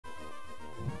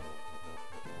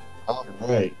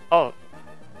Right. Oh,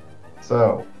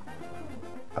 So,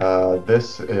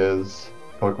 this is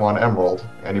Pokemon Emerald,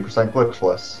 90%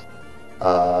 glitchless.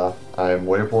 I'm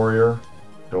WaveWarrior,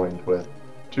 joined with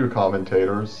two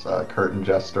commentators, Kurt and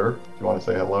Jester. Do you want to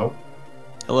say hello?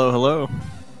 Hello, hello.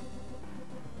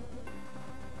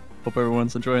 Hope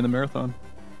everyone's enjoying the marathon.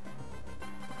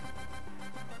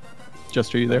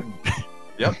 Jester, are you there?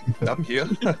 Yep, I'm here.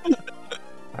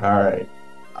 All right.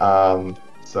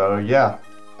 So yeah,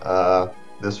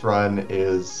 this run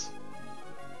is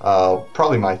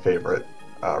probably my favorite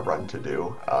run to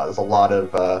do. There's a lot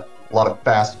of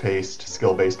fast-paced,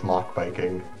 skill-based mock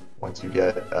biking once you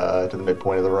get to the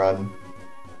midpoint of the run.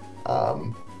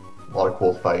 A lot of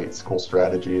cool fights, cool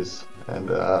strategies, and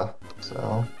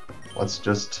so let's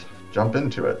just jump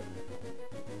into it.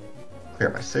 Clear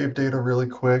my save data really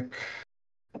quick.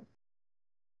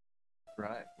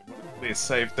 Right. Clear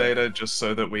save data just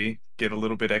so that we get a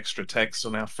little bit extra text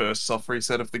on our first soft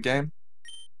reset of the game.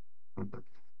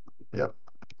 Yep.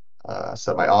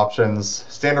 Set my options,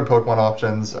 standard Pokemon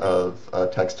options of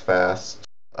text fast,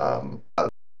 battle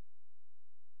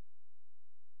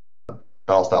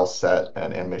style set,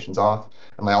 and animations off.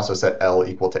 And I also set L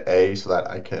equal to A so that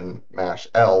I can mash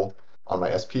L on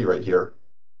my SP right here,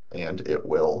 and it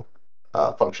will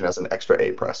function as an extra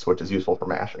A press, which is useful for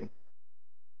mashing.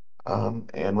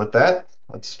 And with that,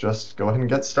 let's just go ahead and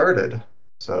get started.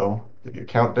 So give you a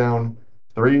countdown.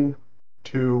 3,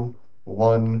 2,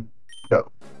 1,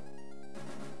 go.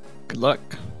 Good luck.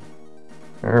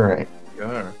 All right.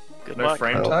 Go. good No luck.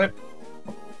 frame Oh. type?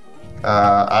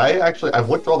 I've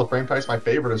looked through all the frame types. My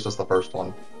favorite is just the first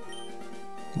one.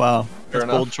 Wow, Fair that's a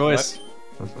bold enough. choice.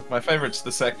 My favorite's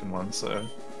the second one, so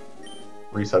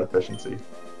Reset efficiency.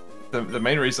 the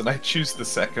main reason I choose the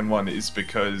second one is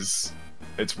because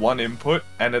it's one input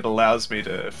and it allows me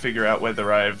to figure out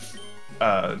whether I've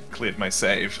cleared my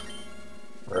save.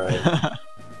 Right.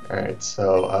 All right.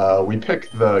 So we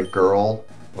picked the girl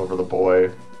over the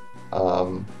boy.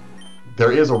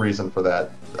 There is a reason for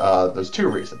that. There's two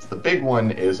reasons. The big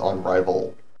one is on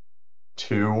Rival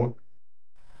 2.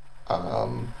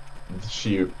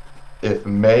 If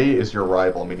May is your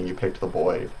rival, meaning you picked the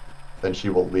boy, then she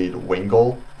will lead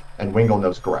Wingull, and Wingull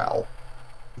knows Growl.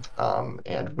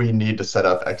 And we need to set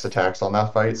up X attacks on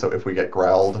that fight, so if we get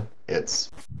growled, it's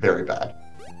very bad.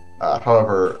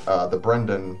 However, the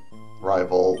Brendan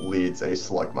rival leads a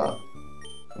Slugma,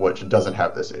 which doesn't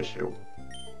have this issue.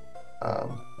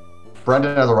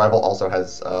 Brendan as a rival also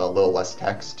has a little less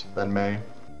text than May,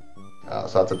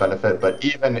 so that's a benefit, but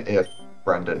even if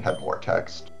Brendan had more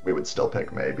text, we would still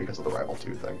pick May because of the Rival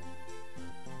 2 thing.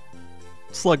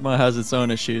 Slugma has its own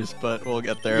issues, but we'll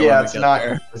get there. Yeah, when it's we get not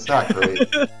there. it's not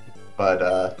great,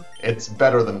 but it's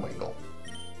better than Wingull.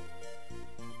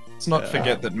 Let's not Yeah.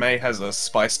 forget that May has a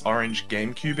spiced orange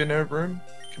GameCube in her room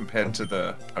compared to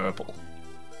the purple.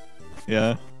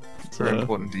 Yeah, it's Very a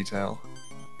important detail.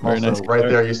 very Also, nice. right color.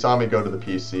 there, you saw me go to the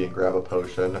PC and grab a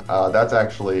potion. That's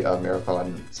actually a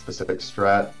marathon-specific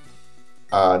strat.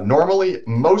 Normally,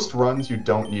 most runs you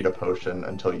don't need a potion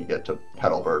until you get to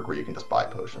Petalburg, where you can just buy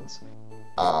potions.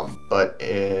 But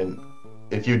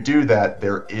if you do that,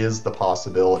 there is the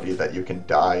possibility that you can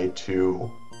die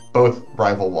to both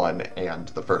Rival 1 and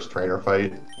the first trainer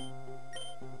fight.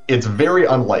 It's very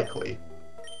unlikely,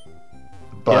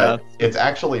 but it's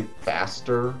actually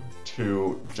faster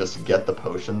to just get the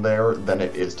potion there than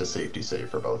it is to safety save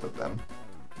for both of them.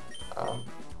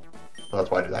 So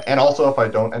that's why I do that. And also, if I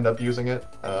don't end up using it,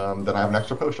 then I have an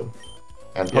extra potion.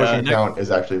 And potion count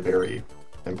is actually very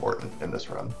important in this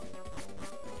run.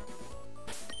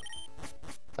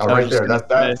 Oh, right there.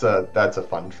 That's a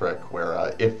fun trick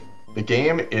where if the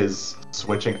game is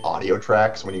switching audio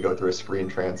tracks when you go through a screen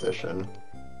transition,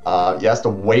 you have to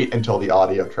wait until the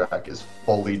audio track is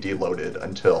fully deloaded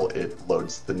until it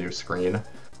loads the new screen.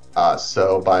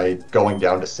 So by going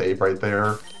down to save right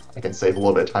there, I can save a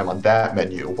little bit of time on that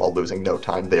menu while losing no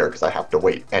time there because I have to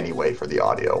wait anyway for the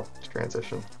audio to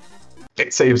transition.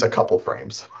 It saves a couple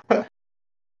frames.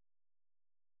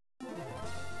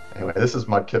 Anyway, this is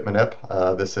Mudkip Manip.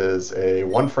 This is a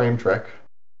one-frame trick.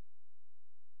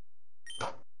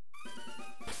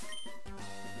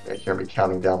 You hear me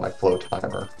counting down my flow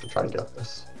timer to try to get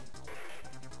this.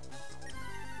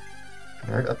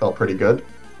 Alright, that felt pretty good.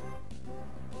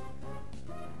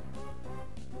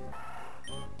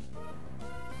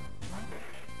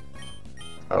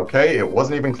 Okay, it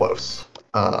wasn't even close.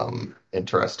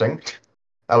 Interesting.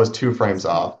 That was 2 frames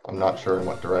off. I'm not sure in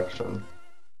what direction.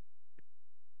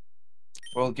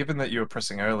 Well, given that you were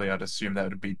pressing early, I'd assume that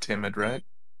would be timid, right?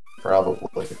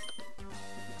 Probably.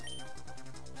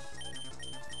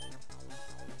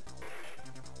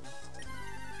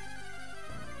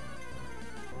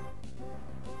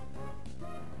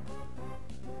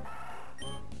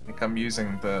 like I'm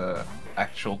using the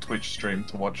actual Twitch stream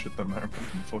to watch at the moment,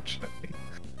 unfortunately.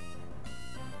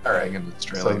 All right, An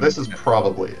so Australian this is internet.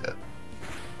 probably it.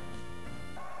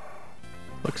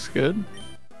 Looks good.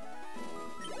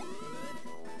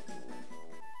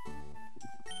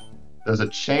 There's a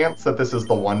chance that this is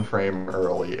the 1 frame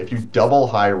early. If you double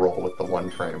high roll with the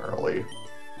 1 frame early,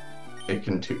 it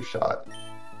can 2-shot.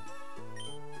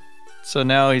 So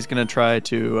now he's gonna try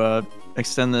to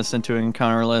extend this into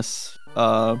encounterless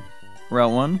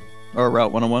route 1 or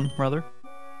route 101 rather.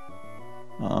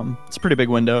 It's a pretty big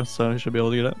window, so he should be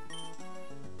able to get it.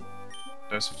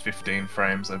 Those 15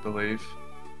 frames, I believe.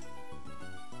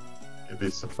 You'd be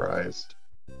surprised.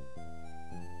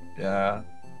 Yeah.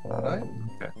 Okay.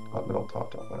 Okay. Top, middle,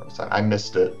 top, 100%. I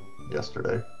missed it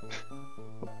yesterday.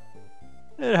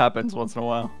 It happens once in a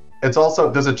while. It's also,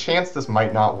 there's a chance this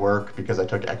might not work because I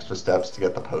took extra steps to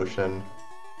get the potion.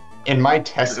 In my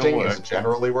testing, it's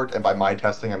generally worked, and by my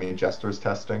testing, I mean Jester's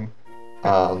testing.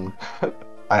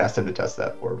 I asked him to test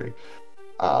that for me.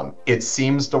 It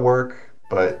seems to work,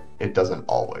 but it doesn't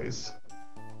always.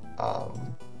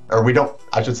 Or we don't,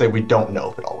 I should say we don't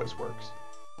know if it always works.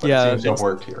 But Yeah, it seems to have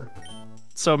worked here.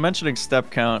 So mentioning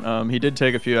step count, he did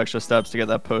take a few extra steps to get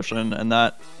that potion, and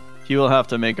that he will have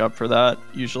to make up for that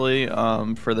usually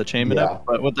for the chain Yeah. manip.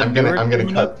 But with the I'm newer gonna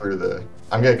chain cut through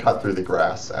the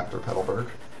grass after Petalburg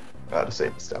to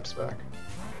save the steps back.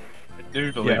 I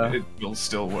do believe it will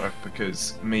still work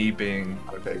because me being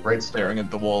Okay, great start. staring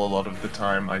at the wall a lot of the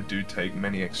time, I do take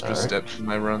many extra Alright. steps in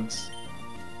my runs.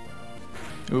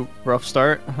 Ooh, rough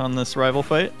start on this rival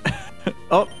fight.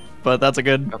 Oh, but that's a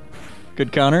good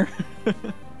counter.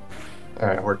 All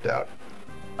right, worked out.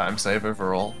 Time save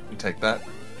overall. You take that.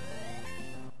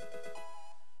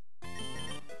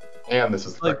 And this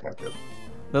is the correct method.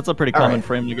 That's a pretty All common right.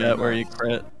 frame to get where you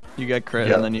get crit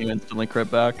Yeah. and then you instantly crit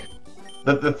back.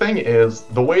 The thing is,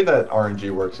 the way that RNG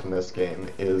works in this game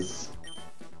is,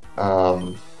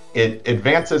 it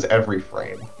advances every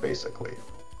frame basically.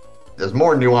 There's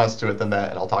more nuance to it than that,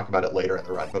 and I'll talk about it later in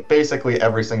the run. But basically,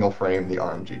 every single frame, the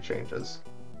RNG changes,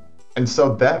 and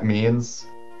so that means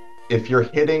if you're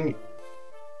hitting,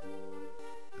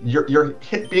 you're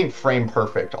being frame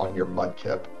perfect on your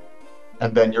Mudkip,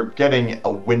 and then you're getting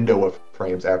a window of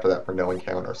frames after that for no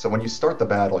encounter. So when you start the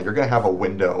battle, you're gonna have a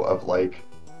window of like,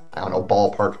 I don't know,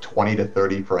 ballpark 20 to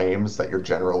 30 frames that you're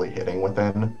generally hitting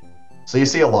within. So you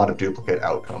see a lot of duplicate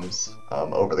outcomes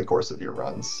over the course of your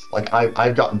runs. Like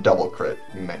I've gotten double crit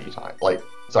many times. Like,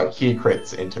 sorry, he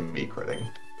crits into me critting.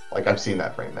 Like I've seen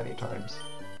that frame many times.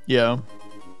 Yeah.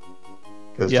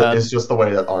 It's just the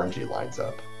way that RNG lines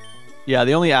up. Yeah,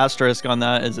 the only asterisk on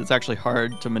that is it's actually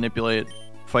hard to manipulate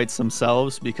fights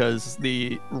themselves because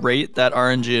the rate that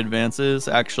RNG advances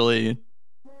actually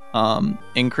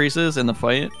increases in the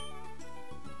fight.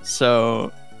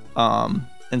 So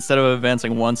instead of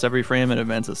advancing once every frame, it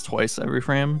advances twice every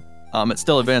frame. It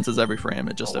still advances every frame.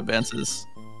 It just advances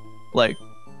like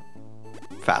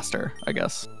faster, I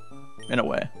guess, in a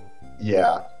way.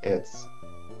 Yeah,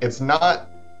 it's not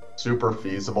super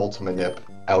feasible to manip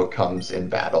outcomes in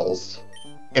battles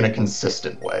in a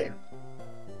consistent way.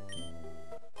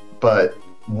 But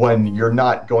when you're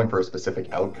not going for a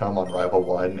specific outcome on Rival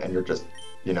 1 and you're just,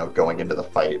 going into the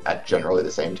fight at generally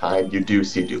the same time, you do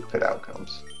see duplicate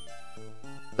outcomes.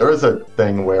 There is a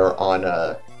thing where on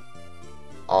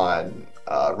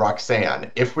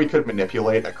Roxanne, if we could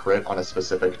manipulate a crit on a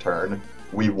specific turn,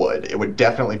 we would. It would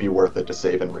definitely be worth it to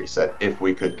save and reset if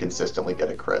we could consistently get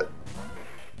a crit.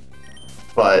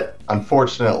 But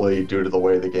unfortunately, due to the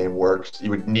way the game works, you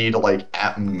would need like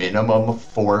at minimum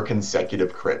 4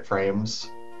 consecutive crit frames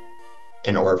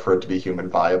in order for it to be human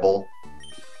viable.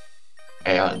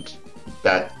 And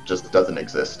that just doesn't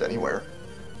exist anywhere.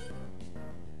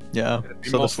 Yeah. It'd be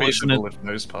So more the solution is, feasible if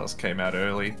Nose Pass came out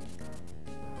early.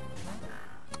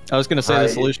 I was gonna say the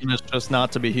solution is just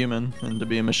not to be human and to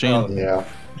be a machine. Oh. Yeah.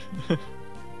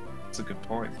 That's a good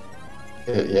point.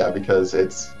 Yeah, because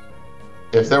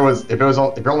if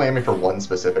you're only aiming for one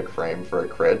specific frame for a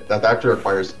crit, that actually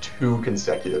requires 2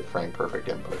 consecutive frame perfect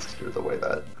inputs due to the way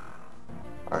that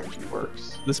RNG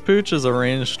works. This pooch is a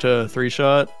range to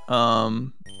 3-shot.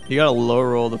 He got a low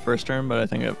roll the first turn, but I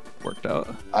think it worked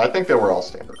out. I think they were all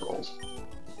standard rolls.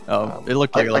 Oh, it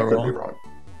looked like a low I could roll. be wrong.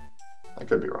 I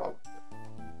could be wrong.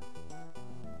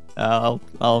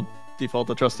 I'll default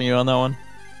to trusting you on that one.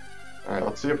 Alright,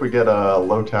 let's see if we get a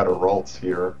low tatter Ralt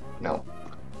here. No.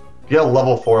 If you get a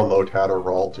level 4 low tatter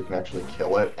Ralt, you can actually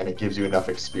kill it, and it gives you enough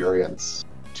experience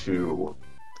to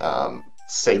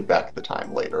save back the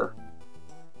time later.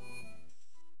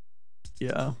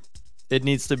 Yeah. It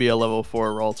needs to be a level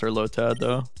 4 Ralt or Lotad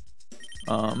though.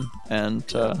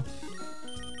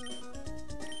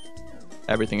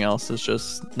 everything else is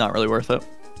just not really worth it.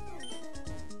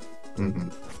 Mm-hmm.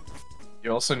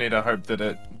 You also need to hope that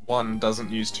it, one, doesn't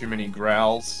use too many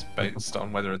growls based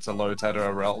on whether it's a Lotad or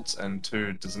a Relt, and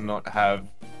two, does not have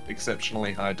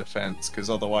exceptionally high defense,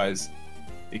 because otherwise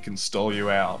it can stall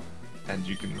you out, and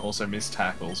you can also miss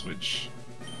tackles, which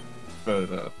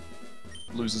further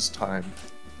loses time.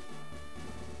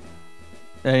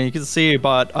 And you can see he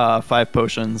bought 5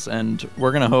 potions, and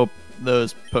we're gonna hope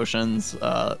those potions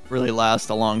really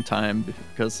last a long time,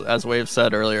 because as Wave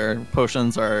said earlier,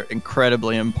 potions are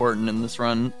incredibly important in this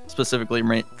run, specifically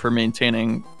for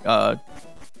maintaining low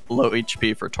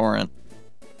HP for Torrent.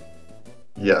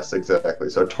 Yes, exactly.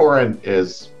 So Torrent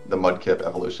is the Mudkip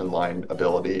evolution line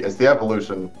ability. It's the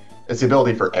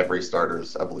ability for every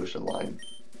starter's evolution line.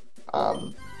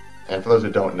 And for those who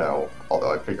don't know,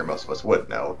 although I figure most of us would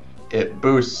know, it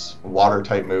boosts water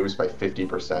type moves by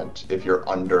 50% if you're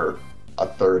under a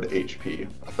third HP,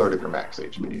 a third of your max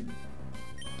HP.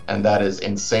 And that is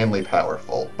insanely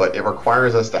powerful, but it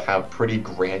requires us to have pretty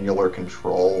granular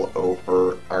control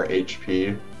over our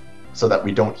HP so that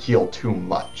we don't heal too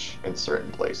much in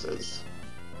certain places.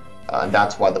 And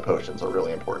that's why the potions are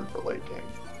really important for late game.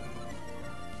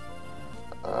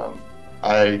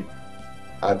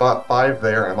 I bought 5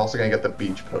 there. I'm also going to get the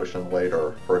beach potion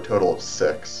later for a total of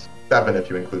 6. 7 if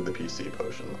you include the PC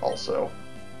potion also.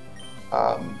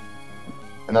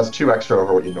 And that's 2 extra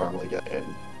over what you normally get in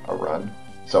a run.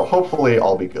 So hopefully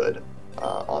I'll be good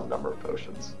on the number of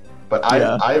potions. But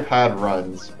I've had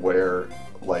runs where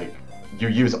like you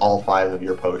use all 5 of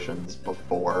your potions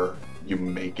before you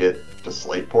make it to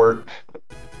Slateport.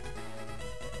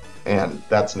 And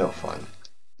that's no fun.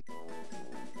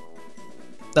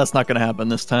 That's not going to happen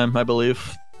this time, I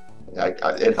believe.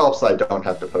 It helps that I don't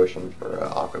have to potion for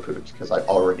Aqua Pooch because I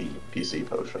already PC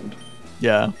potioned.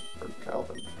 Yeah. For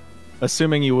Calvin.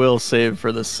 Assuming you will save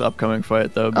for this upcoming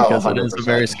fight, though, because it is a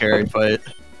very scary fight.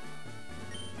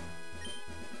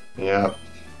 Yeah,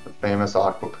 the famous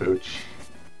Aqua Pooch.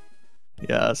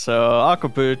 Yeah, so Aqua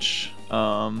Pooch,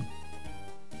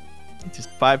 just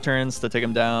 5 turns to take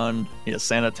him down. He has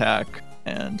Sand Attack,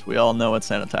 and we all know what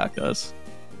Sand Attack does.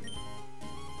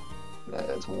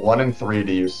 It's 1 in 3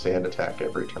 to use Sand Attack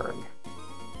every turn.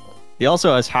 He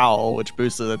also has Howl, which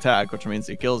boosts his attack, which means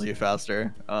he kills you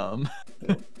faster.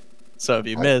 So if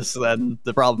you miss, then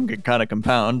the problem can kind of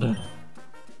compound.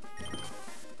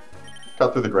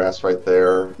 Cut through the grass right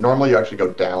there. Normally you actually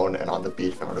go down and on the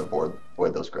beach in order to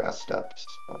avoid those grass steps.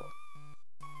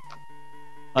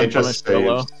 It just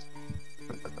saves.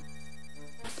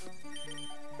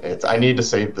 I need to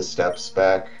save the steps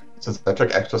back. Since I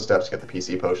took extra steps to get the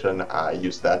PC potion, I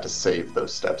used that to save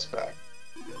those steps back.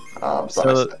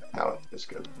 So out is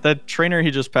good. That trainer he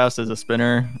just passed is a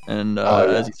spinner, and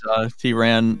as you saw, he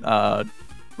ran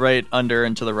right under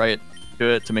and to the right to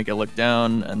it to make it look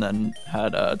down, and then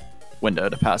had a window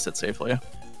to pass it safely.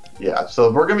 Yeah,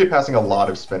 so we're going to be passing a lot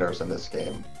of spinners in this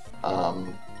game.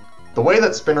 The way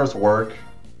that spinners work,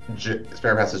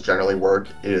 spinner passes generally work,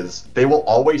 is they will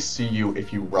always see you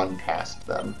if you run past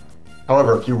them.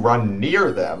 However, if you run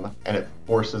near them and it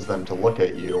forces them to look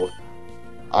at you,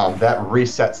 that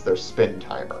resets their spin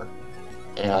timer.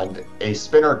 And a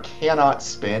spinner cannot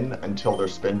spin until their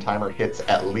spin timer hits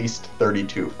at least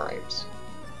 32 frames.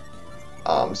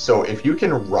 So if you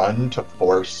can run to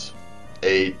force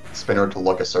a spinner to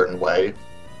look a certain way,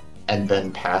 and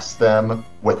then pass them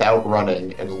without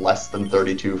running in less than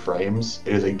 32 frames,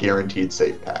 it is a guaranteed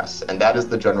safe pass. And that is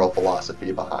the general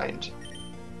philosophy behind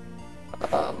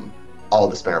all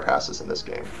the spinner passes in this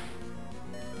game.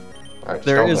 Right,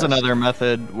 there is another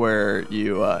method where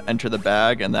you enter the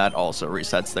bag, and that also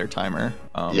resets their timer.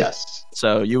 Yes.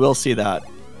 So you will see that.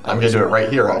 I'm going to do it right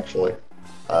here, actually.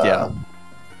 Yeah.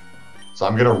 So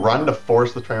I'm going to run to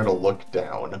force the trainer to look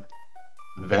down,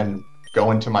 then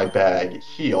go into my bag,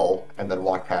 heal, and then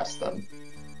walk past them.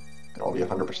 And I'll be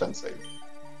 100% safe.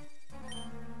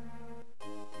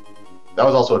 That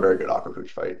was also a very good Aqua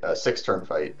Pooch fight. A 6-turn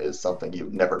fight is something you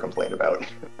never complain about.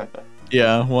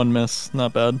 Yeah, 1 miss.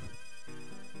 Not bad.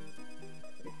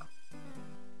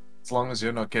 As long as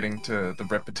you're not getting to the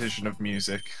repetition of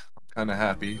music, I'm kind of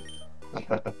happy.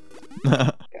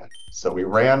 Yeah. So we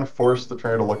ran, forced the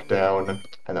trainer to look down,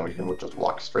 and then we can just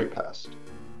walk straight past.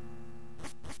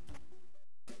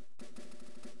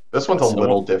 This one's a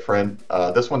little different.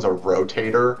 This one's a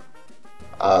rotator,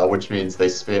 which means they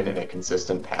spin in a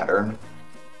consistent pattern.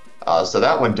 So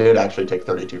that one did actually take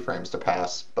 32 frames to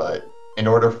pass, but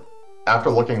after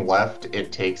looking left,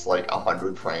 it takes like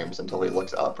 100 frames until he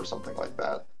looks up or something like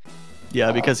that.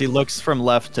 Yeah, because he looks from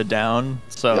left to down.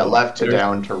 So yeah, left to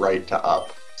down to right to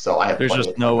up. So I have. There's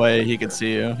just no way he could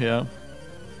see you. Yeah.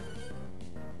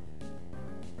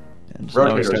 And just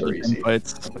now we Rotators start are the gym easy.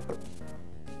 fights.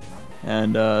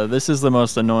 And this is the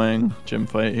most annoying gym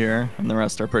fight here, and the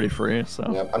rest are pretty free. So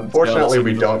Yep. let's see how Unfortunately, this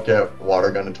we goes. don't get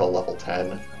Water Gun until level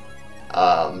 10.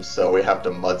 So we have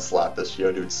to mud slap this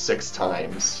Geodude 6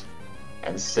 times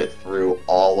and sit through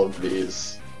all of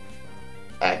these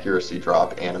accuracy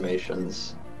drop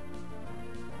animations.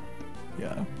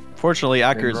 Yeah. Fortunately,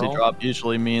 accuracy roll. drop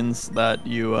usually means that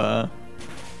you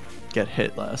get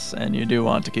hit less, and you do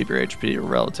want to keep your HP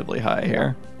relatively high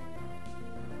here.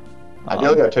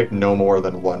 Ideally, I take no more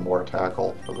than one more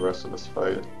tackle for the rest of this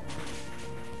fight.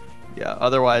 Yeah,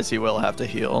 otherwise he will have to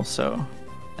heal, so...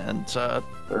 And,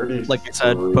 33. like you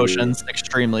said, potions,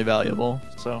 extremely valuable,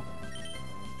 so...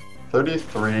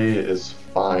 33 is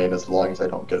fine as long as I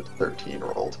don't get 13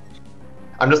 rolled.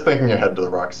 I'm just thinking ahead to the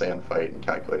Roxanne fight and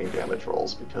calculating damage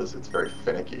rolls because it's very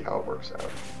finicky how it works out.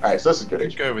 Alright, so this is good.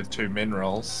 Could go with 2 min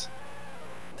rolls.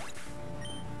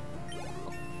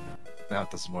 Now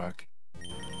it doesn't work.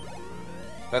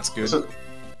 That's good.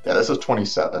 This is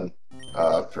 27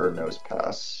 for nose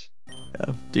pass.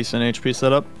 Yeah, decent HP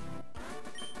setup.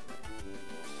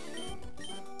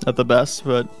 Not the best,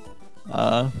 but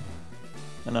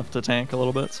enough to tank a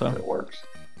little bit, so... It works.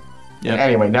 Yeah. And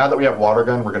anyway, now that we have Water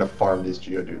Gun, we're going to farm these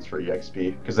Geodudes for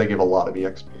EXP, because they give a lot of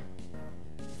EXP.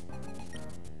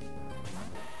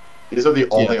 These are the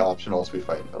only optionals we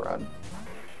fight in the run.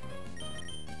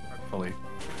 Hopefully.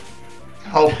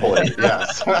 Hopefully,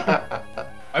 yes.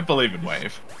 I believe in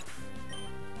Wave.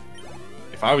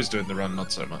 If I was doing the run,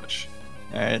 not so much.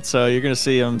 Alright, so you're going to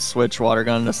see him switch Water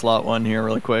Gun to slot 1 here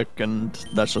really quick, and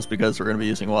that's just because we're going to be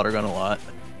using Water Gun a lot.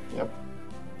 Yep.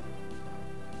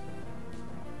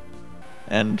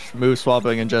 And move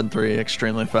swapping in Gen 3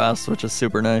 extremely fast, which is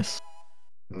super nice.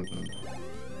 Mm-hmm.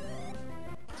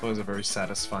 It's always a very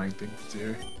satisfying thing to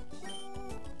do.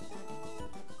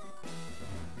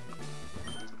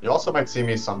 You also might see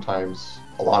me sometimes,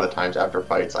 a lot of times after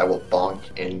fights, I will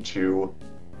bonk into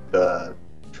the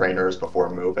trainers before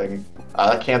moving.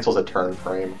 That cancels a turn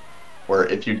frame, where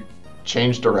if you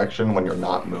change direction when you're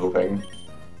not moving,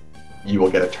 you will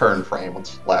get a turn frame,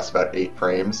 which lasts about 8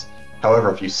 frames.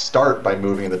 However, if you start by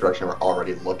moving in the direction we're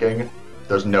already looking,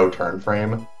 there's no turn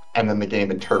frame, and then the game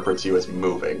interprets you as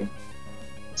moving.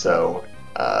 So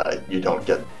you don't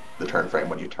get the turn frame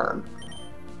when you turn.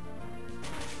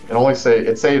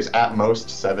 It saves at most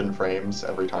 7 frames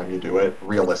every time you do it.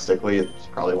 Realistically, it's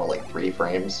probably more like 3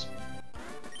 frames.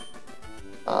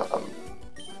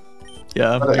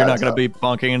 Yeah, But it you're not adds going to up. be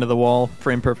bonking into the wall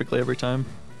frame perfectly every time,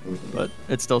 but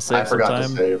it still I saves some forgot to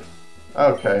time. save.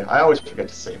 Okay, I always forget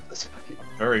to save this fight.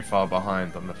 Very far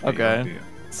behind on the field. Okay. Here.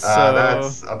 So,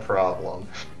 That's a problem.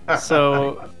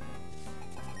 so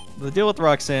the deal with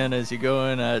Roxanne is you go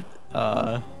in at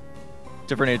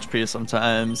different HP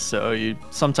sometimes, so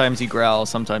sometimes you growl,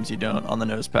 sometimes you don't on the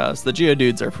nose pass. The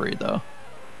Geodudes are free though.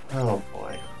 Oh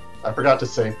boy. I forgot to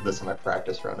save this in my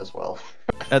practice run as well.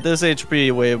 At this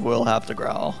HP, Wave will have to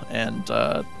growl, and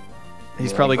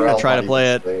he's Yeah, probably going to Growl's try not to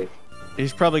play it. even safe.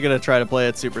 He's probably going to try to play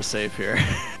it super safe here.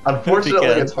 Unfortunately, If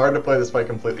he can. it's hard to play this fight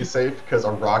completely safe because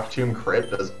a Rock Tomb crit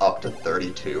does up to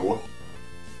 32.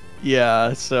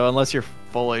 Yeah, so unless you're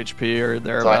full HP or So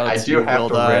thereabouts, I do you have will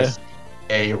to die. risk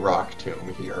a Rock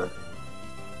Tomb here.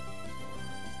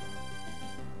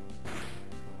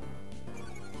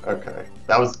 Okay,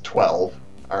 that was 12.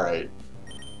 Alright,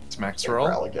 It's max roll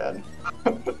roll. again.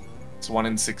 It's 1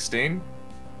 in 16.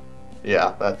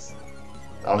 Yeah, that's...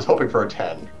 I was hoping for a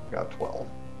 10. Got 12.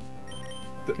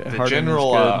 Okay, The Harden is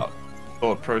general good.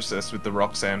 thought process with the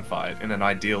Roxanne fight in an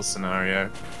ideal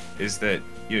scenario is that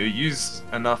you use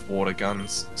enough water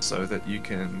guns so that you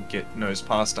can get nose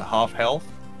pass to half health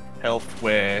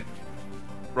where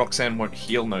Roxanne won't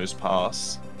heal nose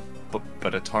pass,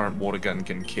 but a torrent water gun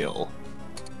can kill.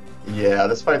 Yeah,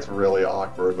 this fight's really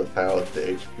awkward with how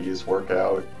the HPs work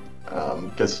out.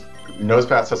 Because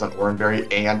Nosepass doesn't earn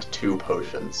very and 2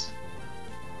 potions.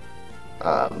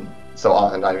 So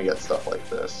oftentimes you get stuff like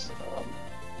this.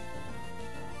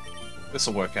 This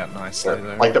will work out nicely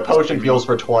though. Like the potion heals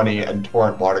for 20 and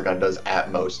Torrent Water Gun does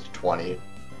at most 20.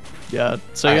 Yeah,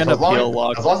 so you Alright, end as up long heal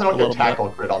locked as long as I a don't little get bit. tackle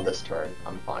crit on this turn,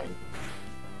 I'm fine.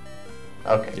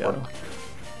 Okay, Yeah. we're fine.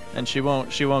 And she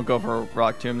won't go for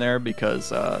Rock Tomb there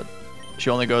because she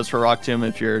only goes for Rock Tomb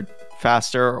if you're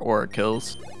faster or it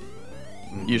kills.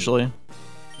 Mhm. Usually.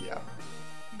 Yeah.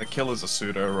 The kill is a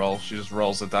pseudo roll. She just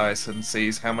rolls a dice and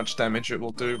sees how much damage it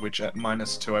will do, which at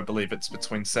 -2 I believe it's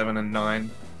between 7 and 9.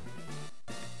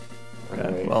 Okay,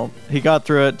 Alright. well, he got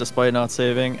through it despite not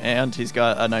saving, and he's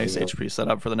got a nice Yeah. HP set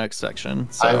up for the next section.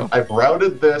 So I've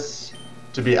routed this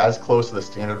to be as close to the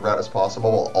standard route as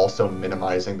possible, while also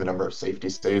minimizing the number of safety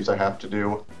saves I have to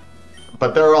do.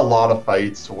 But there are a lot of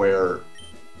fights where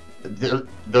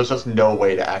there's just no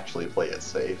way to actually play it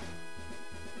safe.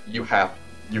 You have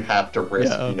to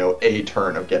risk, Yeah. you know, a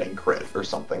turn of getting crit or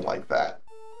something like that.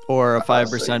 Or a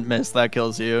 5% miss that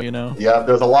kills you, you know? Yeah,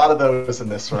 there's a lot of those in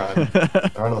this run.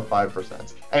 They're one of the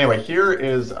 5%. Anyway, here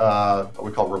is what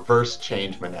we call reverse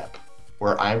change manip,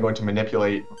 where I'm going to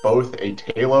manipulate both a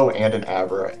Talo and an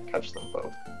Abra and catch them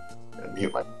both. I'm gonna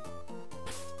mute my...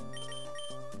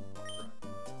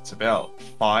 It's about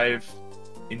 5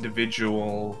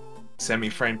 individual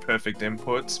semi-frame perfect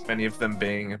inputs, many of them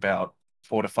being about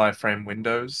 4 to 5 frame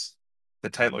windows. The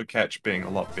Talo catch being a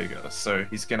lot bigger, so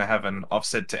he's going to have an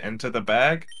offset to enter the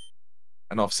bag,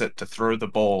 an offset to throw the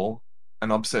ball,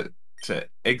 an offset to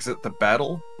exit the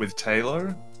battle with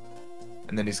Talo,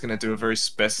 and then he's going to do a very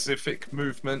specific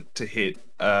movement to hit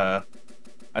a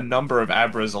number of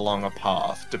Abras along a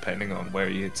path, depending on where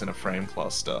he hits in a frame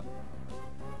cluster.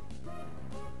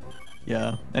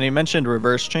 Yeah, and he mentioned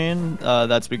reverse chain.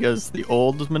 That's because the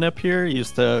old manip here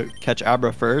used to catch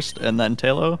Abra first and then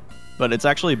Talo, but it's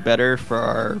actually better for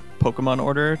our Pokemon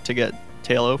order to get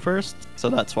Talo first, so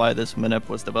that's why this manip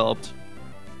was developed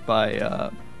by,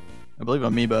 I believe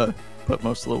Amoeba put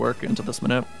most of the work into this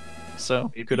manip,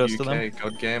 so kudos to them.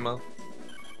 God Gamer.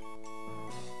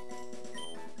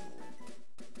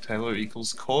 Talo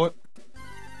equals caught.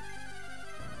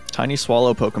 Tiny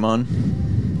swallow Pokemon.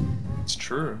 It's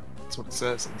true. That's what it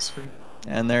says on the screen.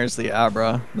 And there's the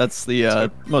Abra. That's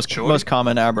the most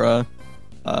common Abra.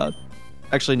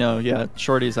 Actually, no, yeah,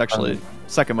 Shorty's actually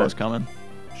second most common.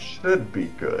 Should be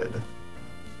good.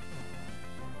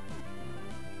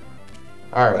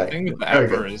 All right. The thing with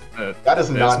Abra is that is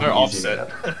not no easy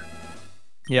offset.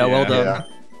 Yeah, well done. Yeah.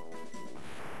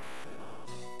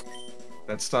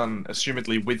 That's done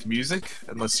assumedly with music,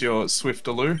 unless you're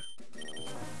Swiftaloo.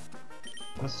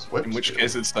 In which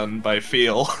case it's done by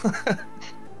feel.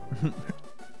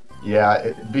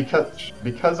 Yeah,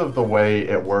 because of the way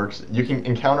it works, you can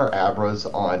encounter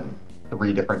Abras on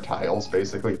 3 different tiles,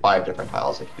 basically 5 different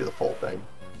tiles if you do the full thing.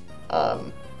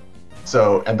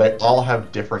 And they all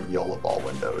have different Yola Ball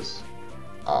windows.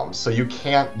 So you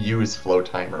can't use Flow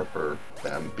Timer for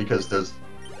them because there's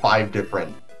 5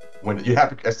 different windows. You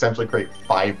have to essentially create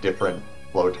 5 different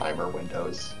Flow Timer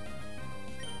windows.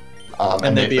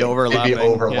 And they'd be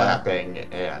overlapping,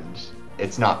 and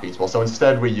it's not feasible. So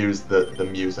instead we use the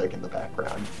music in the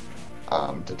background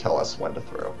to tell us when to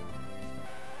throw.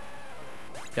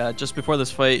 Yeah, just before this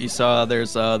fight, you saw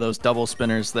there's those double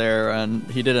spinners there, and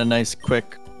he did a nice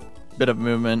quick bit of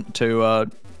movement to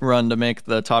run to make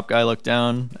the top guy look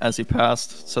down as he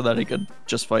passed so that he could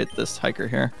just fight this hiker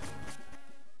here.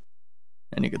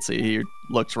 And you could see he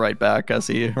looked right back as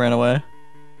he ran away.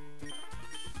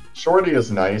 Shorty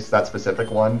is nice, that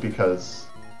specific one, because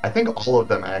I think all of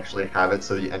them actually have it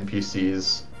so the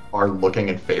NPCs are looking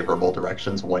in favorable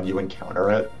directions when you encounter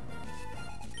it.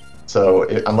 So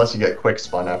unless you get quick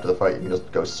spun after the fight, you can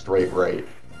just go straight right.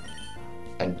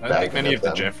 And I don't think many of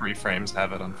the Jeffrey frames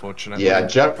have it, unfortunately. Yeah,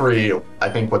 Jeffrey, I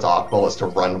think what's optimal is to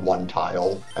run 1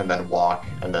 tile and then walk,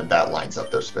 and then that lines up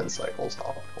their spin cycles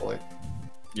optimally.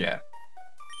 Yeah.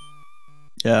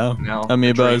 Yeah, now,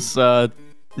 Amoeba's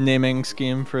naming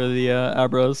scheme for the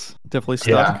Abras definitely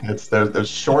stuck. Yeah, there's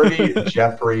Shorty,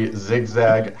 Jeffrey,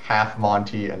 Zigzag, Half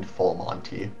Monty, and Full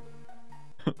Monty.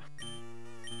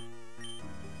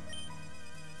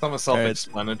 Some are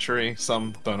self-explanatory,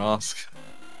 some don't ask.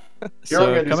 Here we're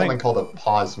going to do something called a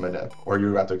pause manip, or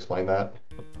you have to explain that?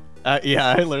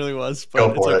 Yeah, I literally was,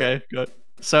 but it's okay. Good.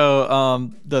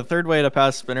 So the third way to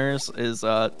pass spinners is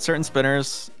certain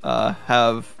spinners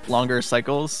have longer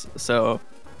cycles. So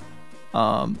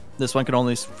this one can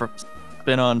only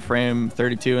spin on frame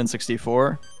 32 and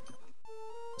 64.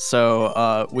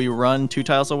 So we run 2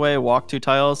 tiles away, walk 2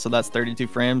 tiles, so that's 32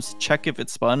 frames. Check if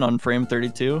it's spun on frame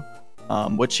 32,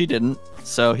 which she didn't.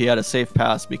 So he had a safe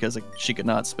pass because she could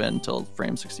not spin till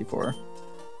frame 64.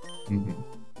 Mm-hmm.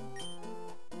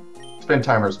 Spin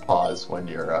timers pause when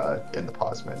you're in the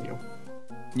pause menu.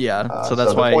 Yeah, so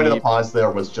that's why the point of the pause there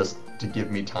was just to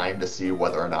give me time to see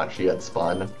whether or not she had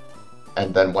spun.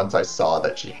 And then once I saw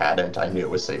that she hadn't, I knew it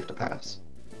was safe to pass.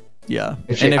 Yeah.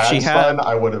 If she had spun,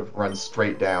 I would have run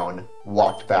straight down,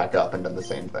 walked back up, and done the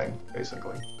same thing,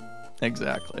 basically.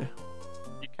 Exactly.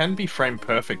 You can be frame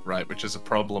perfect, right? Which is a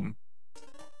problem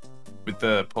with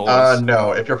the pause.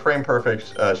 No. If you're frame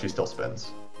perfect, she still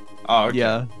spins. Oh, okay.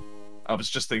 Yeah. I was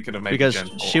just thinking of maybe because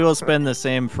she will spin the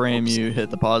same frame you hit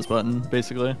the pause button,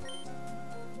 basically.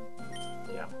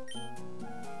 Yeah.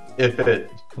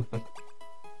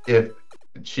 If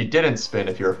she didn't spin,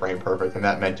 if you're frame perfect, then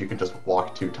that meant you could just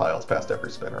walk 2 tiles past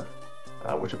every spinner,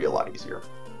 which would be a lot easier.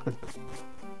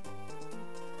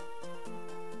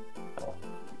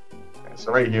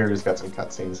 So right here, he's got some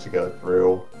cutscenes to go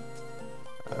through.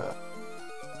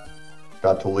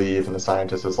 Got to leave, and the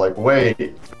scientist is like,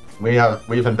 "Wait,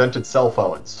 we've invented cell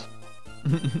phones."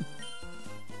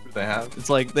 They have. It's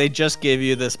like they just gave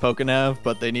you this Pokénav,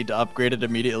 but they need to upgrade it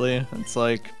immediately. It's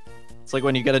like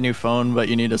when you get a new phone, but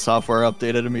you need a software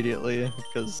updated immediately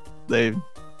because they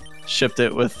shipped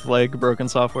it with like broken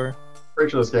software. Pretty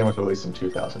sure this game was released in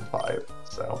 2005,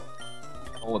 so.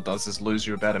 All it does is lose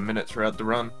you about a minute throughout the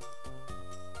run.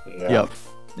 Yeah. Yep.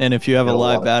 And if you have a Get a lot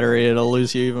live of- battery, it'll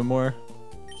lose you even more.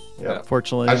 Yeah.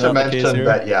 Fortunately, I should not the case mention here.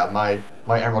 that my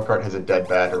Emerald card has a dead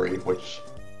battery, which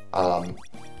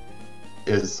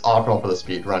is optional for the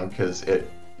speed run because it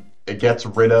gets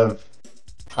rid of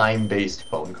time-based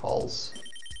phone calls.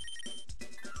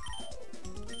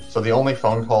 So the only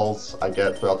phone calls I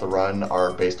get throughout the run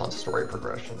are based on story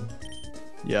progression.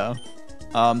 Yeah.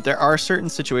 There are certain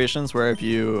situations where if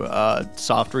you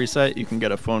soft reset, you can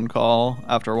get a phone call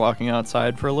after walking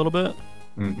outside for a little bit.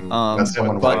 That's the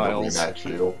one but- where I don't rematch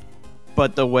you.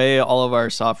 But the way all of our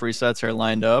soft resets are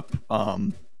lined up,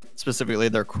 specifically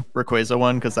their Rayquaza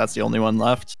one, because that's the only one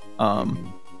left,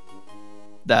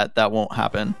 that won't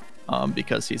happen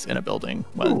because he's in a building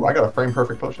Ooh, I got a frame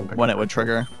perfect potion pick. when it would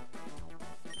trigger.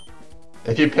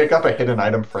 If you pick up a hidden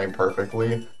item frame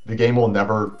perfectly, the game will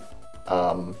never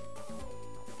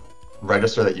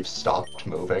register that you've stopped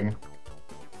moving.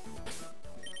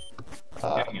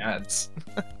 Getting ads.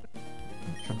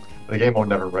 The game will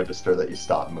never register that you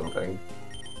stop moving,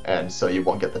 and so you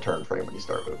won't get the turn frame when you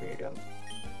start moving again.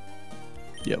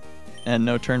 Yep. And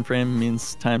no turn frame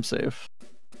means time save.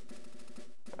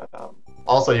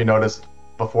 Also, you noticed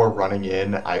before running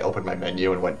in, I opened my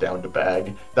menu and went down to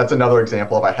bag. That's another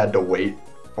example of I had to wait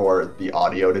for the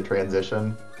audio to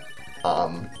transition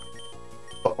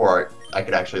before I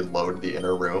could actually load the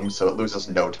inner room, so it loses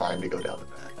no time to go down to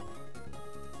bag.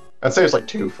 That saves like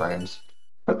 2 frames.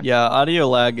 Yeah, audio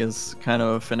lag is kind of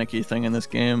a finicky thing in this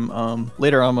game.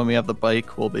 Later on when we have the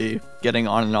bike, we'll be getting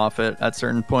on and off it at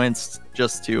certain points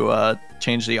just to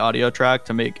change the audio track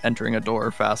to make entering a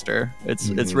door faster.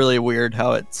 It's really weird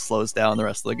how it slows down the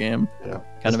rest of the game. Yeah. Kind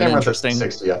This of game runs at interesting.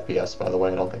 60 FPS, by the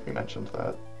way. I don't think we mentioned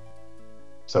that.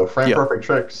 So frame Yep. perfect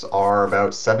tricks are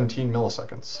about 17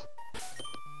 milliseconds.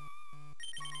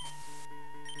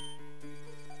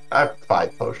 I have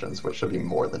 5 potions, which should be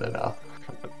more than enough.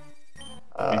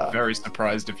 I'd be very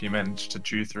surprised if you managed to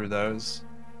chew through those.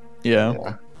 Yeah.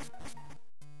 Yeah.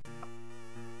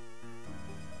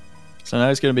 So now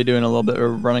he's going to be doing a little bit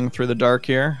of running through the dark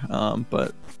here, but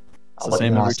it's I'll the let you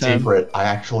same know every a time. secret. I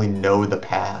actually know the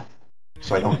path,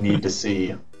 so I don't need to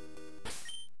see.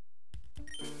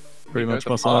 Pretty You know much the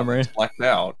muscle path memory. is blacked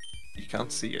out. You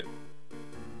can't see it.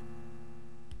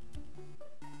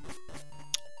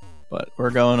 But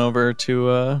we're going over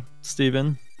to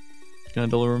Steven. Gonna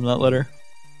deliver him that letter.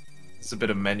 There's a bit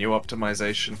of menu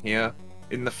optimization here.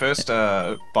 In the first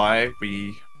buy,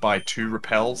 we buy 2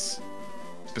 repels,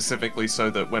 specifically so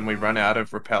that when we run out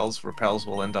of repels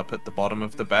will end up at the bottom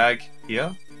of the bag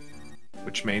here,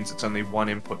 which means it's only 1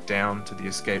 input down to the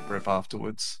escape rope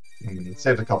afterwards. It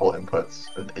saves a couple inputs.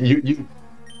 You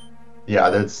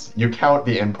count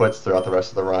the inputs throughout the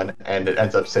rest of the run, and it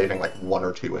ends up saving like 1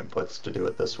 or 2 inputs to do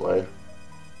it this way.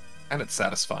 And it's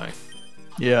satisfying.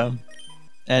 Yeah.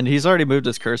 And he's already moved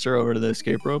his cursor over to the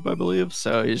escape rope, I believe,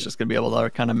 so he's just gonna be able to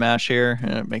kind of mash here,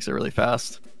 and it makes it really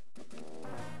fast.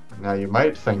 Now you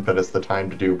might think that it's the time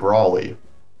to do Brawly,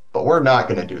 but we're not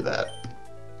going to do that.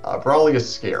 Brawly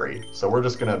is scary, so we're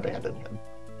just going to abandon him.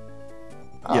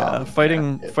 Yeah,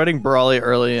 fighting Brawly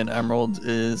early in Emerald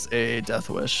is a death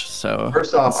wish. So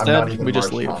First off, instead, I'm not even we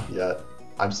just leave. Marshtomp yet.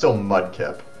 I'm still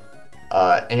Mudkip.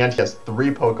 And he has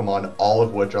 3 Pokemon, all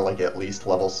of which are like at least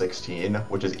level 16,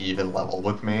 which is even level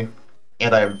with me.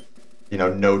 And I have,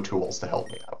 no tools to help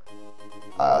me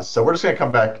out. So we're just going to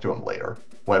come back to him later,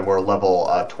 when we're level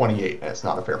 28 and it's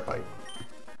not a fair fight.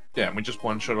 Yeah, and we just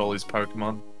one-shot all his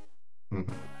Pokemon.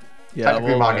 Yeah,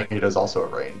 Technically, Magneto is also a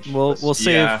range. we'll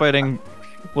save Yeah. fighting.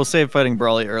 We'll save fighting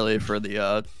Brawly early for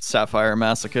the Sapphire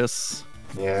Masochists.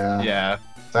 Yeah. Yeah,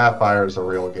 Sapphire is a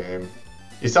real game.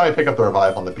 You saw me pick up the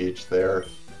Revive on the beach there.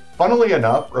 Funnily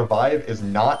enough, Revive is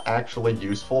not actually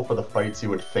useful for the fights you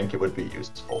would think it would be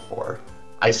useful for.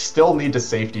 I still need to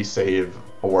safety save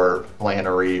for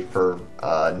Flannery, for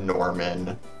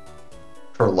Norman,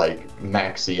 for like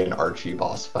Maxie and Archie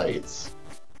boss fights.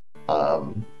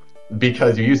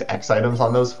 Because you use X items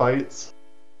on those fights,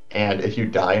 and if you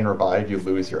die in Revive, you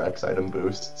lose your X item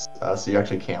boosts, so you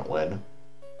actually can't win.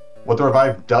 What the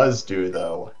Revive does do,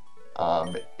 though,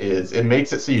 is it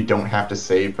makes it so you don't have to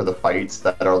save for the fights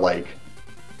that are like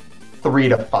 3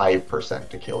 to 5%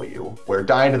 to kill you, where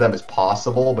dying to them is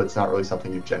possible, but it's not really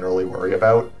something you generally worry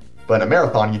about. But in a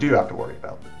marathon, you do have to worry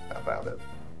about it.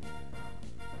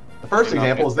 The first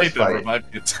example is this fight.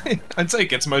 I'd say it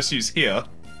gets most use here.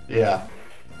 Yeah.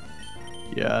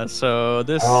 Yeah, so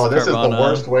this this Carvana... is the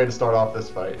worst way to start off this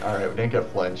fight. Alright, we didn't get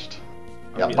flinched.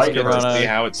 Yeah, bite to see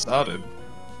how it started.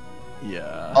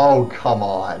 Yeah. Oh, come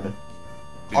on.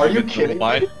 Are you kidding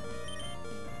me?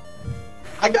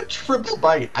 I got triple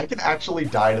bite. I can actually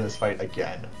die to this fight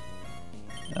again.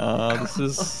 This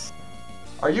is...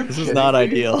 Are you This kidding is not me?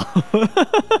 ideal.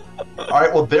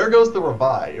 Alright, well, there goes the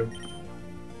revive.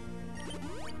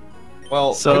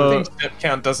 Well, So- I think step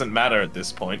count doesn't matter at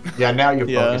this point. Yeah, now you have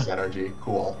Yeah. focus energy.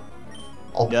 Cool.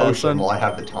 I'll Yeah, potion so- while I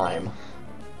have the time.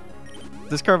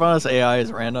 This Carvana's AI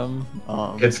is random.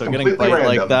 It's so getting completely bite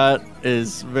like random. that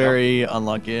is very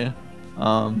unlucky.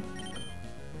 1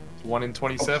 in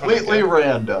 27. Completely again.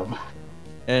 random.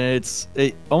 And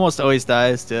it almost always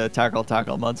dies to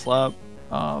tackle mud slap.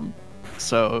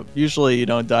 So usually you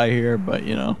don't die here, but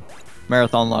you know,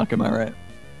 marathon luck, am I right?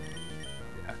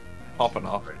 Popping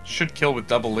off. Should kill with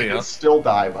double You Leer. can still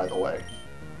die, by the way.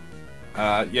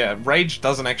 Yeah, Rage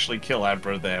doesn't actually kill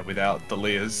Abra there without the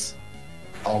Leers.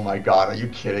 Oh my god, are you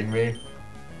kidding me?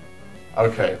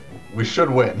 Okay, we should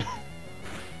win.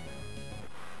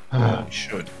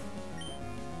 Should.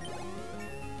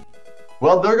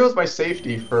 Well, there goes my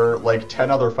safety for like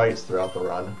 10 other fights throughout the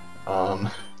run.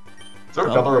 Is there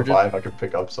another we're just- revive I could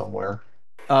pick up somewhere?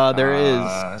 There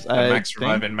is. The I Max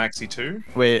Revive think- in Maxi 2?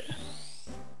 Wait.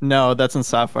 No, that's in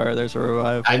Sapphire. There's a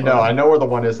revive. I know where the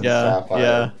one is in Yeah, Sapphire.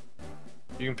 yeah.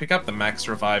 You can pick up the Max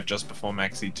Revive just before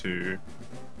Maxi 2.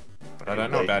 But I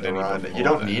don't know Late about in the any run. before You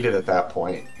don't that. need it at that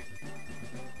point.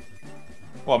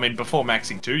 Well, I mean, before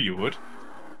Maxi 2 you would.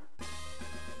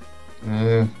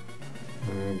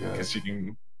 Because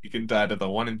you can die to the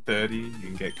 1 in 30, you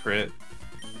can get crit.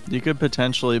 You could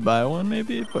potentially buy one,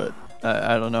 maybe, but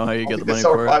I don't know how you get the money It's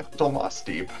for it. our still moss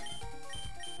deep.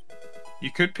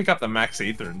 You could pick up the Max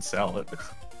Ether and sell it.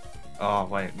 Oh,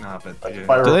 wait, nah, but... Like yeah.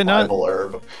 by Do they not- revival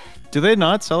herb. Do they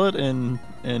not sell it in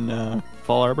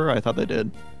Fall Arbor? I thought they did.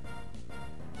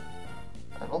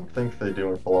 I don't think they do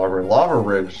in Full Arbor. In Lava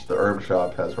Ridge, the herb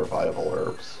shop has revival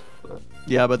herbs. But,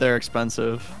 Yeah, but they're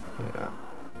expensive. yeah.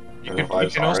 You And can, you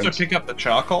can also aren't. pick up the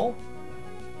Charcoal.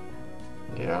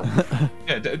 Yeah.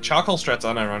 Yeah, Charcoal strats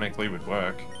unironically would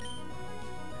work.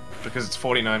 Because it's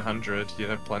 4,900, you'd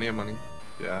have plenty of money.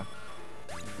 Yeah.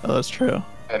 Oh, that's true.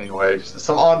 Anyway,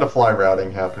 some on-the-fly routing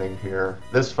happening here.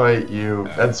 This fight, and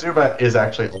Zubat is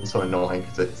actually also annoying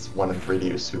because it's 1 in 3 to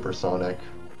use Supersonic.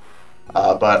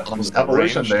 But on Also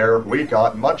evolution ranged. there, we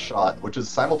got Mudshot, which is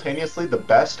simultaneously the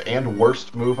best and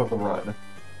worst move of the run.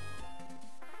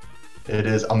 It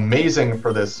is amazing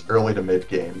for this early to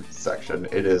mid-game section.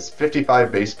 It is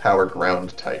 55 base power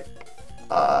ground type,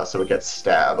 so it gets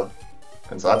Stab.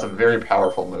 And so that's a very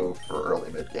powerful move for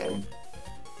early mid-game.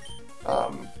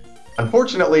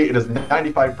 Unfortunately, it is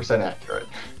 95% accurate.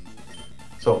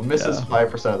 So it misses Yeah.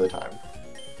 5% of the time.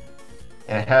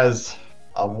 And it has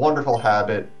a wonderful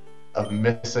habit of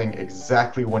missing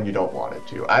exactly when you don't want it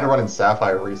to. I had a run in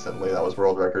Sapphire recently that was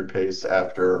world record pace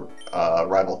after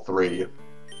Rival 3.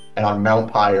 And on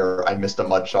Mount Pyre, I missed a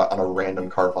mud shot on a random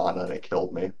Carvana and it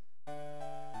killed me.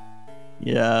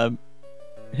 Yeah,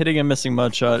 hitting a missing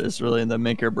mud shot is really the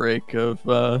make or break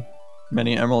of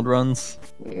many Emerald runs.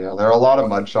 Yeah, there are a lot of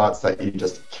mud shots that you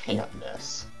just can't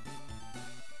miss.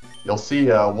 You'll see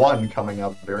one coming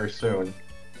up very soon.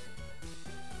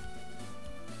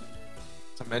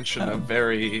 To mention a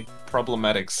very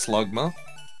problematic Slugma.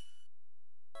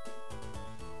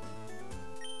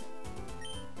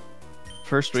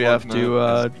 First, we have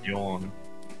to Yawn.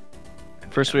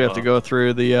 first we have to go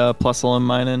through the plus LM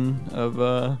mining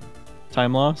of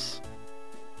time loss.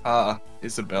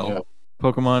 Isabel. Yeah.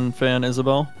 Pokemon fan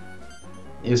Isabel.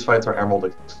 These fights are Emerald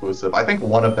exclusive. I think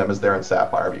one of them is there in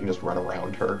Sapphire, but you can just run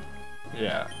around her.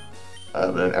 Yeah.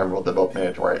 But in Emerald, they're both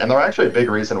mandatory. And they're actually a big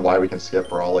reason why we can skip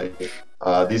Brawly.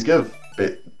 These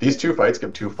two fights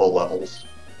give 2 full levels.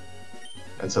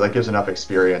 And so that gives enough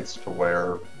experience to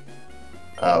where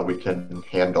we can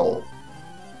handle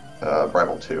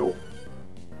Rival 2.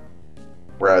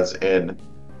 Whereas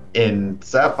in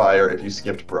Sapphire, if you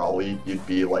skipped Brawly, you'd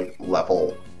be like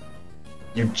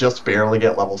you'd just barely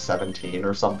get level 17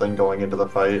 or something going into the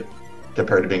fight,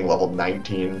 compared to being level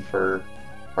 19 for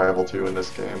Rival 2 in this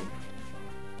game.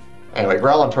 Anyway,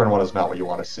 Growl on turn 1 is not what you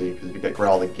want to see, because if you get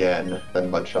Growled again,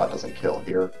 then Mudshot doesn't kill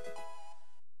here.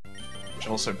 Which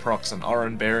also procs an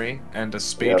Oran Berry and a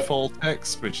Speedfall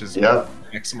text, which is Yep.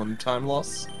 maximum time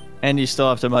loss. And you still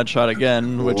have to mud shot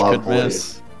again, which could Lovely.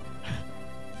 miss.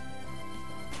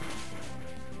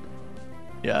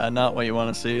 Yeah, not what you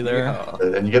want to see there. Yeah.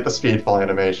 And you get the speed fall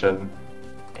animation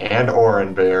and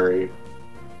Oran Berry.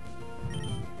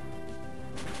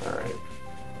 Alright.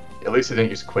 At least he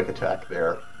didn't use quick attack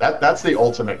there. That's the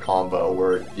ultimate combo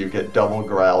where you get double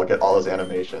growl, get all those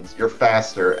animations. You're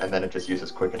faster, and then it just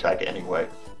uses quick attack anyway.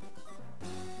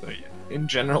 So, yeah. In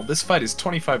general, this fight is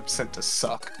 25% to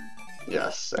suck.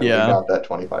 Yes, and Yeah. we got that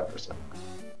 25%.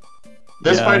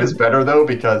 This fight is better though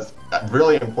because,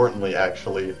 really importantly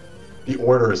actually, the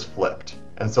order is flipped.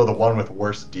 And so the one with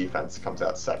worse defense comes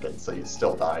out second, so he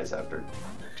still dies after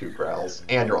 2 growls.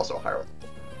 And you're also higher.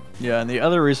 Yeah, and the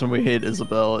other reason we hate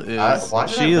Isabelle is why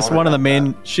did I she is wonder one of the about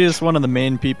main that? she is one of the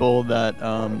main people that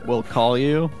will call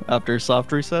you after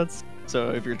soft resets. So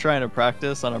if you're trying to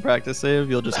practice on a practice save,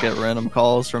 you'll just get random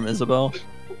calls from Isabelle.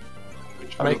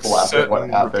 Which I was makes laughing at what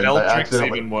certain happened. repel I tricks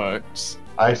accidentally- even worse.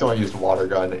 I accidentally used Water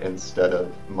Gun instead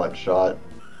of Mud Shot.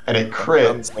 And it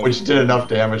crit, which did enough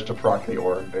damage to proc the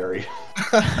Oran Berry.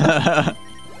 That's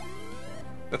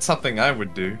something I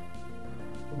would do.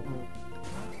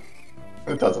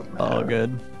 It doesn't matter. All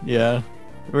good. Yeah.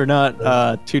 We're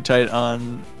not too tight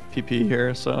on PP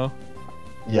here, so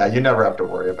Yeah, you never have to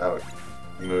worry about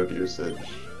move usage.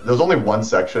 There's only one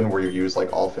section where you use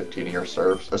like all 15 of your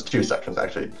serves. There's 2 sections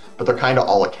actually, but they're kind of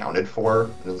all accounted for.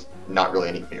 There's not really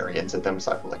any variance in them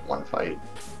aside from like one fight.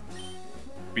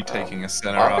 Be taking a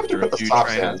center I'm gonna after put a the few soft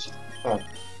trainers. sand. Oh.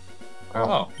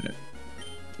 Well, Oh, you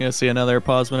gonna see another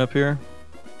pausement up here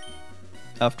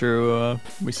after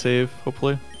we save,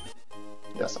 hopefully.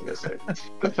 yes, I'm gonna say.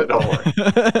 Don't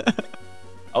worry.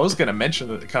 I was gonna mention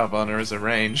that the Carvana is a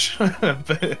range,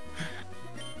 but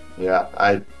Yeah,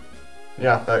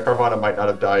 that Carvana might not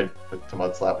have died to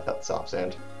Mud Slap without soft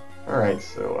sand. Alright,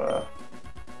 so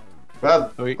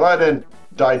glad I didn't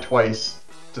die twice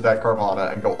to that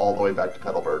Carvana and go all the way back to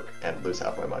Petalburg and lose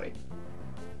half my money.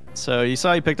 So you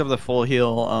saw you picked up the full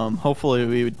heal. Hopefully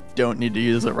we don't need to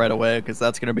use it right away because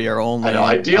that's gonna be our only. I know,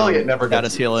 ideally it never gets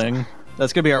status used. healing.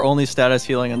 That's gonna be our only status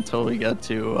healing until we get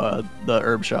to the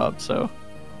herb shop. So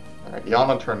Alright,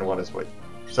 Yana turn 1 is what.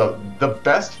 So the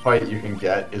best fight you can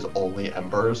get is only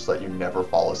Embers, so that you never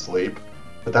fall asleep.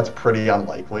 But that's pretty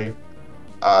unlikely.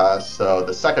 So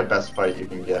the second best fight you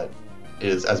can get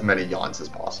is as many Yawns as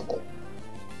possible.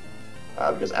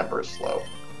 Because Ember is slow.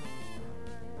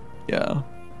 yeah,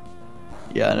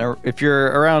 and if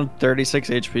you're around 36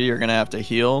 HP, you're gonna have to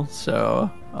heal. So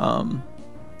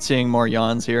seeing more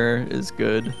yawns here is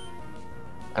good.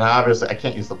 And obviously I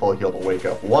can't use the full heal to wake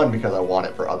up. 1, because I want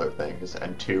it for other things,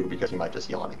 and 2, because he might just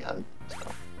yawn again. So.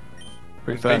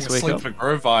 Pretty being fast wake asleep up. for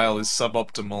Grovile is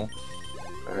suboptimal.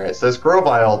 Alright, so this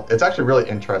Grovile, it's actually really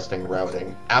interesting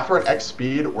routing. After an X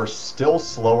speed, we're still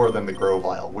slower than the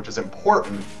Grovile, which is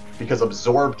important because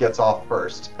Absorb gets off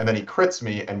first, and then he crits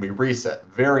me and we reset.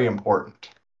 Very important.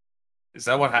 Is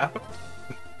that what happened?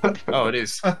 Oh, it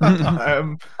is.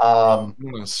 I'm an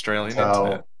Australian So-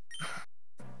 internet.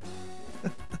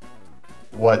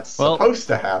 What's supposed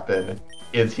to happen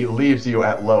is he leaves you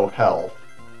at low health,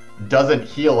 doesn't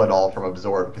heal at all from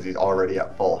Absorb because he's already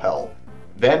at full health.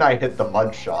 Then I hit the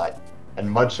Mud Shot,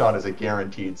 and Mud Shot is a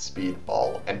guaranteed speed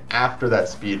fall, and after that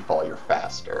speed fall, you're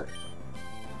faster.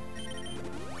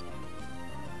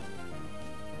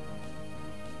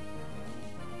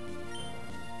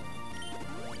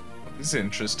 This is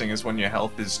interesting is when your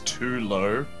health is too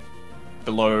low,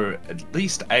 below at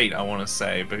least 8 I want to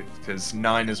say, because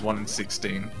 9 is 1 in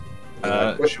 16.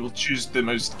 She will choose the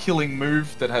most killing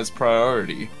move that has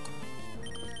priority.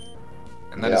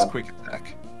 And that is quick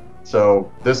attack.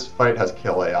 So this fight has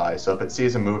kill AI, so if it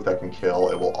sees a move that can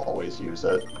kill, it will always use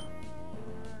it.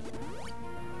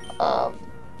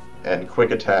 And quick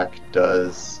attack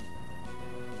does...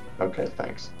 Okay,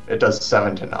 thanks. It does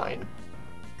 7 to 9.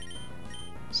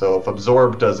 So if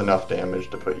Absorb does enough damage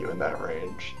to put you in that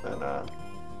range,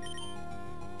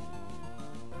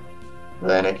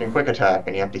 then it can quick attack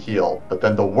and you have to heal. But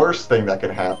then the worst thing that can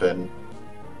happen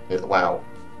is, wow,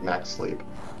 max sleep.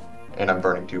 And I'm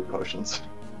burning 2 potions.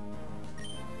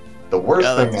 The worst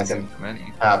thing that can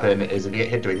happen is if you get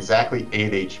hit to exactly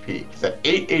 8 HP. Because at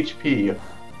 8 HP,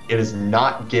 it is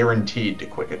not guaranteed to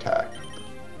quick attack.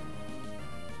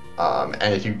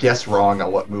 And if you guess wrong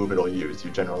on what move it'll use,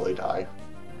 you generally die.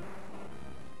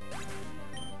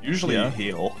 Usually you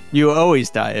heal. You always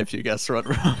die if you guess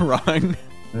wrong.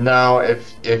 No,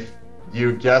 if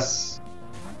you guess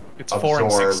it's 4 and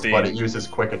Absorb, 16. but it uses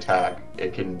quick attack,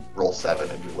 it can roll 7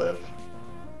 and you live.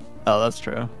 Oh, that's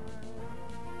true.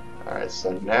 Alright,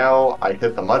 so now I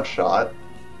hit the Mud Shot,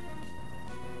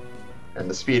 and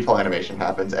the speedfall animation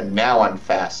happens, and now I'm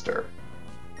faster.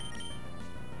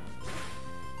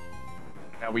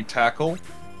 Now we tackle.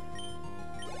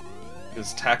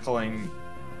 Because tackling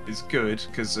is good,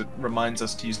 because it reminds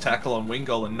us to use tackle on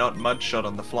Wingull and not Mudshot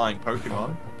on the flying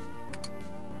Pokemon.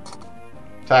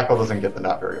 Tackle doesn't get the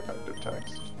not very effective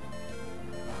text.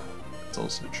 It's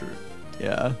also true.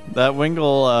 Yeah, that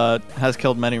Wingull has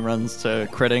killed many runs to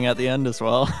critting at the end as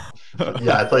well.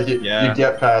 Yeah, it's like you Yeah.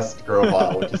 get past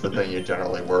Grovyle, which is the thing you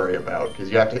generally worry about, because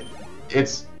you have to.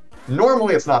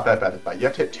 Normally it's not that bad to fight. You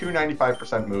have to hit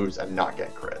 295% moves and not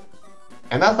get crit,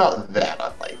 and that's not that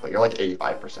unlikely. You're like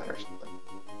 85% or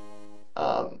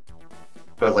something.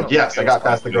 But like, yes, I got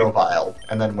past the Grovyle,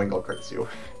 and then Wingull crits you,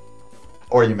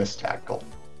 or you miss tackle.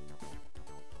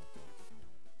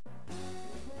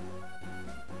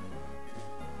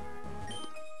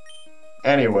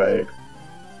 Anyway,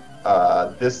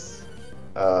 this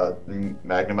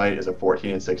Magnemite is a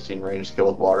 14 and 16 range skill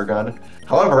with Water Gun.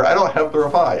 However, I don't have the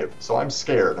revive, so I'm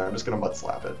scared. I'm just gonna Mud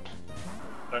Slap it.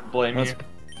 Don't blame That's you.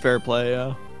 fair play,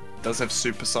 yeah. It does have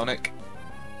Supersonic.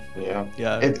 Yeah.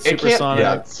 Yeah, It can't. Supersonic.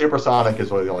 Yeah, Supersonic is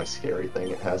really the only scary thing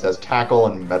it has. It has Tackle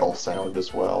and Metal Sound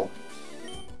as well.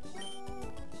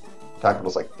 Tackle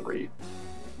was like 3.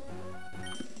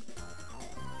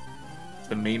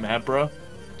 The meme Abra.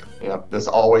 Yeah, this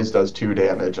always does 2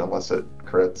 damage unless it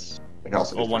crits. It can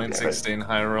also do Or 1 3 in damage. 16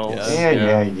 high rolls.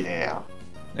 Yeah.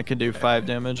 It can do 5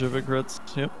 damage if it crits.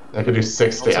 Yep. I could do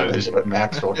 6 Also- damage, but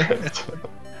max roll crits.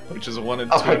 Which is a 1 in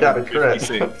Oh, I got a crit.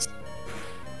 256.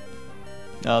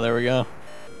 Oh, there we go.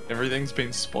 Everything's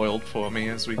been spoiled for me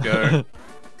as we go.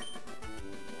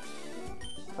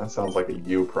 That sounds like a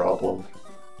you problem.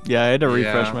 Yeah, I had to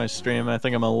refresh Yeah. my stream. I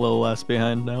think I'm a little less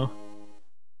behind now.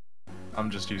 I'm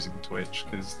just using Twitch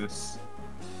because it's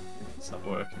not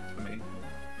working for me.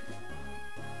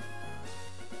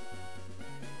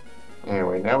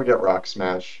 Anyway, now we get Rock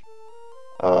Smash.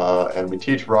 And we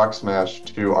teach Rock Smash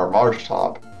to our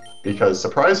Marshtomp, because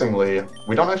surprisingly,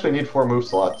 we don't actually need 4 move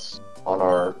slots on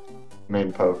our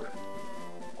main poke.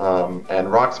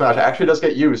 And Rock Smash actually does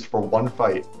get used for 1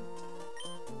 fight.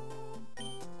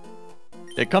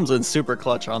 It comes in super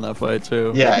clutch on that fight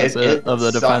too. Yeah, because it of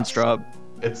the defense sucks. drop.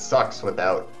 It sucks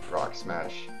without Rock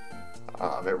Smash.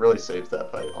 It really saves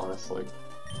that fight, honestly.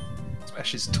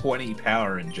 Smash is 20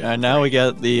 power in general. And now we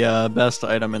get the best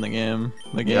item in the game.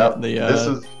 The game. Yep,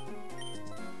 The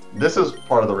this is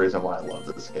part of the reason why I love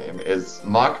this game. Is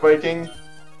Mach Viking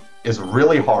is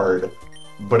really hard,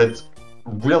 but it's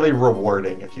really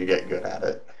rewarding if you get good at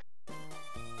it.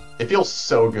 It feels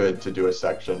so good to do a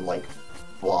section like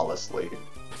flawlessly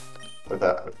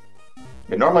without. I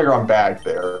mean, normally you're on bag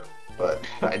there, but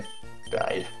I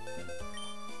died.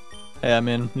 Yeah, I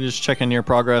mean, you're just checking your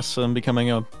progress and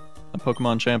becoming a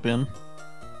Pokemon champion.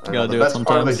 You gotta The do it best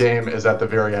part of the sometimes. game is at the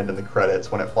very end in the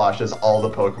credits when it flashes all the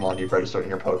Pokemon you've registered in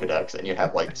your Pokedex, and you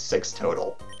have like 6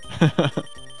 total.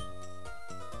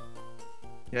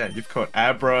 Yeah, you've caught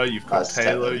Abra, you've caught That's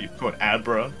Taylor, 7. you've caught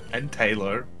Abra and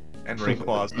Taylor and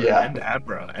Rayquaza Yeah. and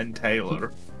Abra and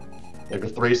Taylor. You have your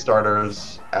 3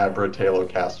 starters, Abra, Taylor,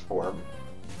 Cast Form,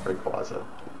 Rayquaza.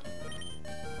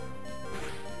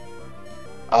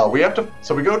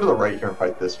 So we go to the right here and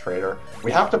fight this trainer.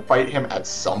 We have to fight him at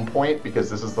some point because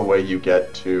this is the way you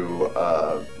get to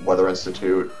Weather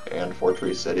Institute and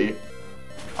Fortree City.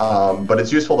 But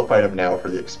it's useful to fight him now for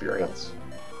the experience.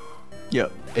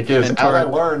 Yep. It gives, And as I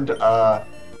turn- learned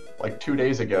like 2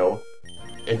 days ago,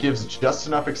 it gives just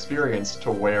enough experience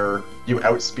to where you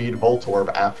outspeed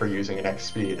Voltorb after using an X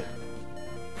speed.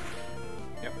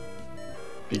 Yep.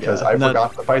 Because Yeah, I and that-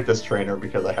 forgot to fight this trainer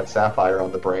because I had Sapphire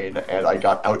on the brain and I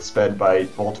got outsped by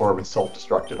Voltorb and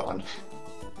self-destructed on.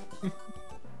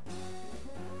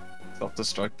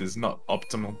 Self-destruct is not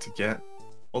optimal to get.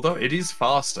 Although it is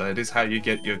faster, it is how you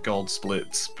get your gold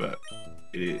splits, but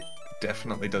it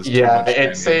definitely does too Yeah, much it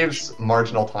damage. saves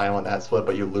marginal time on that split,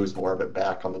 but you lose more of it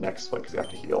back on the next split because you have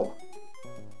to heal.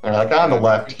 And like on the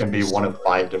left can be one of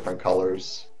 5 different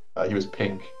colors. He was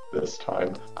pink this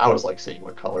time. I was like seeing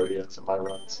what color he is in my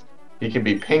runs. He can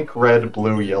be pink, red,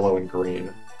 blue, yellow, and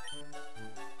green.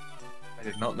 I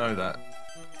did not know that.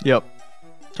 Yep.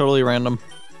 Totally random.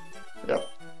 Yep.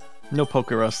 No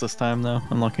Pokerus this time though.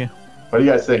 Unlucky. What do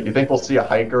you guys think? You think we'll see a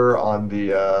hiker on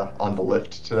the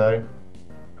lift today?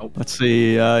 Let's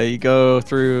see. You go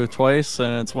through twice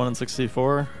and it's 1 in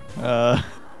 64. The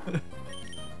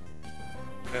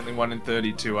only 1 in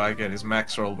 32 I get is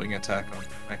max roll wing attack on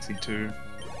Maxi 2.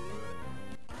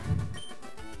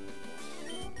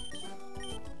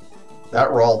 That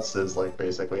Ralts is like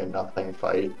basically a nothing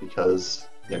fight because,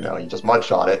 you know, you just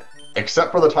mudshot it.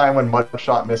 Except for the time when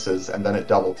mudshot misses and then it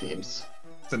double teams.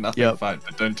 It's a nothing Yep. fight,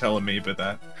 but don't tell Amoeba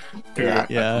that. Who Yeah.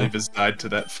 I Yeah. believe has died to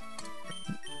that.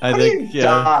 I How do think you yeah.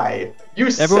 die? You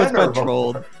Everyone's center been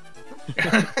trolled.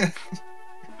 before.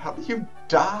 How do you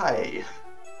die?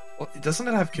 Well, doesn't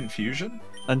it have confusion?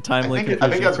 Untimely I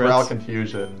confusion. think that's growl crits.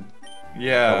 confusion.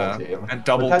 Yeah, Double team. and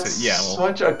double But that's yeah. Well,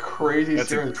 such a crazy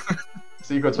that's a-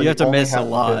 sequence. You have to only miss a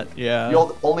lot. hit, Yeah.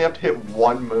 You'll only have to hit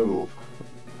one move.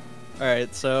 All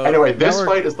right. So Anyway, now this we're-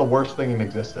 fight is the worst thing in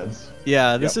existence.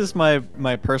 Yeah, this is my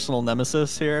personal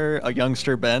nemesis here, a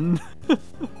youngster Ben.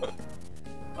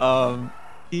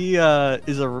 He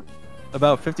is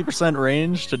about 50%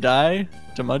 range to die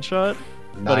to Mudshot,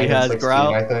 but he 9 and has 16,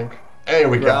 growl. I think. Hey,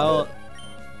 we Growl. got it.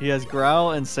 He has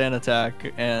growl and sand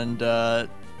attack, and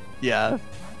yeah,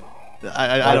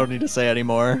 I don't need to say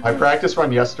anymore. My practice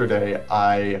run yesterday,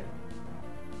 I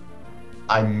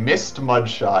missed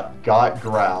Mudshot, got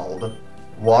growled,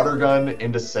 water gun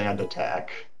into sand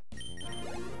attack.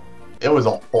 It was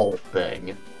a whole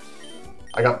thing.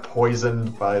 I got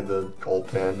poisoned by the cold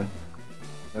pin.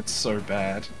 That's so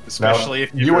bad, especially Now,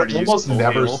 if you've you would already used almost full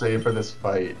never heal. save for this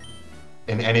fight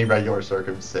in any regular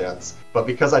circumstance, but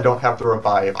because I don't have to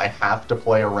revive, I have to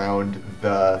play around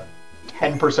the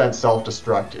 10%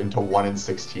 self-destruct into 1 in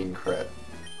 16 crit.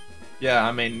 Yeah,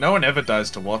 I mean, no one ever dies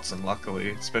to Watson,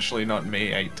 luckily, especially not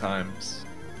me 8 times.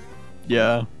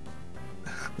 Yeah,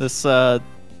 this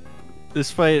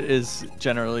fight is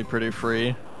generally pretty free.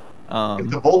 If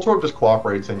the Voltorb just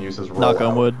cooperates and uses rollout, Knock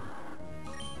on wood.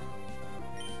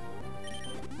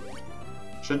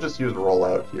 should just use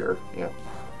rollout here. Yeah.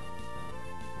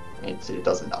 And see, it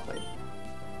does nothing.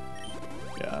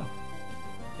 Yeah.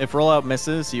 If rollout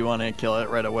misses, you want to kill it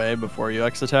right away before you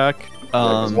X attack.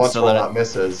 Because once so that rollout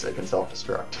misses, it can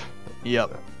self-destruct.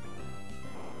 Yep.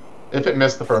 If it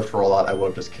missed the first rollout, I would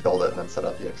have just killed it and then set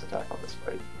up the X attack on this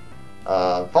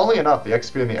fight. Funnily enough, the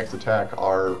XP and the X attack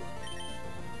are,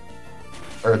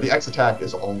 or the X attack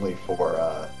is only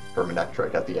for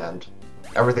Manectric at the end.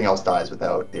 Everything else dies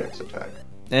without the X attack.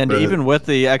 And But even with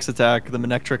the X attack, the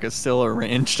Manectric is still a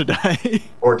range to die.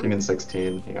 14 and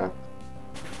 16, yeah.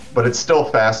 But it's still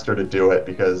faster to do it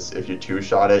because if you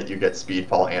two-shot it, you get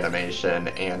Speedfall animation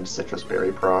and Citrus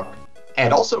Berry proc.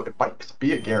 And also, it might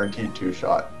be a guaranteed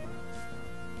two-shot.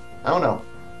 I don't know.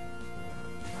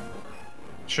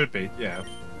 Should be, yeah.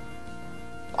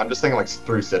 I'm just thinking like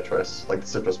through Citrus. Like the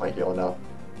Citrus might heal enough.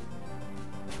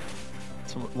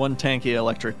 It's one tanky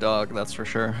electric dog, that's for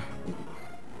sure.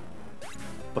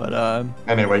 But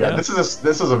Anyway, yeah, Yeah. this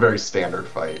is a very standard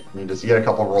fight. You get a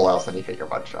couple rollouts and you hit your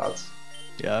mud shots.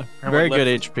 yeah, And very what good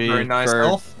left- HP. Very nice for-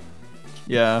 health.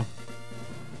 Yeah.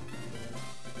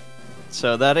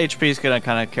 So that HP is gonna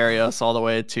kind of carry us all the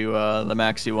way to the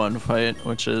Maxi 1 fight,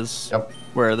 which is Yep.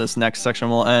 where this next section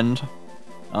will end.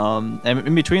 And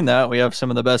in between that, we have some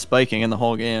of the best biking in the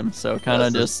whole game. So kind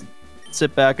of Yes, just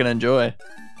sit back and enjoy.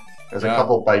 There's Yeah. a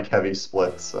couple bike heavy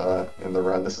splits in the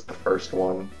run. This is the first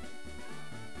one.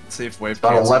 Let's see if Wave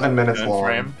About cancels 11 the minutes turn long.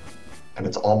 frame. And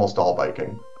it's almost all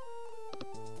biking.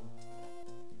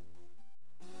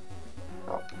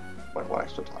 Oh, went one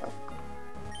extra time.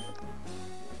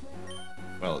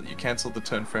 Well, you cancelled the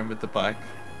turn frame with the bike.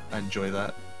 I enjoy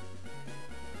that.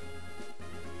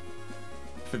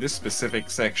 For this specific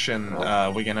section,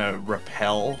 we're gonna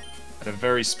rappel at a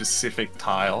very specific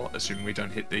tile, assuming we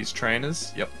don't hit these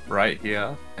trainers. Yep, right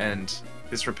here. And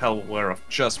this rappel will wear off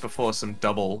just before some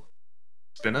double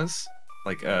spinners,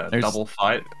 like a There's- double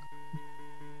fight.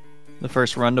 The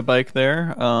first run to bike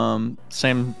there.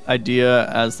 Same idea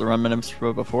as the run minutes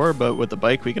before, but with the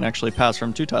bike, we can actually pass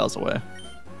from 2 tiles away.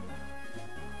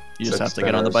 You just 6 have to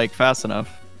get on the spinners. bike fast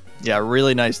enough. Yeah,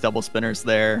 really nice double spinners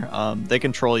there. They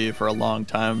control you for a long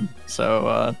time,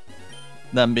 so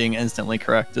them being instantly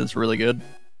correct is really good.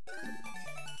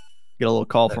 Get a little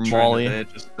call That from trainer Wally. there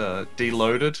just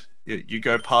deloaded. You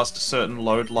go past a certain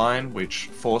load line, which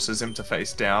forces him to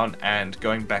face down, and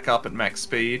going back up at max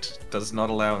speed does not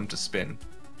allow him to spin.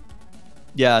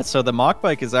 Yeah, so the mock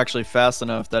bike is actually fast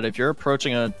enough that if you're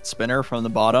approaching a spinner from the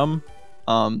bottom,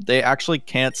 they actually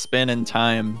can't spin in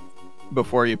time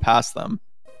before you pass them.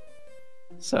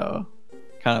 So,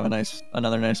 kind of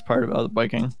another nice part about the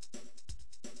biking.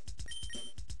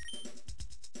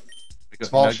 We got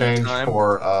Small Nugget change time.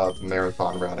 for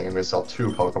marathon routing. I'm going to sell 2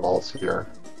 Pokeballs here.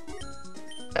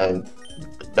 And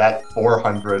that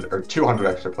 400 or 200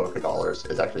 extra Pokedollars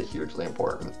is actually hugely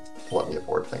important to let me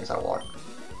afford things I want.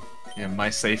 Yeah, my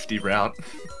safety route.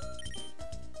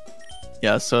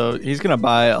 Yeah, so he's gonna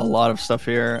buy a lot of stuff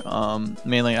here,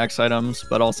 mainly X items,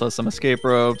 but also some escape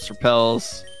ropes,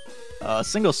 repels, a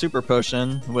single super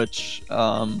potion, which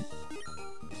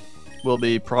will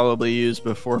be probably used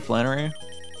before Flannery.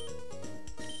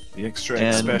 The extra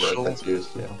And- special. That's used,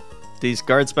 yeah. These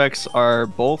guard specs are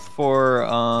both for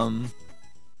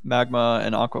magma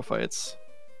and aqua fights.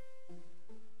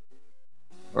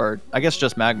 or I guess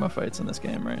just magma fights in this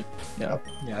game, right? Yeah.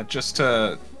 Yeah, just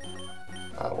to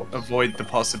Whoops. avoid the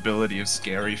possibility of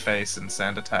scary face and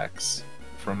sand attacks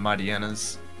from Mighty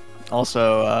Hyenas.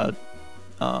 Also,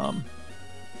 Also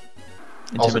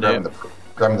intimidate.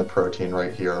 grabbing the protein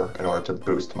right here in order to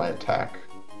boost my attack.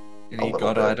 Any little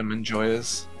god bit. item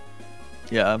enjoyers?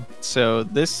 Yeah. So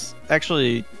this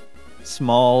actually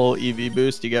small EV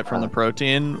boost you get from the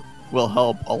protein will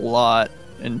help a lot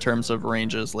in terms of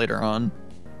ranges later on.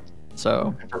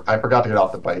 So I forgot to get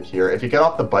off the bike here. If you get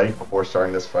off the bike before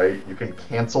starting this fight, you can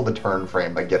cancel the turn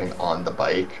frame by getting on the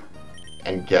bike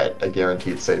and get a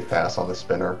guaranteed safe pass on the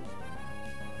spinner.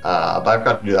 But I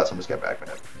forgot to do that, so I'm just getting back in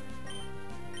it.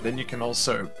 Then you can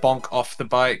also bonk off the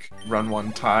bike, run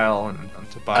one tile, and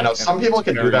onto bike. I know some and people it's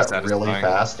can do very that satisfying. really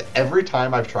fast. Every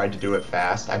time I've tried to do it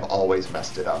fast, I've always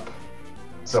messed it up.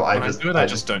 So When I do it, I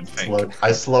just don't think.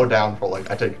 I slow down for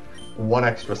like, I take 1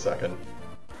 extra second,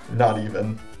 not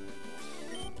even,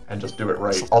 and just do it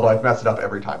right. Although I've messed it up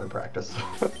every time in practice.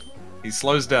 He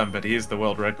slows down, but he is the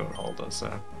world record holder,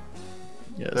 so...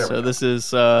 yeah. There we So go. this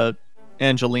is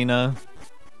Angelina.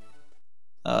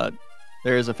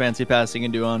 There is a fancy pass you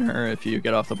can do on her if you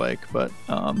get off the bike, but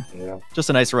Yeah. just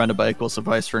a nice run to bike will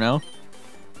suffice for now.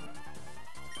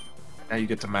 Now you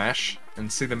get to mash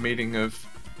and see the meeting of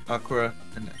Aqua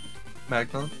and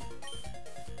Magma.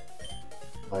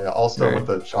 Also, Right. with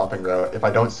the shopping route, if I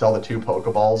don't sell the 2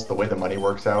 Pokeballs, the way the money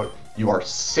works out, you are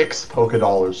 6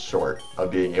 Pokedollars short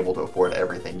of being able to afford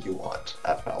everything you want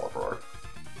at Palafror.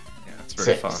 Yeah, it's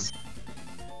very 6. fun.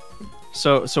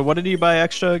 So what did you buy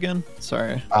extra again?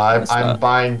 Sorry. I'm that.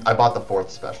 buying. I bought the 4th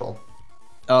special,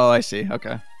 Oh, I see.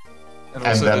 Okay. and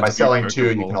also then the by 2 selling 2,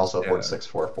 you can Pokeballs, also afford yeah.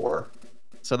 644.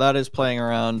 So that is playing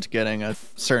around getting a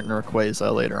certain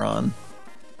Rayquaza later on.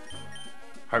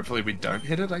 Hopefully we don't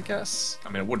hit it, I guess. I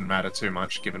mean, it wouldn't matter too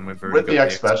much, given we've already With got the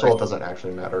X special, it X. doesn't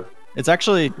actually matter. It's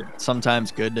actually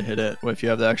sometimes good to hit it if you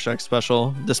have the extra X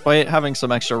special. Despite having some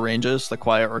extra ranges, the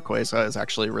Quiet Rayquaza is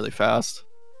actually really fast.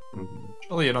 Mhm.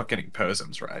 Surely you're not getting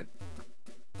Persons, right?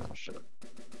 Oh shit!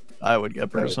 I would get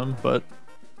Bursum, but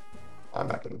I'm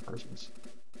not getting persons.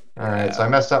 All right, so I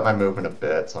messed up my movement a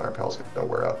bit, so our Pal's gonna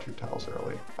wear out 2 tiles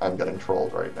early. I'm getting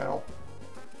trolled right now.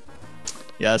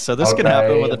 yeah, so this can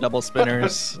happen Okay. with the double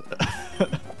spinners.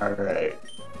 All right.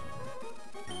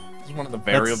 This is one of the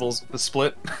variables of the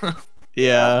split.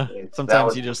 Yeah, That sometimes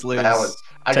was- you just lose.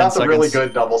 I 10 got the really seconds.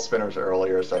 good double spinners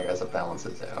earlier, so I guess it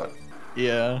balances out.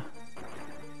 Yeah.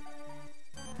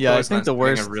 Yeah, I always think nice the getting a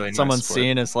worst really nice someone's split.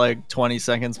 seen is like 20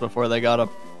 seconds before they got a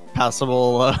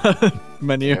passable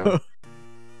menu. Yeah.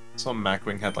 Some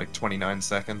Macwing had like 29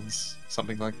 seconds,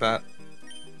 something like that.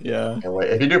 Yeah. Anyway,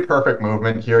 if you do perfect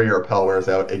movement here, your Appel wears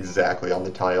out exactly on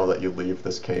the tile that you leave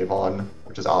this cave on,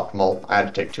 which is optimal. I had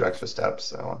to take 2 extra steps,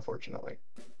 so unfortunately.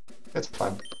 It's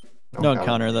fine. No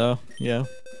encounter though. Yeah.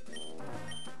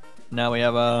 Now we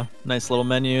have a nice little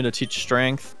menu to teach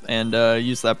strength and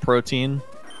use that protein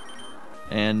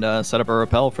and set up a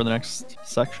repel for the next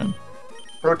section.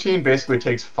 Protein basically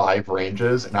takes 5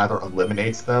 ranges and either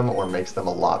eliminates them or makes them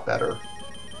a lot better.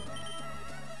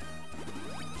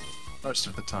 Most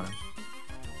of the time.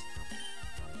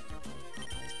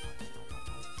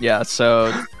 Yeah,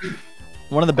 so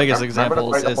one of the biggest Remember to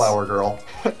examples fight the is flower girl.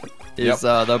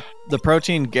 the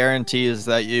protein guarantees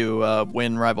that you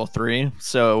win Rival 3,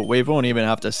 so Wave won't even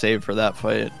have to save for that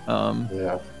fight.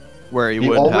 Yeah. Where he The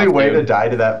would only have way to. to die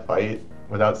to that fight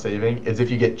without saving is if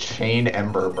you get Chain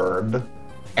Ember burned.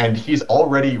 And he's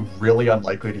already really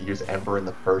unlikely to use Ember in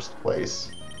the first place.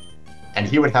 And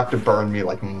he would have to burn me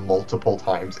like multiple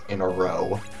times in a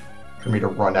row for me to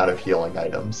run out of healing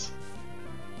items.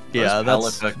 Yeah,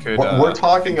 that's We're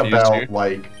talking confuse about you.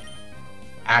 like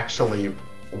actually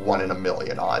 1 in a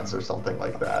million odds or something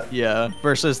like that. yeah.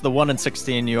 Versus the 1 in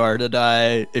 16 you are to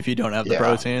die if you don't have the Yeah.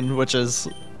 protein, which is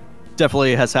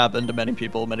definitely has happened to many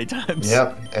people many times.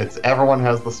 Yep, it's everyone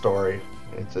has the story.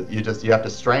 It's you have to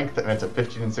strength, and it's a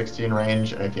 15 and 16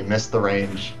 range, and if you miss the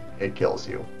range, it kills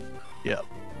you. Yep.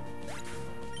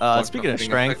 Like Speaking of being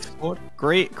strength,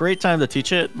 effective. great time to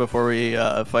teach it before we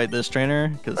fight this trainer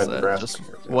because Fight the it grass just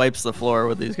trainer, yeah. wipes the floor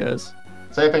with these guys.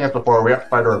 Same thing as before, we have to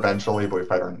fight her eventually, but we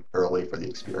fight her early for the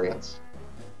experience.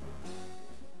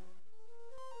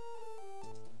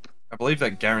 I believe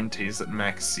that guarantees that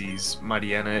Max sees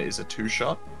Mightyena is a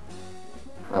 2-shot,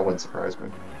 That wouldn't surprise me.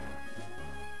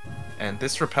 and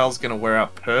this repel's gonna wear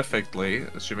out perfectly,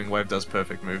 assuming Wave does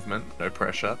perfect movement, no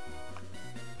pressure,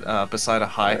 beside a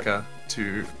hiker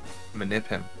to manip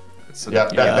him. So Yeah,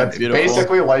 that- that's beautiful.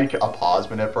 basically like a pause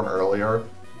minute from earlier.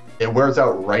 It wears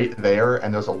out right there,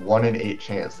 and there's a 1 in 8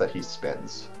 chance that he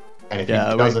spins. And if Yeah,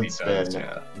 he we- doesn't he spin, does,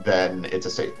 yeah. then it's a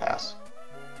safe pass.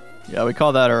 Yeah, we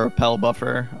call that a repel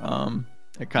buffer.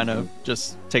 It kind of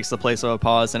just takes the place of a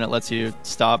pause and it lets you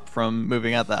stop from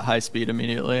moving at that high speed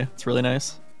immediately. It's really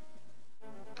nice.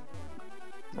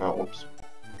 Oh, whoops.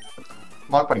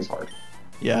 Mock bunny's hard.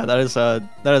 Yeah, that is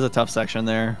a tough section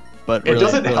there, but It really,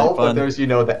 doesn't really help fun. that there's,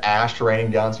 the ash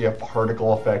raining down, so you have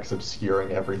particle effects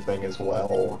obscuring everything as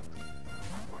well.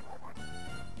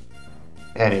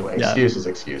 Anyway, Yeah.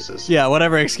 excuses. Yeah,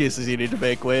 whatever excuses you need to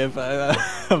make, Wave.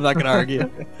 I'm not gonna argue.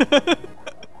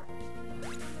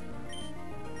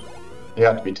 You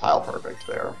have to be tile perfect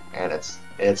there, and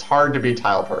it's hard to be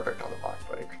tile perfect on the mock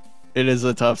bike. It is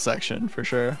a tough section for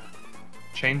sure.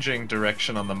 Changing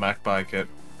direction on the Mac bike at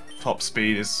top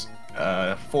speed is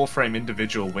 4-frame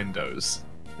individual windows.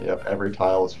 Yep, every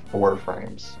tile is 4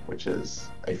 frames, which is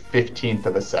a 15th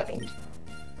of a second.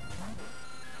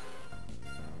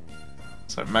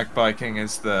 So Mac biking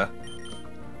is the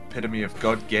epitome of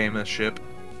god gamership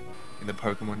in the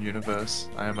Pokemon universe,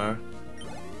 IMO.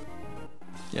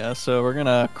 Yeah, so we're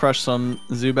gonna crush some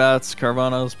Zubats,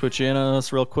 Carvanos,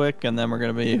 Puchinos real quick, and then we're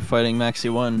gonna be fighting Maxi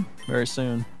 1 very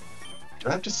soon. Do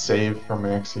I have to save for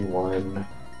Maxi 1?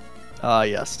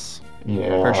 Yes.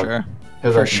 Yeah. For sure.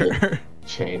 'Cause For I can get sure.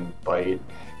 Chain bite.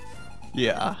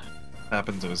 Yeah.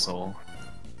 Happened to us all.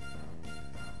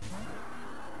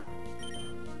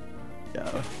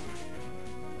 Yeah.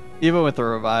 Even with the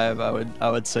revive,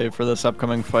 I would say for this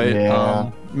upcoming fight,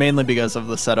 Yeah. mainly because of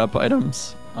the setup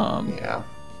items. Yeah.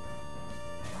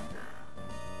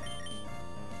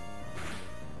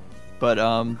 But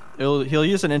he'll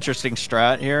use an interesting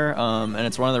strat here, and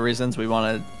it's one of the reasons we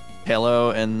wanted Halo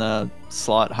in the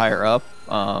slot higher up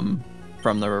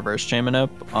from the reverse chain manip.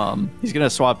 He's gonna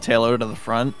swap Halo to the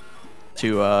front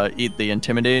to eat the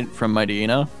Intimidate from Mighty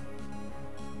Ina,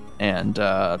 and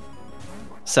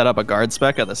set up a guard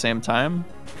spec at the same time,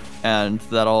 and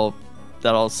that'll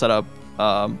set up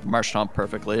Marshtomp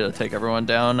perfectly to take everyone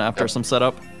down after some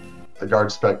setup. The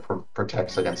guard spec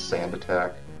protects against sand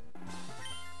attack.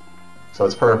 So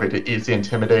it's perfect. It eats the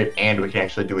Intimidate, and we can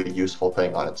actually do a useful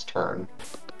thing on its turn.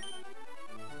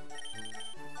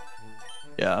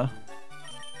 Yeah.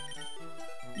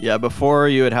 Yeah, before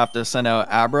you would have to send out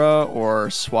Abra or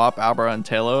swap Abra and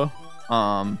Talo,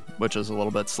 which is a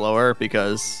little bit slower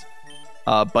because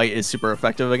Bite is super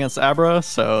effective against Abra,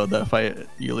 so the fight,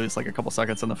 you lose like a couple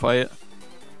seconds in the fight.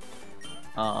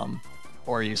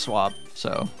 Or you swap,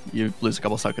 so you lose a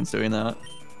couple seconds doing that.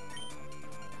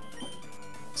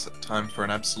 It's time for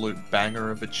an absolute banger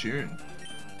of a tune.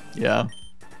 Yeah.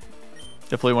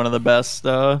 Definitely one of the best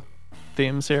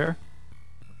themes here.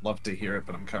 Love to hear it,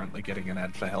 but I'm currently getting an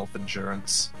ad for health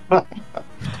insurance.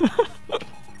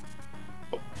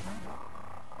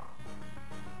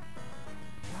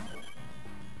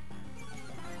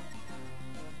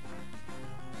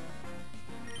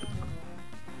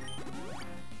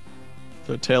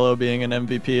 So Talo being an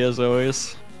MVP as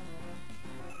always.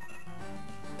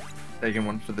 Taking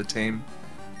one for the team.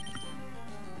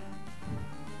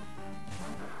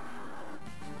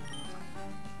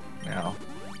 Now.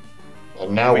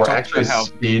 And now We we're talked actually about how-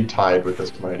 speed tied with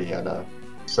this Mighty Ina.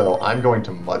 So I'm going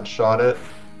to Mudshot it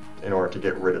in order to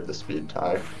get rid of the speed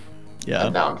tie. Yeah.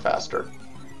 And now I'm faster.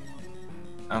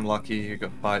 Unlucky you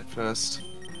got Bite first.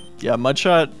 Yeah,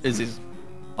 Mudshot is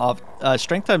off.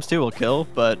 Strength times 2 will kill,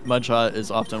 but Mudshot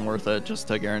is often worth it just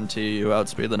to guarantee you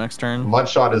outspeed the next turn.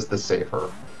 Mudshot is the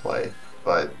safer play,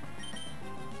 but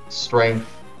Strength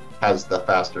has the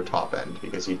faster top end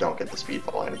because you don't get the speed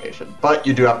fall animation. But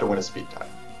you do have to win a speed tie.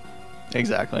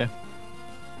 Exactly.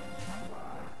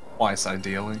 Twice,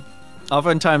 ideally.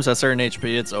 Oftentimes at certain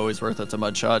HP, it's always worth it to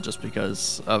Mudshot just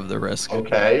because of the risk.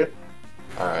 Okay.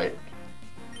 Alright.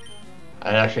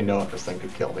 I actually know if this thing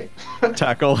could kill me.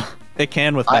 Tackle. It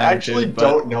can with I magnitude. actually but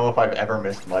don't know if I've ever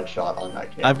missed Mudshot on that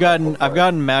camera. I've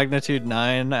gotten magnitude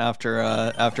 9 after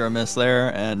a miss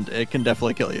there, and it can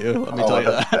definitely kill you. Let me tell you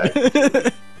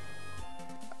that.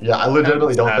 Yeah, I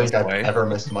legitimately don't think I've Way. ever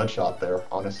missed Mudshot there,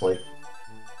 honestly.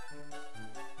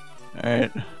 All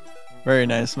right. Very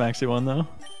nice, Maxi 1 though.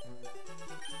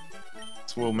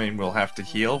 This will mean we'll have to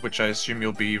heal, which I assume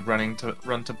you'll be run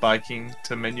to biking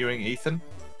to menuing Ethan.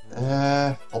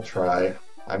 I'll try.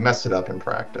 I messed it up in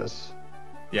practice.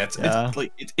 Yeah,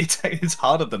 it's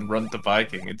harder than run to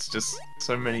biking. It's just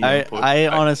so many. I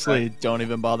inputs honestly back. don't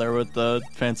even bother with the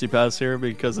fancy pass here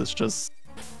because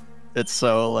it's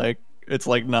so like it's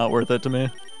like not worth it to me.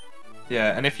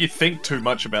 Yeah, and if you think too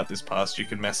much about this pass, you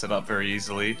can mess it up very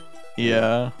easily.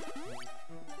 Yeah.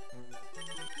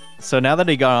 So now that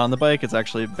he got on the bike, it's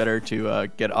actually better to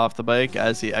get off the bike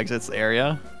as he exits the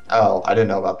area Oh, I didn't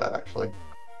know about that actually.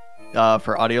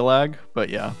 for audio lag. But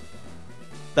yeah,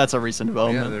 That's a recent Yeah,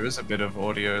 development. there is a bit of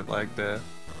audio lag there.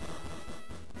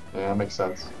 Yeah, that makes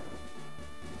sense.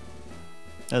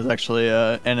 That's actually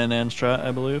N strat,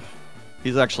 I believe.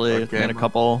 He's actually Okay. made a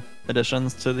couple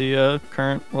additions to the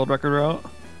current world record route.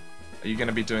 Are you going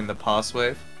to be doing the pass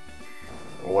wave?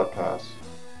 What pass?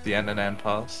 The N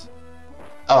pass?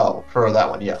 Oh, for that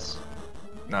one, yes.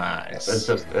 Nice.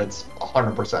 It's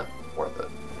 100% worth it.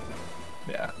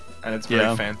 Yeah, and it's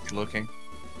very fancy looking.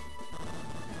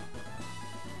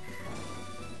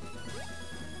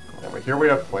 Anyway, here we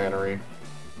have Flannery.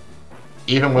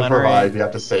 Even with Flannery. Revive, you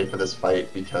have to save for this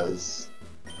fight because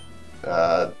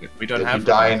We don't if have you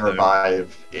die in though.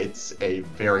 Revive, it's a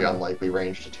very unlikely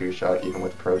range to two-shot, even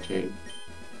with Protein.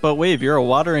 But Wave, you're a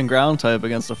water and ground type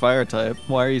against a fire type.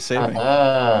 Why are you saving?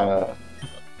 Well,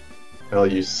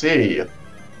 you see,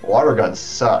 Water Gun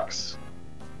sucks.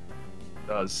 It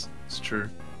does. It's true.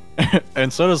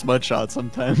 And so does Mudshot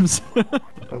sometimes.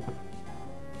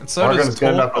 And so Water does Gun's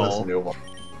good enough for this Torkoal. new one,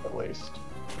 at least.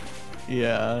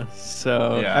 Yeah,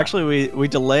 so Yeah. actually we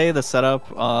delay the setup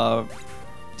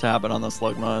to happen on the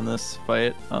Slugma in this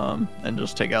fight, and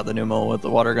just take out the Numel with the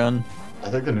water gun. I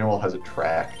think the new one has it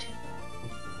tracked.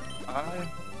 I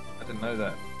didn't know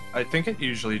that. I think it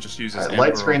usually just uses Light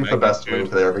Emperor Screen's the best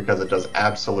Magnitude. move there because it does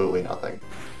absolutely nothing.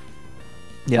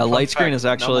 Yeah, Fun light screen fact, is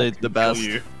actually Numel can the kill best.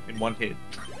 you in one hit.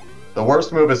 The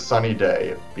worst move is Sunny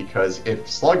Day, because if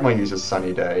Slugma uses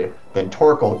Sunny Day, then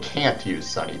Torkoal can't use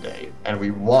Sunny Day, and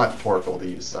we want Torkoal to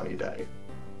use Sunny Day.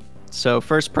 So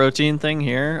first protein thing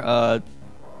here,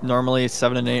 normally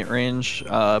 7 and 8 range,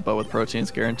 but with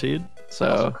proteins guaranteed.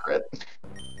 Also So crit.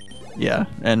 yeah,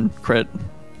 and crit,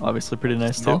 obviously pretty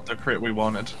nice too. Not the crit we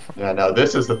wanted. Yeah, no,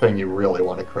 this is the thing you really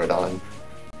want to crit on.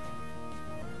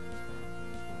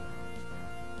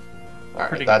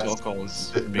 Alright, Critting that's... Torkoal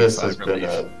is This has big been relief.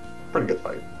 a pretty good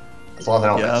fight. As long as I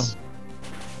don't Yeah. miss. Did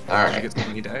you Alright. get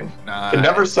Sunny Day? Nah. You can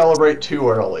never celebrate too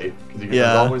early, because there's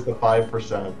Yeah. always the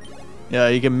 5%. Yeah,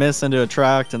 you can miss into a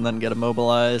tract and then get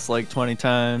immobilized like 20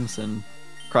 times and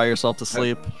cry yourself to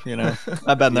sleep. You know,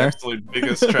 I've been The there. absolute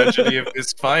biggest tragedy of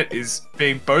this fight is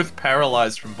being both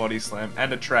paralyzed from body slam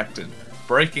and attracted,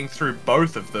 breaking through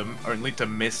both of them only to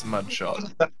miss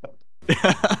Mudshot.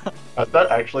 Has that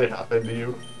actually happened to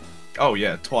you? Oh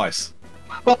yeah, twice.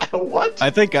 What? I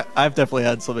think I've definitely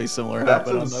had something similar That's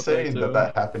happen on that fight insane too.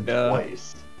 that happened Yeah.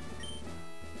 twice.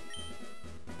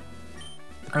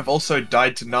 I've also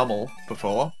died to Nummel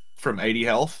before from 80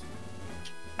 health.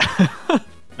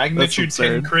 Magnitude 10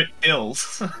 absurd. crit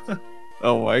kills.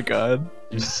 Oh my god.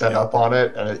 You set up on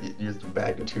it and it used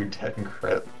magnitude 10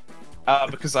 crit.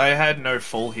 Because I had no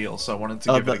full heal, so I wanted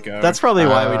to give it a go. That's probably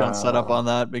why we don't set up on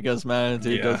that, because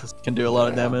Magnitude Yeah. can do a lot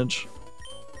of Yeah. damage.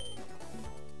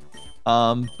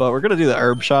 But we're gonna do the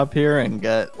herb shop here and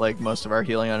get like most of our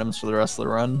healing items for the rest of the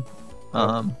run.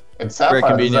 And Sapphire, this is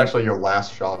convenient. actually your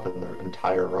last shop in the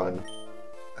entire run.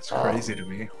 That's crazy to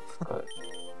me.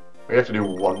 We have to do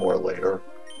one more later.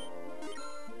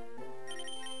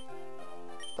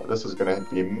 But this is going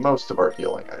to be most of our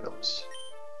healing items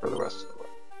for the rest of the run.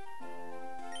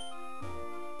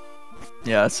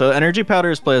 Yeah, so energy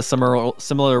powders play a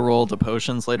similar role to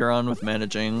potions later on with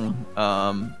managing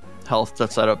health to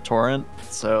set up torrent.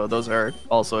 So those are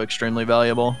also extremely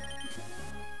valuable.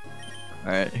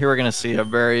 All right, here we're gonna see a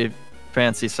very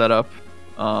fancy setup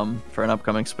for an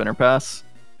upcoming spinner pass.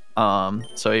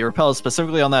 So he repels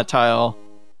specifically on that tile.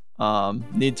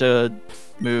 Need to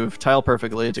move tile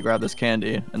perfectly to grab this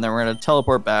candy, and then we're gonna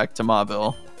teleport back to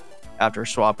Mauville after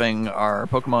swapping our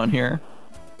Pokemon here.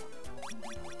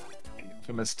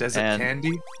 Infamous desert And-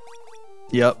 candy.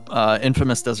 Yep,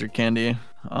 infamous desert candy.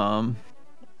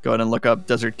 Go ahead and look up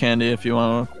desert candy if you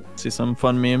want to see some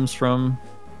fun memes from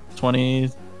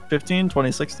 2015,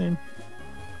 2016.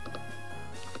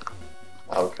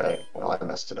 Okay, well, I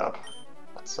messed it up.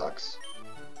 That sucks.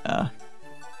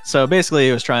 So basically,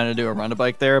 he was trying to do a run a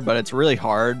bike there, but it's really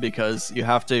hard because you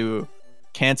have to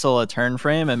cancel a turn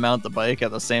frame and mount the bike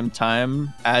at the same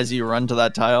time as you run to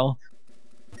that tile.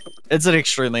 It's an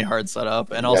extremely hard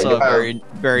setup, and also you a have-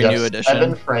 very You new have addition.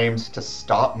 7 frames to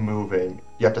stop moving.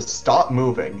 You have to stop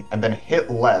moving and then hit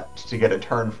left to get a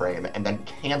turn frame, and then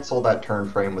cancel that turn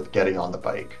frame with getting on the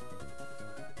bike.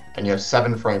 And you have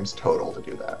 7 frames total to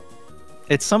do that.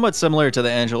 It's somewhat similar to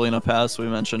the Angelina Pass we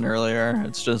mentioned earlier.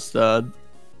 It's just a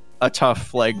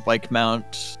tough like bike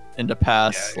mount into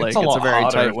pass. Like it's a very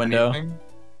tight window.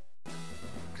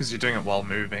 Because you're doing it while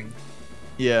moving.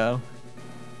 Yeah.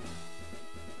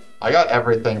 I got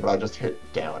everything, but I just hit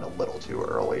down a little too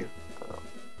early.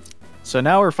 So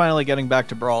now we're finally getting back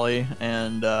to Brawly,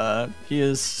 and he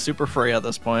is super free at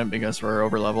this point because we're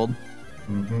over leveled.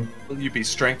 Mm-hmm. Will you be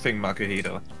strengthening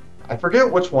Makuhita? I forget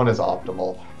which one is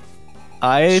optimal.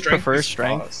 I Strength prefer is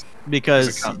strength fast,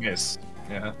 because it can't miss.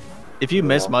 Yeah. if you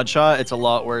miss Yeah. Mudshot, it's a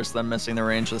lot worse than missing the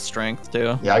range with strength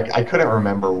too. Yeah, I couldn't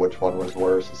remember which one was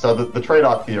worse. So the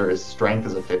trade-off here is strength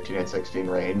is a 15 and 16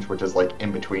 range, which is like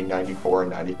in between 94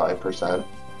 and 95%.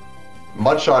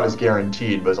 Mudshot is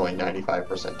guaranteed, but is only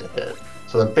 95% to hit.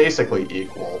 So they're basically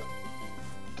equal.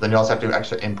 But then you also have to do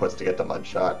extra inputs to get the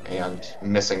Mudshot, and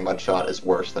missing Mudshot is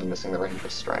worse than missing the range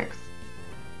with strength.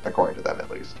 According to them, at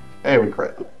least. Hey, we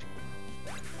crit.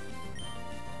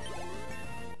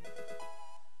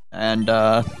 And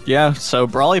yeah, so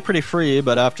Brawly pretty free,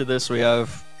 but after this we have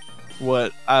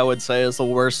what I would say is the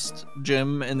worst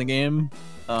gym in the game,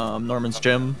 Norman's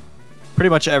gym. Pretty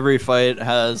much every fight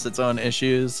has its own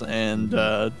issues,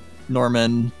 and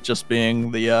Norman just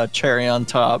being the cherry on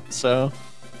top. So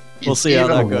we'll see how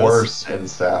that It's goes. even worse in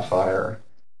Sapphire.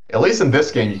 At least in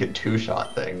this game, you can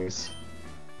two-shot things.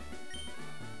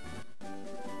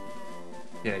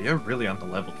 Yeah, you're really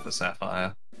underleveled for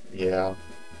Sapphire. Yeah.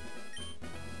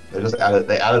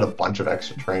 They added a bunch of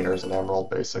extra trainers in Emerald,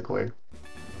 basically.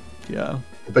 Yeah,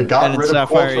 They got And in rid of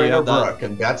Sapphire, Cool you Trainer have that- Brook,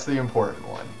 and that's the important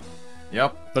one.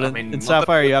 Yep. but I in, mean, in what the-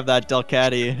 Sapphire you have that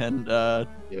Delcatty, and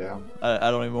Yeah. I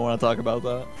don't even want to talk about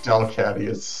that. Delcatty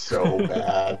is so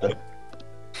bad.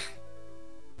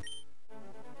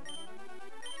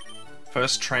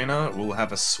 First trainer will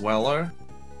have a Swallow.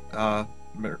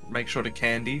 Make sure to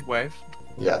candy Wave.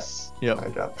 Yes. Yep. I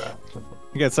got that.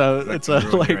 Okay, so it's a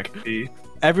Ruin your like XP.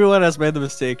 everyone has made the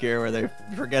mistake here where they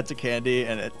forget to candy,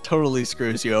 and it totally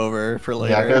screws you over for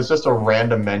later. Yeah, 'cause it's just a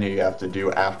random menu you have to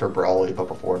do after Brawly, but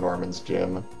before Norman's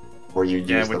gym, where you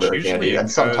Yeah, use the which rare usually candy and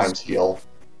goes- sometimes heal.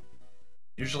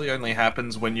 Usually only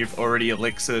happens when you've already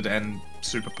elixired and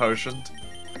super potioned.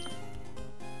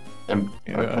 And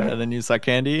You go ahead and use that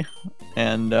candy.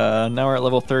 And now we're at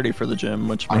level 30 for the gym,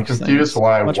 which I'm makes confused things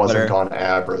why I much wasn't better. on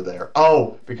Abra there.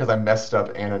 Oh, because I messed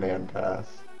up Ananan Pass.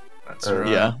 That's Or-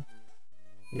 right. Yeah.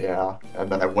 Yeah, and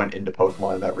then I went into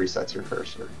Pokemon and that resets your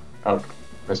cursor. Oh,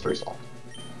 mystery solved.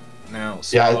 Now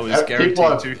Yeah, Swallow is guaranteed people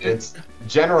have, to hit. it's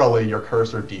generally your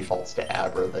cursor defaults to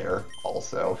Abra there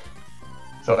also.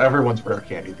 So everyone's rare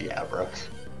candy the Abra.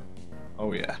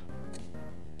 Oh yeah.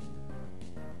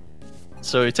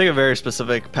 So you take a very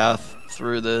specific path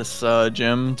through this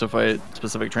gym to fight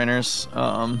specific trainers.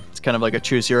 It's kind of like a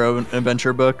choose your own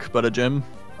adventure book, but a gym.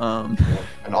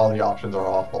 And all the options are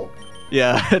awful.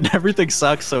 Yeah, and everything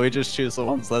sucks, so we just choose the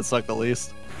ones that suck the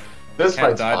least. This Cat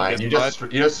fight's died fine. because You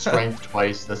just strength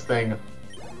twice. This thing,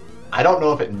 I don't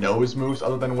know if it knows moves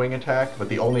other than wing attack, but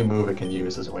the only move it can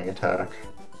use is wing attack.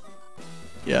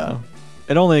 Yeah.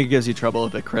 It only gives you trouble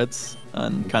if it crits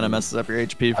and kind of messes up your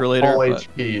HP for later. Full But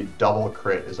HP double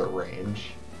crit is a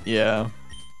range. yeah.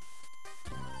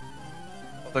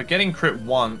 Although getting crit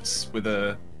once with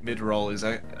a mid roll is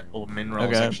or min roll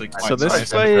is Okay, actually quite so this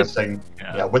nice. fight- Interesting.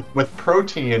 Yeah. Yeah, with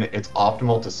protein, it's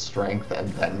optimal to strength and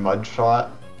then mudshot.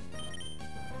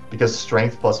 Because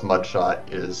strength plus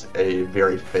mudshot is a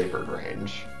very favored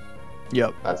range.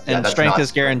 Yep. That's, And that's strength not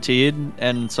is guaranteed,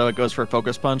 and so it goes for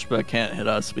focus punch, but it can't hit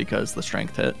us because the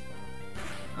strength hit.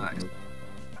 Nice.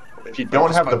 If you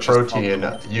don't Focus have the punch is protein,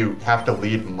 optimal. you have to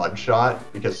lead mudshot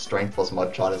because strength plus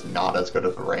mudshot is not as good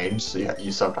of a range. So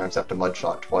you sometimes have to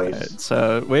mudshot twice. Right,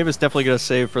 so Wave is definitely gonna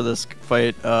save for this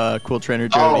fight. Cool trainer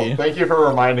Oh, Jody. thank you for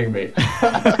reminding me.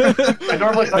 I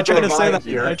normally have I to tried to say revive that.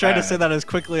 here. I tried to say that as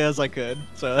quickly as I could.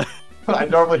 So I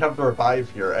normally have the revive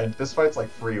here, and this fight's like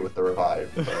free with the revive.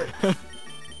 But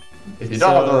if you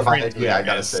don't have the So- revive, Free yeah, I to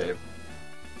gotta miss. save.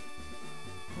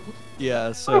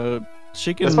 yeah, so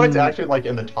she can. This fight's actually like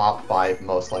in the top 5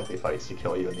 most likely fights to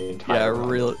kill you in the entire Yeah, run.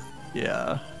 really.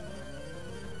 Yeah.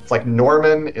 It's like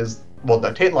Norman is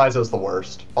Tate and Liza is the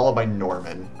worst, followed by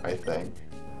Norman, I think.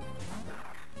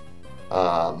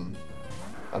 I'm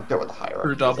good with the hierarchy.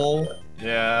 True double.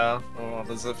 Yeah. Oh,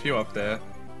 there's a few up there.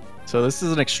 So this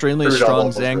is an extremely True strong double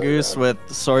was really Zangoose good. with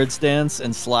Swords Dance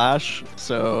and Slash.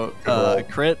 So Good roll.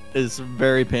 crit is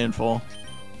very painful.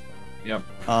 Yep.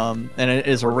 And it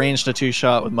is a range to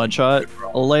 2-shot with Mudshot.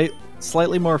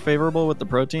 Slightly more favorable with the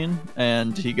protein,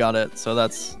 and he got it. So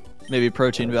that's maybe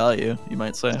protein value, you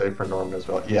might say. Save for Norman as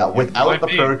well. Yeah, without might the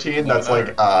be. protein, No, that's no.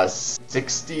 like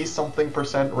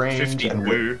 60-something% range, and with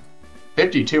 52.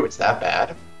 52, it's that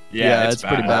bad. Yeah, it's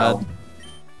pretty bad.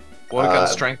 Water gun Uh,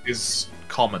 strength is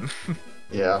common.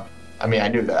 Yeah, I mean I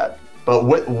knew that, but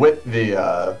with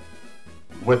the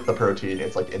protein,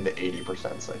 it's like in the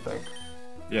 80%, I think.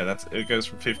 Yeah, it goes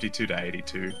from 52 to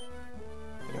 82.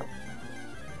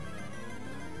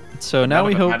 So now None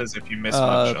we of it hope matters if you miss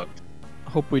one shot.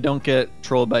 we don't get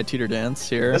trolled by Teeter Dance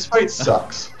here. This fight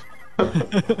sucks.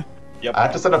 Yep. I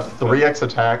have to set up 3x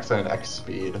attacks and x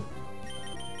speed.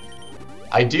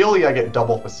 Ideally, I get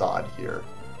double facade here.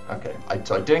 Okay,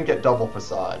 so I didn't get double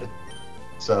facade.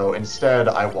 So instead,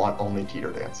 I want only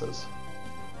teeter dances.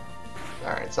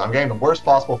 Alright, so I'm getting the worst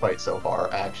possible fight so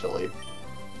far, actually.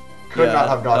 Could not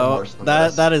have gotten worse than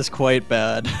this. That is quite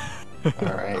bad.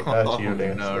 Alright, teeter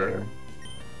dance there.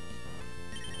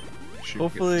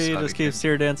 Hopefully he just keeps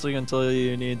teeter dancing until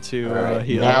you need to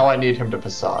heal. Now I need him to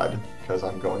facade, because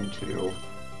I'm going to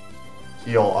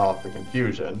heal off the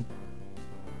confusion.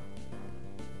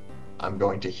 I'm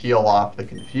going to heal off the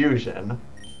confusion.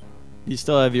 You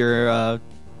still have your I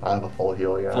have a full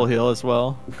heal, yeah. full heal as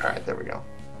well. Alright, there we go.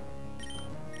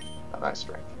 A nice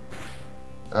strength.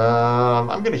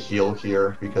 I'm gonna heal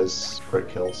here because crit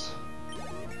kills.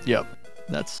 Yep,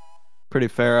 that's pretty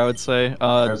fair, I would say.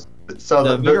 So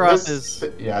the Vigoroth is a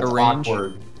it's range.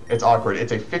 awkward. It's awkward.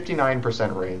 It's a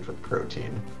 59% range with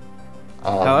protein.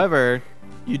 However,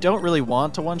 you don't really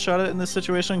want to one-shot it in this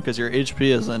situation because your HP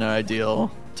isn't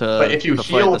ideal to. But if you to fight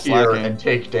heal the here slacking. and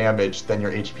take damage, then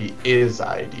your HP is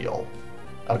ideal.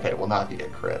 Okay, well not if you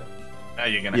get crit. Now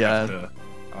you're gonna Yeah. have to.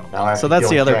 Oh. Now I have So to that's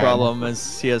heal the other again. problem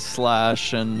is he has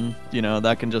slash and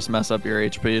that can just mess up your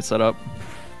HP setup.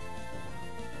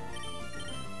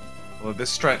 Well,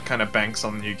 this strat kind of banks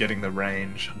on you getting the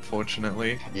range,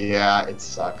 unfortunately. Yeah, it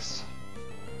sucks.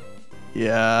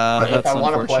 Yeah, But that's if I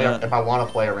want to play, unfortunate. if I want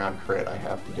to play around crit, I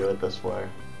have to do it this way.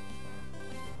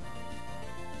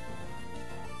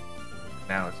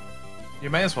 Now, you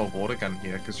may as well water gun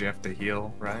here because you have to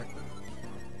heal, right?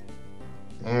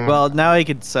 Well, now he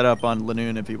could set up on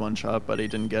Lanoon if he one-shot, but he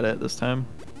didn't get it this time.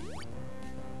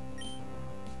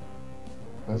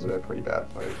 This is a pretty bad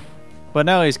fight. But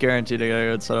now he's guaranteed to get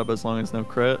a good setup as long as no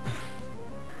crit.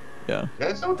 Yeah. You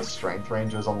guys know what the strength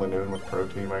range is on Lanoon with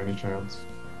protein by any chance?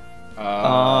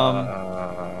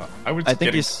 I would I think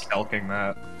get he's- calcing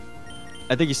that.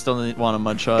 I think you still want a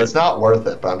mud shot. It's not worth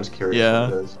it, but I'm just curious Yeah.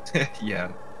 what it is.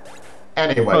 Yeah.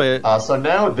 Anyway, Oh, so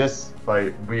now this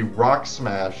fight, we rock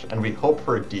smash and we hope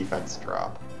for a defense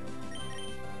drop.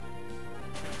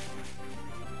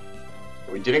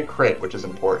 We didn't crit, which is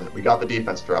important. We got the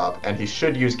defense drop, and he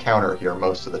should use counter here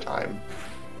most of the time.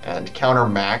 And counter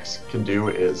max can do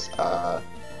is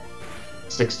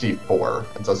 64.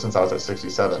 And so since I was at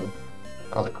 67,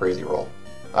 that was a crazy roll.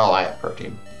 Oh, I have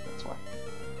protein. That's why.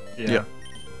 Yeah.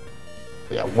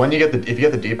 But yeah, when you get if you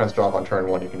get the defense drop on turn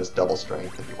 1, you can just double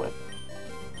strength if you win.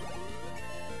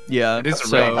 Yeah, It is a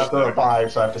so, range. I have to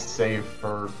revive, so I have to save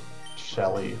for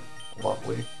Shelly.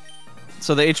 Lovely.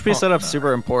 So the HP Oh, setup's no.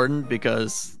 super important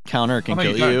because counter can Oh, no,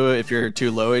 kill you don't. you if you're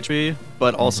too low HP,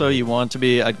 but also you want to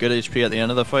be at good HP at the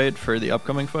end of the fight for the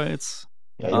upcoming fights.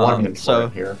 Yeah, you want to be in so-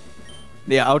 here.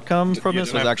 The outcome You from this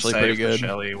don't was have to actually save pretty the good.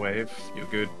 Shelly wave. You're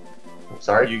good.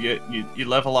 Sorry? You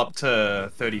level up to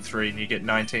 33 and you get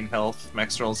 19 health.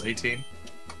 Max rolls 18.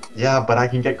 Yeah, but I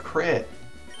can get crit.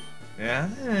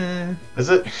 Yeah. Is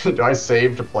it? Do I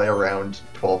save to play around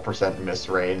 12% miss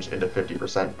range into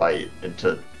 50% bite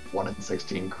into 1 in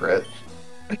 16 crit?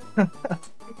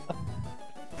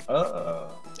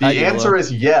 The I do answer love-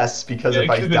 is yes, because Yeah, if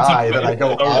I 'cause it's die, then I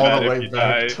go so all bad the if way you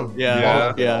back die. to Yeah,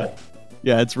 normal. yeah.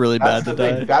 Yeah, it's really That's bad the to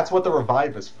thing. die. That's what the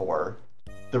revive is for.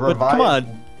 The But revive. come on,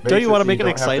 makes don't you wanna so make it don't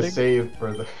have to exciting? Save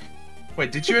for the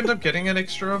Wait, did you end up getting an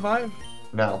extra revive?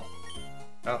 no.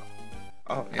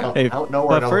 Oh, yeah. Hey, Out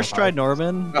nowhere. but no first try revive.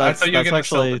 Norman. I That's, thought you were that's gonna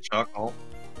sell actually the charcoal.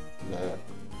 Nah.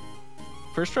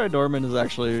 first try Norman is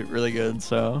actually really good.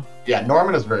 So Yeah,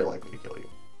 Norman is very likely to kill you.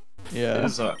 It yeah.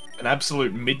 is an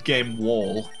absolute mid-game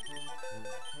wall.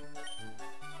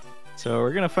 So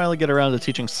we're gonna finally get around to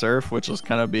teaching Surf, which is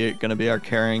kind of gonna be our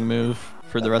carrying move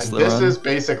for the rest And of the this run. is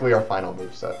basically our final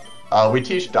moveset. We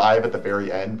teach dive at the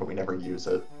very end, but we never use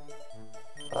it.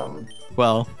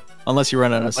 Well, unless you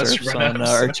run out of Unless you Surfs run out on of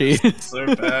Archie. So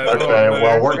bad. Okay, Oh,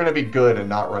 well, no. we're gonna be good and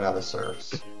not run out of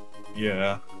surfs.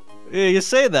 Yeah. Yeah, you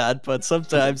say that, but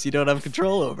sometimes you don't have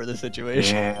control over the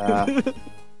situation. Yeah.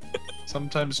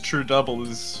 Sometimes true double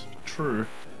is true.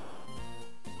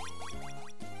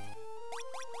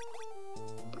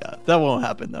 Yeah, that won't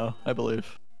happen though, I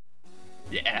believe.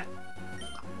 Yeah.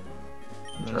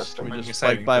 Interesting. We When just you're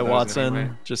fight saving by for those Watson,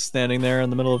 anyway. just standing there in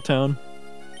the middle of town,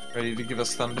 Ready to give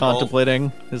us Thunderbolt?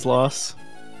 contemplating his loss.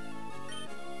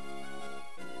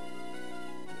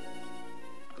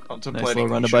 Contemplating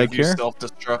run who to bike should use here.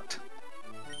 self-destruct.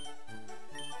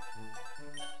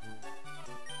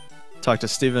 Talked to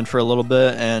Steven for a little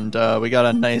bit, and we got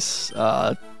a nice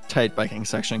tight biking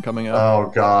section coming up.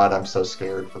 Oh god, I'm so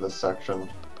scared for this section.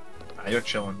 You're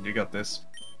chilling. You got this.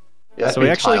 Yeah, So we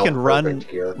actually can run.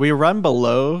 Here. We run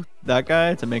below that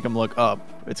guy to make him look up.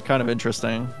 It's kind of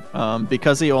interesting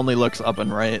because he only looks up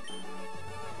and right.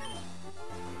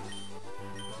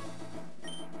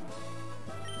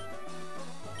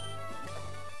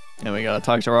 And we gotta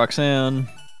talk to Roxanne.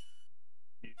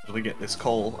 Usually get this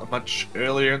call much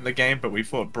earlier in the game, but we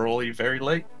fought Brawly very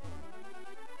late.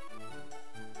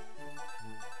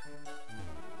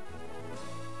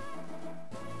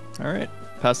 Alright,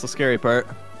 past the scary part.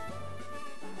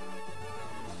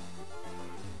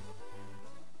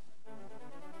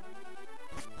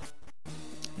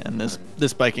 And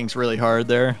this biking's really hard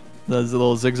there. There's a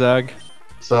little zigzag.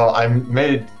 So I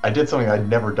did something I'd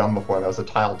never done before. That was a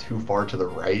tile too far to the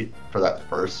right for that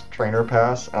first trainer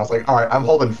pass. And I was like, all right, I'm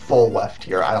holding full left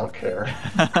here. I don't care.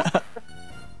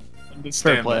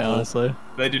 Fair play, honestly.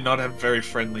 They do not have very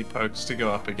friendly pokes to go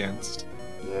up against.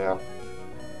 Yeah.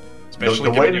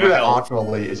 Especially the way to do that health.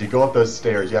 optimally is you go up those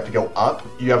stairs. You have to go up.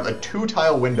 You have a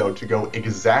 2-tile window to go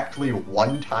exactly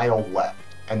 1 tile left,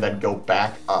 and then go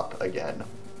back up again.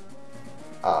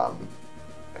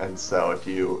 And so if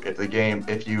you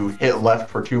hit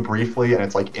left for too briefly and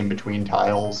it's like in between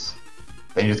tiles,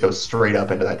 then you just go straight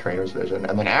up into that trainer's vision.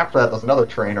 And then after that, there's another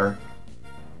trainer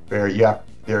where you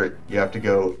have to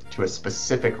go to a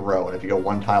specific row. And if you go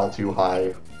 1 tile too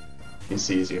high, he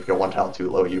sees you. If you go 1 tile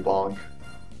too low, you bonk.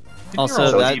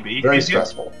 Also, So that it's very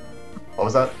stressful. What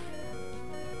was that?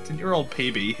 Didn't your old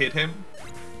PB hit him?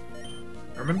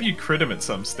 I remember you crit him at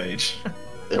some stage.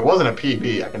 It wasn't a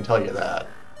PB, I can tell you that.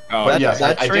 Oh, But yes,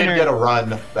 I trainer- did get a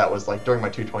run that was like during my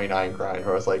 229 grind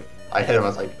where I was like, I hit him, I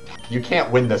was like, you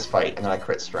can't win this fight, and then I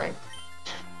crit strength.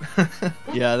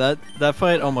 yeah, that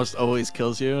fight almost always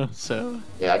kills you. So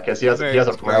Yeah, because he has a Very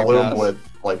Breloom fast. with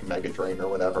like Mega Drain or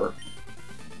whatever.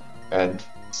 And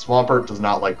Swampert does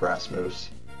not like grass moves.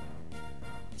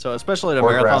 especially in a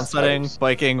Or marathon grass setting, types.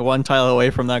 biking 1 tile away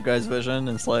from that guy's vision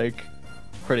is like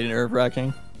pretty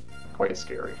nerve-wracking. Quite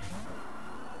scary.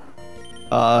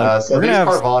 So we're these gonna have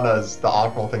Carvanas, the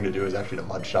optimal thing to do is actually to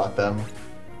mudshot them.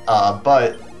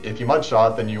 But if you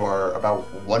mudshot, then you are about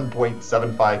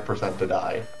 1.75% to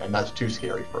die, and that's too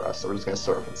scary for us, so we're just going to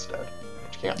surf instead.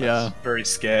 Which can't Yeah. miss. very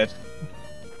scared.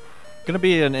 gonna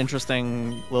be an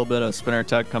interesting little bit of spinner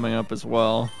tech coming up as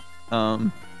well.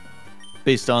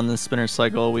 Based on the spinner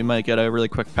cycle, we might get a really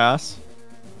quick pass.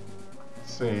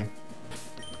 Let's see.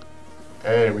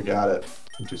 Hey, we got it.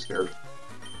 I'm too scared.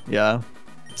 Yeah.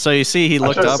 So you see, he I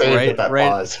looked should've up saved right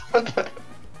pause.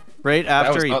 right That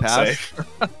after was he not passed. safe.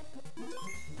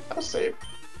 That was safe.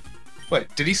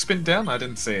 Wait, did he spin down? I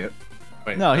didn't see it.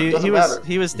 Wait, No, doesn't matter.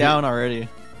 he was down already.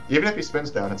 Even if he spins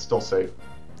down, it's still safe.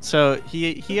 So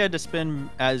he had to spin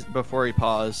as before he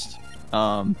paused,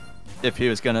 if he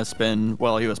was gonna spin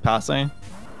while he was passing.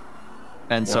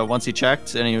 And so Yeah. once he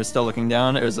checked and he was still looking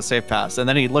down, it was a safe pass. And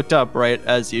then he looked up right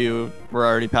as you were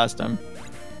already past him.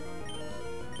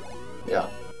 Yeah.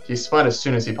 He spun as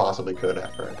soon as he possibly could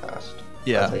after I passed.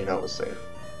 Yeah. That's how you know it was safe.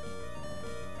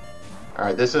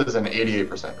 Alright, this is an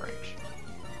 88% range.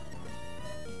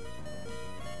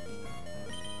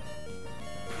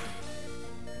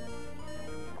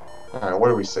 Alright, what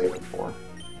are we saving for?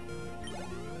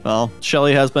 Well,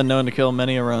 Shelly has been known to kill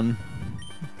many a run.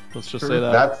 Let's just say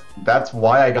that. That's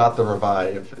why I got the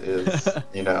revive, is,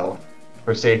 you know,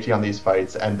 for safety on these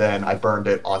fights, and then I burned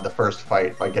it on the first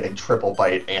fight by getting triple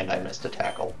bite and I missed a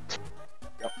tackle.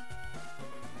 Yep.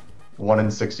 1 in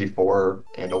 64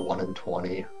 and a 1 in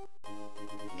 20.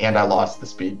 And I lost the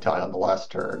speed tie on the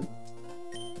last turn.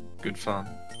 Good fun.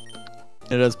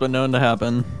 It has been known to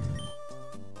happen.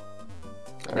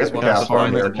 I guess we one of the Castform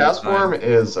here. finest of all time. Castform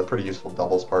is a pretty useful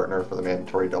doubles partner for the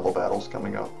mandatory double battles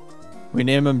coming up. We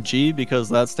name him G because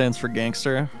that stands for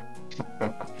gangster.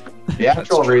 The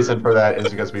actual true. reason for that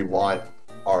is because we want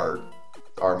our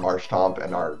Marsh Tomp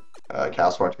and our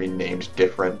Castform to be named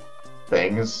different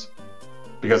things.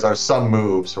 Because there's some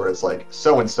moves where it's like,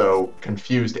 so-and-so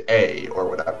confused A or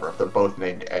whatever. If they're both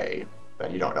named A,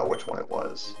 then you don't know which one it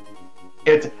was.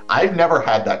 I've never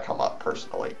had that come up,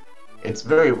 personally. It's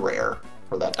very rare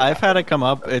for that to I've happen. had it come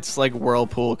up. It's like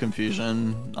whirlpool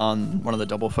confusion on one of the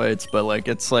double fights, but like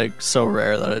it's like so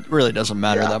rare that it really doesn't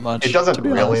matter Yeah, that much. It doesn't to be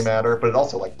really honest. matter, but it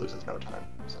also like loses no time.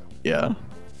 So. Yeah.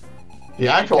 The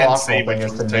actual can optimal see thing which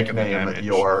is to one's taking the nickname damage.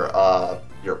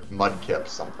 your Mudkip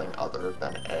something other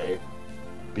than A,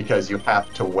 because you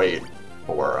have to wait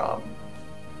for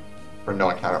no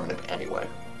encounter manip anyway.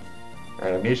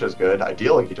 And Amnesia's good.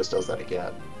 Ideally, he just does that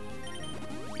again.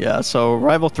 Yeah, so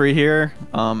Rival 3 here,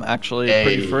 actually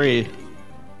pretty Hey. free.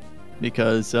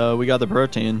 Because we got the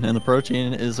protein, and the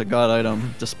protein is a god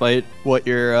item, despite what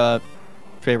your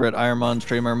favorite Ironmon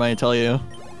streamer might tell you.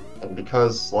 And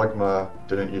because Slugma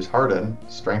didn't use Harden,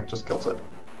 Strength just kills it.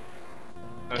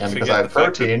 And because I have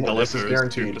protein, this is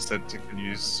guaranteed. 2% you can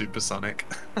use supersonic.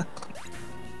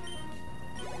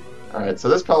 Alright, so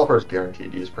this Pelipper is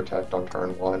guaranteed to use Protect on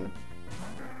turn 1.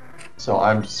 So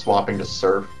I'm swapping to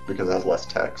Surf because it has less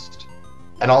text.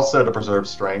 And also to preserve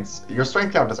strengths. Your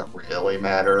strength count doesn't really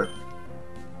matter,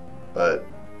 but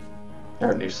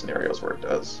there are new scenarios where it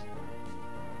does.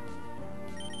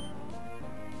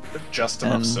 Just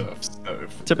enough surfs, though.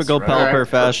 Typical Pelipper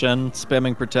fashion,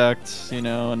 spamming Protect, you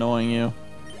know, annoying you.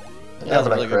 Yeah,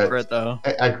 but really good crit though.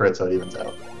 I crit, so it evens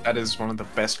out. That is one of the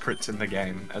best crits in the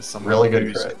game. As someone really good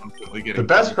who's crit. The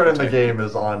best crit in the game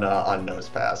is on Nose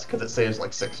Pass because it saves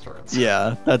like 6 turns.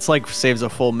 Yeah, that's like saves a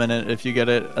full minute if you get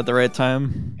it at the right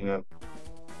time. Yeah.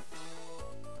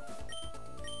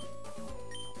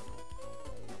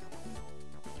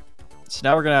 So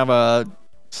now we're gonna have a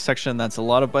section that's a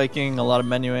lot of biking, a lot of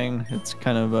menuing. It's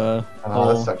kind of a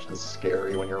this section's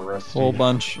scary when you're rusty. whole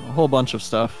bunch of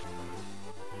stuff.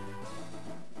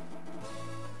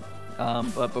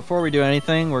 But before we do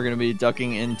anything, we're going to be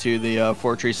ducking into the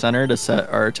Fortree Center to set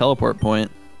our teleport point.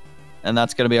 And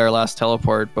that's going to be our last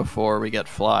teleport before we get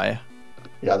Fly.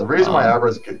 Yeah, the reason why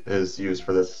Abra is used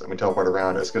for this, teleport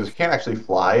around, is because we can't actually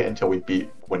fly until we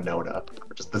beat Winona,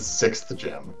 which is the 6th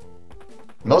gym.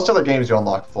 Most other games you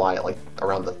unlock Fly at like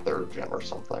around the 3rd gym or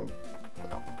something.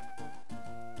 So.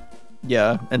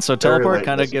 Yeah, and so teleport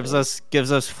kind of gives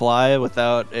us Fly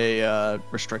without a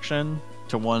restriction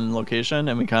to one location,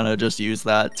 and we kind of just use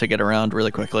that to get around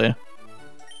really quickly.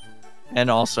 And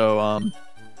also,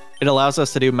 it allows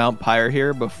us to do Mount Pyre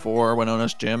here before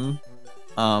Winona's gym,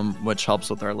 which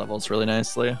helps with our levels really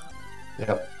nicely.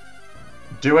 Yep.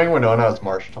 Doing Winona's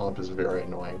Marsh Taunt is very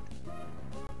annoying.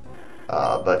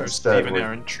 But instead, even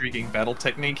our intriguing battle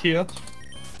technique here.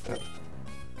 Yeah.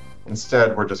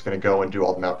 Instead, we're just going to go and do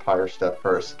all the Mount Pyre stuff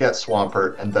first, get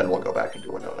Swampert, and then we'll go back and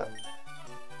do Winona.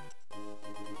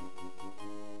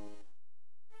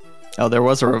 Oh, there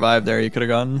was a revive there you could have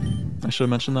gotten. I should have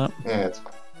mentioned that. Yeah, it's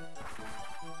fine.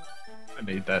 I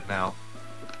need that now.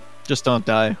 Just don't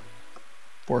die.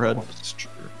 Forehead. Oh, that's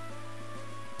true.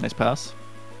 Nice pass.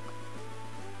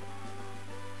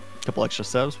 Couple extra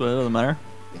steps, but it doesn't matter.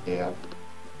 Yeah.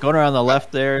 Going around the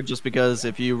left there, just because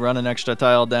if you run an extra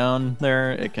tile down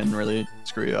there, it can really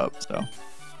screw you up, so.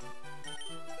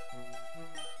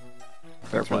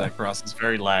 Fair play. That grass is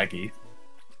very laggy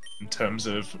in terms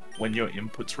of when your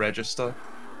inputs register.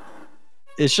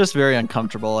 It's just very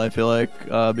uncomfortable, I feel like,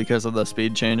 because of the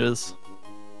speed changes.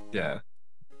 Yeah.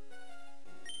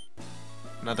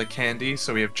 Another candy,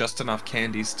 so we have just enough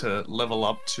candies to level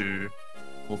up to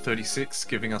level 36,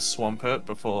 giving us Swampert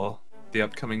before the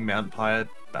upcoming Mount Pyre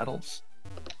battles.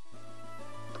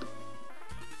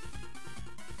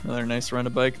 Another nice run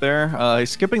of bike there. He's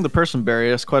skipping the person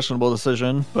barriers, questionable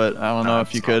decision, but I don't know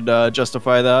if you could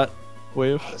justify that,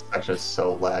 Wave. This section is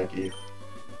so laggy.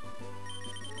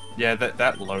 Yeah,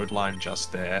 that load line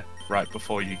just there, right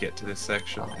before you get to this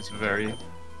section, is very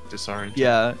disorienting.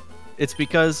 Yeah, it's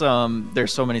because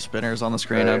there's so many spinners on the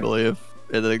screen, I believe.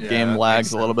 The game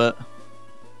lags a little bit.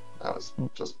 That was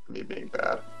just me being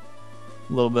bad.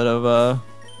 A little bit of a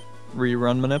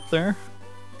rerun manip there.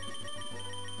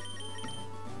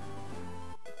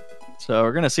 So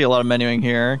we're going to see a lot of menuing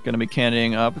here. Going to be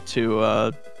candying up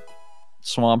to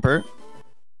Swampert.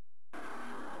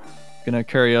 Going to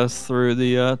carry us through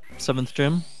the 7th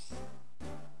gym.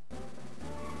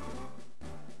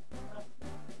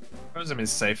 Prism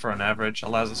is safer on average,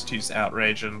 allows us to use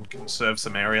Outrage and conserve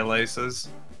some area lasers.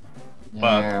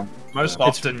 But most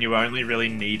often you only really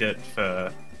need it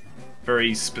for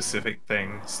very specific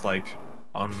things, like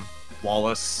on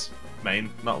Wallace,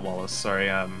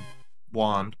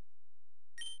 Juan.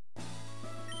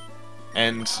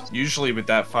 And usually with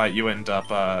that fight you end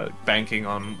up banking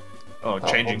on, or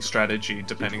changing strategy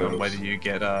depending on whether you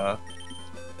get a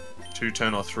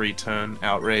 2-turn or 3-turn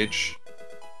Outrage,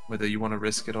 whether you want to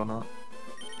risk it or not.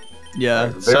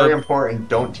 Yeah, very important,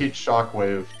 don't teach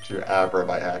Shockwave to Abra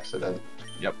by accident.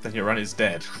 Yep, then your run is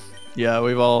dead. Yeah,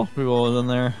 we've all done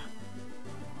there.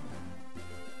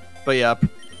 But yeah,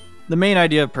 the main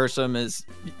idea of Persum is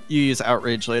you use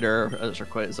Outrage later as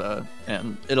Rayquaza,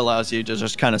 and it allows you to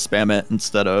just kind of spam it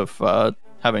instead of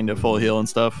having to full heal and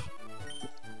stuff.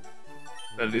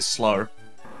 But it is slow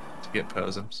to get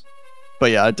Persums.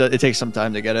 But yeah, it takes some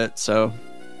time to get it, so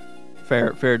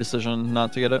fair decision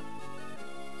not to get it.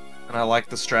 And I like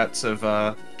the strats of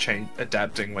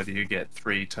adapting whether you get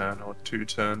 3-turn or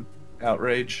 2-turn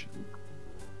Outrage.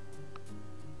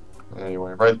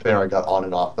 Anyway, right there I got on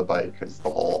and off the bike. It's the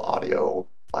whole audio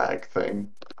lag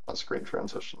thing on screen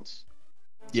transitions.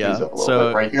 Yeah,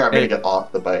 so right here I'm going to get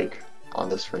off the bike on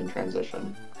the screen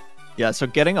transition. Yeah, so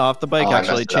getting off the bike Oh, I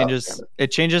actually messed it up, changes damn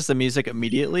it changes the music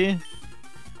immediately.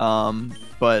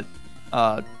 But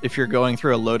if you're going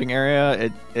through a loading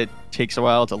area, it takes a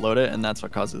while to load it, and that's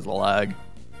what causes the lag.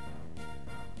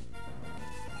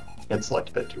 It's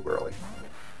selected a bit too early.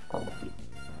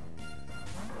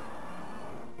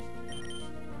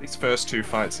 These first two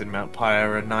fights in Mount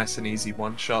Pyre are nice and easy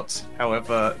one-shots.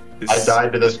 However, I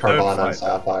died to this third Carvana fight- and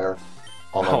Sapphire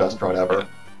on my Oh, best run ever.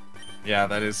 Yeah,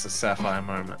 that is a Sapphire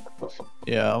moment.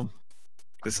 Yeah.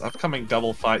 This upcoming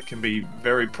double fight can be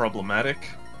very problematic.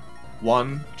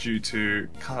 One, due to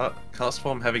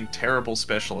Castform having terrible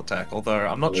special attack, although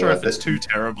I'm not sure Yeah, if it's too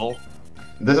terrible.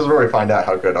 This is where we find out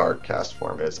how good our cast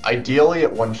form is. Ideally,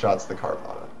 it one-shots the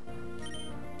Carvana.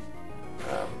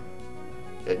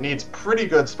 It needs pretty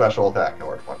good special attack in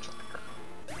order to one-shot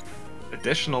the Carvana.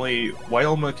 Additionally,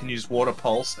 Whalmer can use Water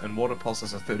Pulse, and Water Pulse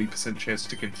has a 30% chance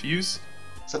to confuse.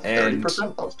 Is it And-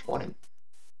 30%? That was 20.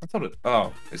 I thought it...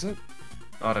 Oh, is it?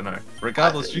 I don't know.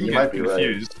 Regardless, you You can might get be right.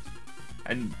 confused.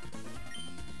 And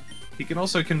he can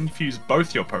also confuse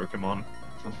both your Pokemon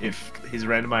if his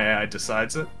random AI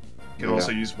decides it. You can Yeah.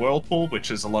 also use Whirlpool,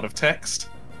 which is a lot of text.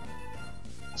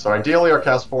 So ideally, our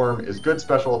cast form is good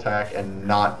special attack and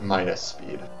not minus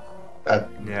speed.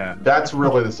 Yeah. That's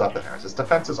really the stuff that matters. Its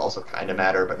defenses also kind of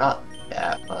matter, but not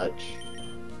that much.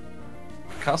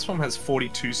 Castform has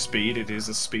 42 speed. It is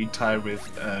a speed tie with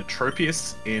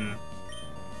Tropius in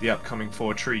the upcoming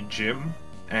 4-tree gym,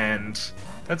 and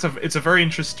it's a very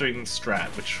interesting strat,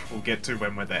 which we'll get to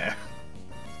when we're there.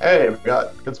 Hey, we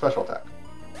got good special attack.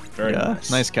 Very Yeah, nice.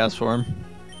 nice cast form.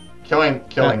 Killing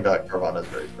that Carvana is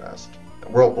very fast.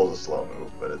 Whirlpool's a slow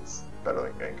move, but it's better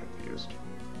than getting confused.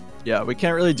 Yeah, we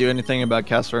can't really do anything about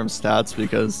cast form stats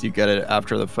because you get it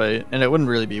after the fight, and it wouldn't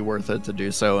really be worth it to do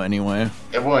so anyway.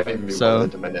 It wouldn't even be So- worth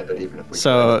it to manip it, even if we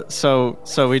So could.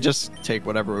 so we just take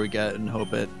whatever we get and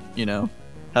hope it,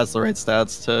 has the right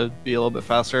stats to be a little bit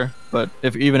faster. But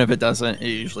even if it doesn't, it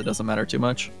usually doesn't matter too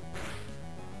much.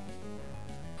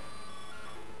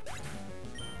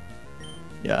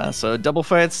 Yeah, so double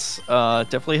fights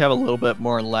definitely have a little bit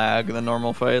more lag than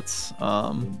normal fights.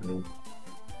 Mhm.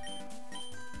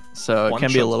 So it One can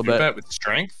be a shot little through bit. that with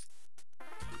strength.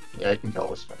 Yeah, you can kill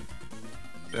this thing.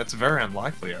 That's very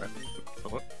unlikely. I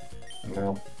thought.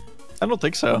 No. I don't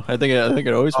think so. I think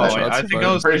it always Oh, one I shots. think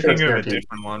I was Pretty sure thinking of a it's guaranteed.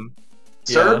 different one.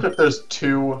 Surge, Yeah. if there's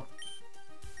two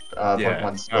Yeah.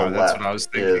 Pokemon still Oh, that's left, what I was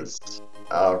thinking. is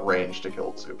range to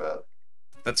kill Zubat.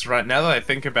 That's right. Now that I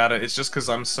think about it, it's just because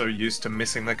I'm so used to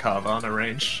missing the Carvana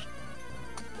range.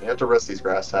 You have to risk these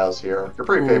grass tiles here. You're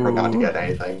pretty favored not to Ooh. get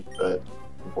anything, but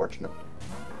unfortunate.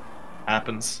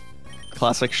 Happens.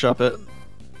 Classic Shuppet.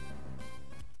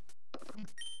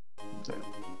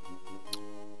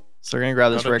 So we're gonna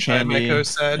grab this Got a rare candy Chimecho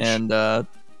Sedge. and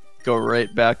go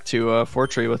right back to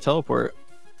Fortree with teleport.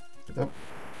 Yep.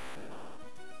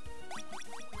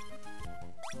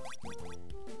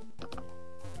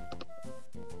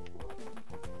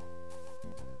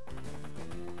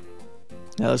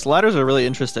 Yeah, those ladders are really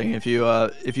interesting. If you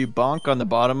bonk on the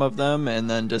bottom of them and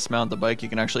then dismount the bike, you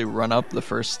can actually run up the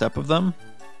first step of them.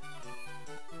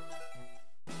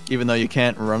 Even though you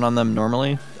can't run on them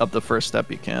normally, up the first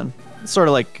step you can. It's sort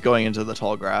of like going into the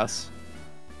tall grass.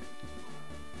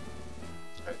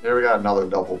 Here we got another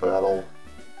double battle.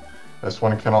 This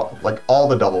one cannot, like, all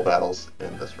the double battles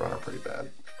in this run are pretty bad,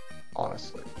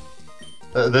 honestly.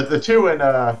 The two in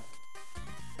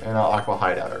Aqua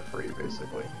Hideout are free,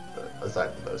 basically, but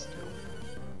aside from those two.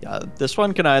 Yeah, this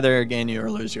one can either gain you or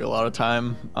lose you a lot of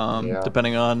time, Yeah.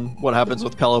 depending on what happens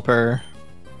with Pelipper,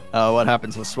 what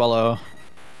happens with Swallow.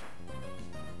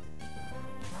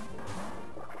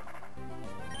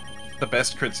 The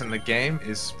best crits in the game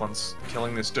is once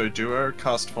killing this Doduo,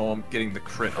 cast form, getting the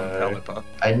crit on Okay. Pelipper.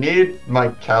 I need my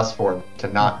cast form to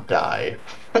not die.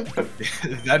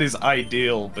 That is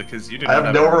ideal because you do I not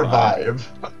have no a revive.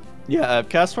 Yeah, if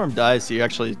Cast Form dies, you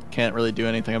actually can't really do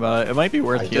anything about it. It might be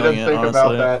worth I healing didn't it, think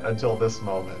honestly. about that until this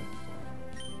moment.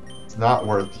 It's not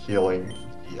worth healing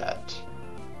yet.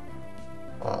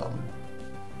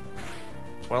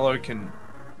 Swallow can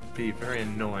be very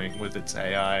annoying with its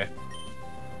AI.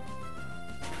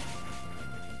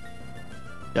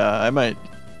 Yeah, I might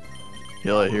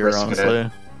heal it here, Risking it.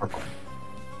 honestly.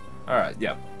 Alright,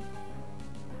 yeah.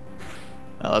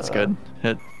 Oh, that's good.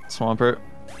 Hit Swampert.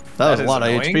 That was a is lot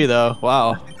annoying. of HP, though.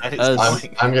 Wow. That is That is-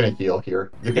 annoying. I'm gonna heal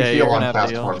here. You can Yeah, heal you're on gonna have to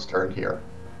Cast heal. Form's turn here.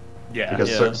 Yeah. Because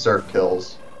Yeah. Surf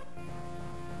kills.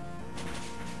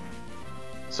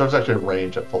 Surf's actually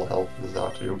range at full health with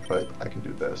Zatu, but I can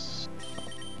do this.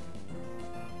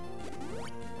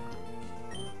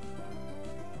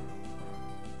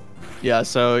 Yeah,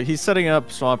 so he's setting up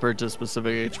Swampert to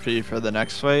specific HP for the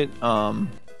next fight.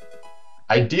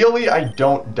 Ideally, I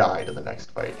don't die to the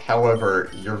next fight. However,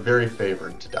 you're very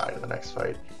favored to die to the next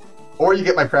fight. Or you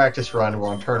get my practice run where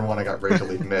on turn 1 I got Razor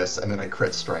Leaf miss, and then I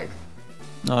crit strength.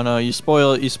 Oh no, you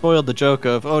spoiled the joke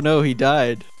of, oh no, he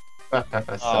died.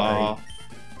 Sorry.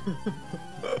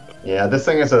 Yeah, this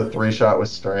thing is a 3-shot with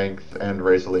strength and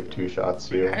Razor Leaf 2 shots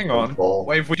here. Hang on.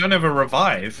 Wave, we don't have a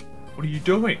revive. What are you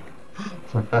doing?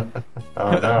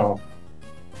 Oh no.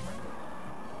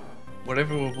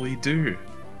 Whatever will we do?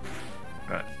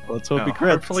 Right. Let's hope Now, he crits.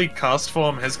 hopefully cast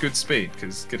form has good speed,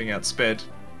 because getting outsped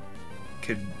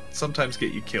can sometimes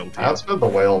get you killed. I outsped the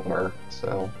Whalmer,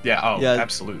 so... Yeah, Yeah.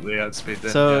 Absolutely outsped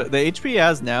then. So yeah. the HP he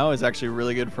has now is actually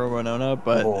really good for Winona,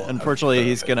 but unfortunately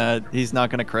he's not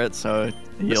gonna crit, so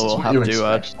he'll have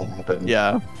to happen.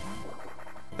 yeah.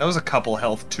 That was a couple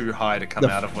health too high to come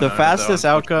out of Winona, the fastest though,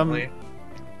 outcome.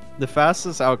 The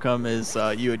fastest outcome is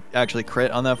you would actually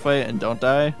crit on that fight and don't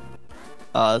die.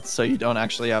 So you don't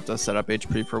actually have to set up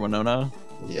HP for Winona,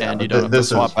 Yeah, and you don't have to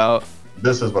swap out.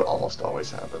 This is what almost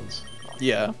always happens.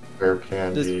 Yeah. Rare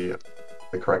candy,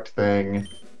 the correct thing.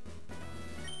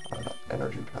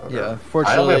 Energy powder. Yeah, I only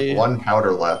fortunately, have 1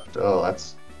 powder left. Oh,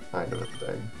 that's kind of a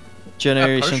thing.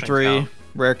 Generation potion 3, count.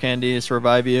 rare candies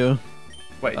revive you.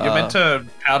 Wait, you're meant to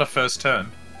powder first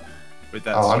turn with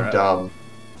that Oh, strat. I'm dumb.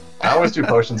 I always do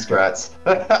potion strats.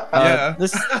 Yeah.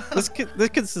 This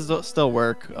could still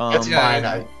work. It's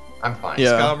fine. I'm fine.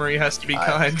 Yeah. Skarmory has to be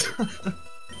kind.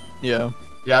 Yeah.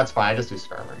 Yeah, it's fine. I just do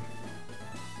Skarmory.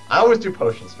 I always do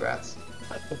potion strats.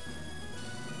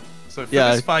 So for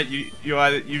this fight,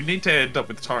 you need to end up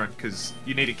with Torrent because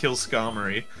you need to kill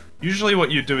Skarmory. Usually, what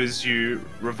you do is you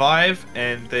revive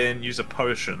and then use a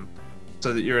potion,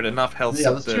 so that you're at enough health.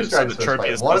 Yeah, there's 2 strategies for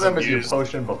this fight. One of them is you use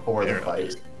potion before the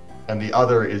fight, and the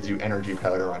other is you energy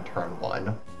powder on turn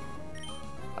 1.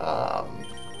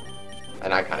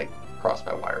 And I kind of crossed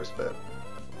my wires a bit.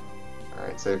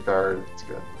 Alright, safeguard, it's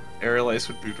good. Aerial Ace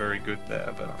would be very good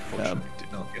there, but unfortunately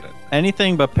did not get it.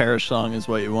 Anything but Perish Song is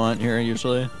what you want here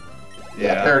usually.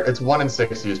 Yeah, it's 1 in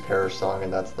 6 to use Perish Song,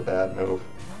 and that's the bad move.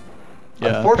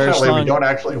 Yeah, Unfortunately, we don't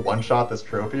actually one-shot this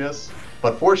Tropius,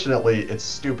 but fortunately, it's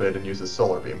stupid and uses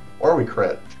Solar Beam. Or we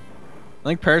crit. I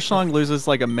think Perish Song loses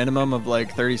like a minimum of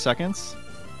like 30 seconds.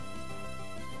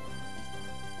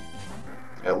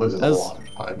 Yeah, it loses a lot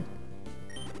of time.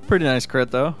 Pretty nice crit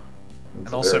though.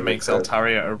 And also makes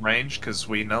Altaria a range because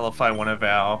we nullify one of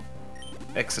our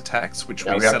X attacks, which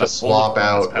we have set to up swap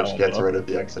out, which gets rid of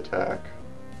the X attack.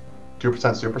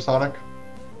 2% Supersonic?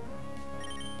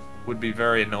 Would be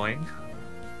very annoying.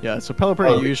 Yeah, so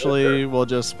Pelipper usually will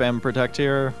just spam Protect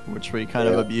here, which we kind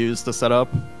of abuse to set up.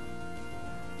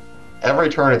 Every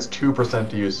turn it's 2%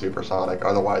 to use Supersonic,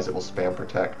 otherwise it will spam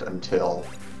Protect until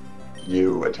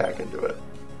you attack into it.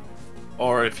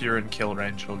 Or if you're in kill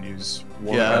range, you'll use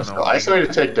one. Yeah, so I still need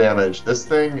to take damage. This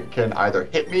thing can either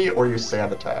hit me or use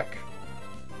Sand Attack.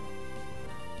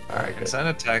 Alright, good. Sand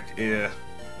Attack,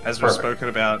 as we've spoken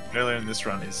about earlier in this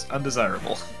run, is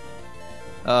undesirable.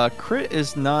 Crit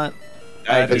is not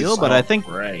ideal, but I think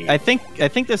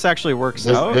this actually works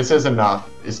out. This is enough.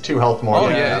 It's 2 health more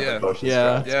than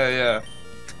Yeah.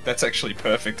 That's actually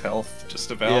perfect health,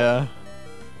 just about. Yeah.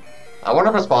 I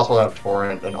wonder if it's possible to have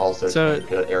Torrent and also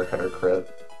get Air Cutter crit.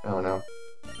 I don't know.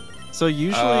 So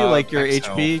usually, like your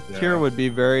HP here would be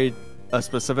very a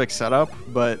specific setup,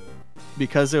 but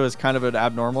because it was kind of an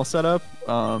abnormal setup,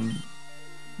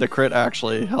 the crit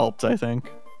actually helped, I think.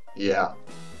 Yeah.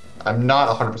 I'm not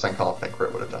 100% confident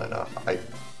crit would have done enough.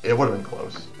 It would have been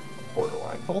close.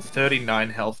 Borderline. Whole 39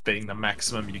 health being the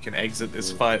maximum you can exit this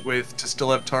fight with to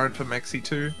still have Torrent for Maxi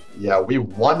 2. Yeah, we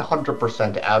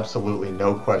 100% absolutely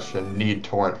no question need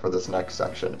Torrent for this next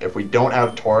section. If we don't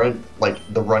have Torrent, like,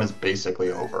 the run is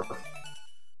basically over.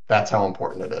 That's how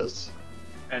important it is.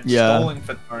 And stalling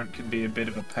for Torrent can be a bit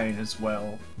of a pain as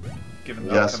well, given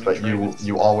the upcoming but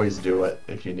you always do it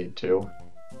if you need to.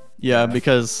 Yeah,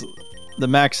 because the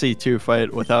Maxi 2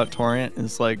 fight without Torrent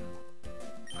is like,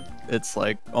 it's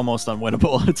like almost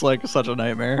unwinnable. It's like such a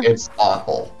nightmare. It's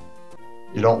awful.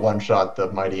 You don't one-shot the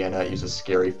Mighty Anna, it uses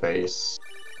Scary Face.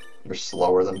 You're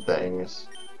slower than things.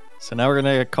 So now we're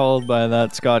gonna get called by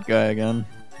that Scott guy again.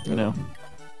 You know,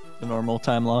 the normal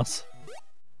time loss.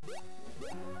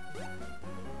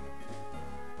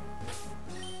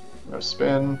 No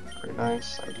spin, pretty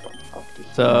nice.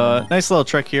 So nice little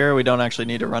trick here. We don't actually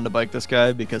need to run to bike this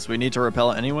guy because we need to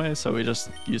repel it anyway, so we just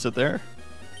use it there.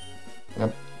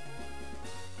 Yep.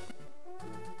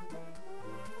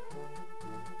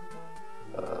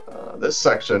 This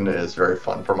section is very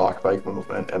fun for mock bike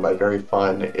movement, and by very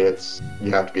fun, it's you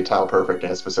have to be tile perfect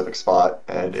in a specific spot,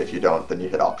 and if you don't, then you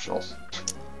hit optionals.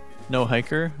 No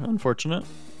hiker, unfortunate.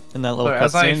 In that little So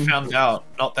as I cutscene. found out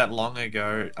not that long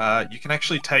ago, you can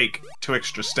actually take 2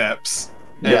 extra steps.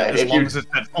 Yeah, as if long you- as it's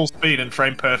at full speed and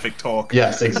frame perfect torque.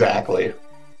 Yes, exactly.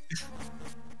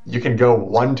 You can go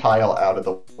 1 tile out of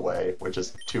the way, which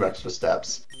is 2 extra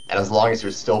steps, and as long as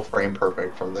you're still frame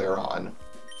perfect from there on,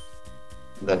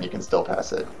 then you can still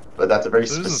pass it. But that's a very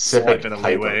So there's a specific slight bit of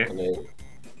type leeway. of grenade.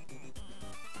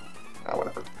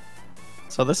 Whatever.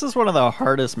 So this is one of the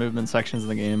hardest movement sections in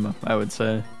the game, I would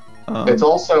say. It's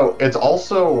also there's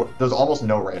almost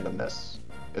no randomness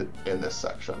in this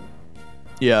section.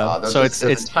 Yeah. There's So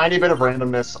there's a tiny bit of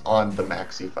randomness on the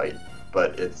maxi fight,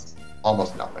 but it's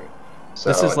almost nothing. So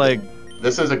this is like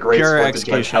this is a great pure split to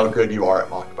judge how execution. good you are at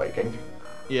mock biking.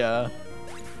 yeah.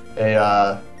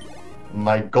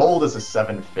 My gold is a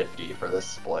 750 for this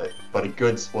split, but a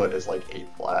good split is like 8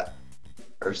 flat.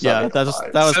 Or Yeah, 7 that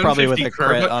was probably with 750 a crit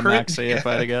crit? on Maxi, if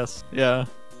I had to guess. Yeah.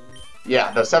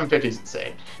 Yeah, no, 750 is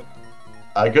insane.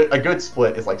 A good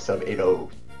split is like sub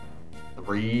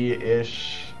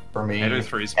 803-ish for me.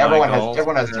 803 is my goal.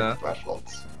 Everyone has Yeah. different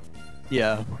thresholds.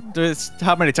 Yeah. It's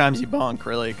how many times you bonk,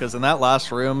 really, because in that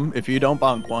last room, if you don't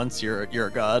bonk once, you're a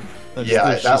god. There's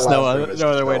That just no last room other, is no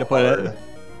other just way so to put hard. it.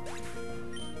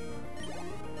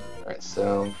 Alright,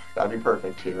 so gotta be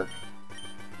perfect here.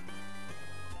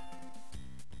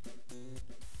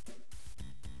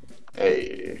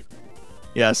 Hey.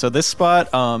 Yeah, so this spot,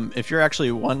 if you're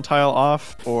actually 1 tile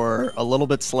off or a little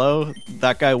bit slow,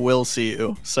 that guy will see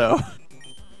you. So,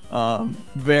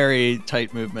 very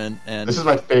tight movement and This is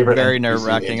my favorite very NPC in the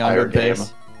nerve-wracking on entire good game.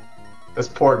 pace. This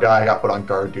poor guy got put on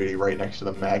guard duty right next to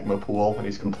the magma pool, and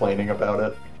he's complaining about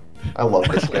it. I love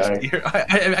this guy. Left ear. I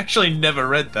actually never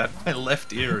read that. My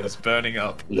left ear is burning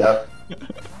up. Yep.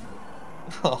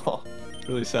 Oh.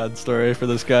 Really sad story for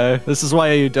this guy. This is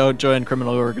why you don't join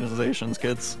criminal organizations,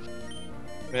 kids.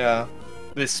 Yeah.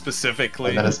 This specifically.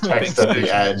 And then his text at the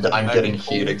Thanks, end, I'm getting Magma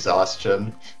heat pool.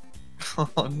 exhaustion.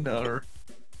 Oh no.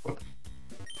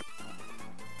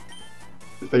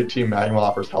 You think Team Magma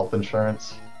offers health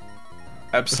insurance?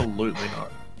 Absolutely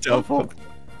not. Doubtful.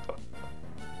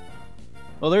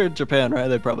 Well, they're in Japan, right?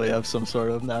 They probably have some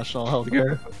sort of national health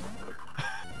care.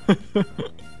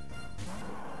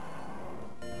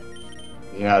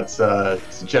 Yeah,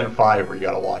 it's Gen 5 where you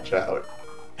gotta watch out.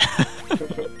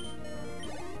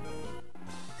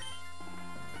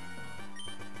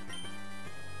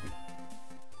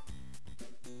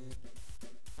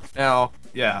 Now,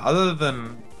 yeah, other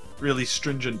than really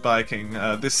stringent biking,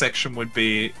 this section would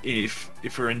be if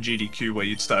we're in GDQ where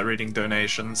you'd start reading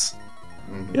donations.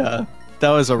 Mhm. Yeah, that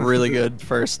was a really good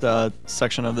first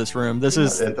section of this room. This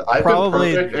is I've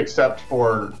probably been perfect, except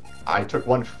for I took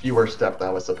one fewer step than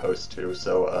I was supposed to,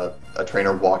 so a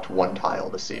trainer walked 1 tile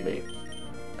to see me.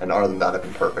 And other than that, I've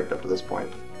been perfect up to this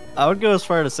point. I would go as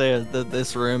far to say that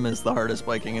this room is the hardest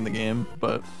biking in the game,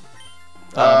 but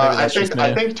maybe I that's just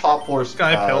me. think top floor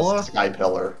Sky Pillar? Sky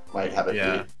Pillar might have it.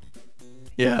 Yeah.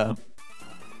 Yeah, The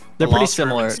they're pretty last room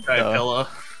in similar. Sky though. Pillar.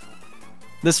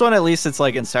 This one, at least, it's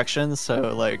like in sections,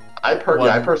 so like I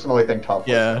One- personally think top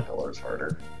floor Yeah. Sky Pillar is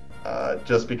harder,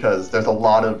 just because there's a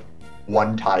lot of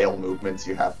 1 tile movements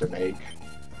you have to make,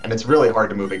 and it's really hard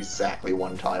to move exactly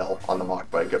 1 tile on the mock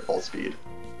bike at full speed.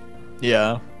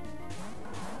 yeah.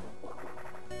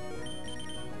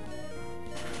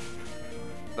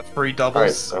 The free Alright,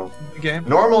 doubles so in the game.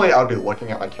 normally I would be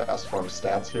looking at my cast form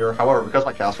stats here. However, because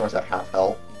my cast form is at half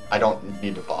health, I don't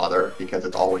need to bother because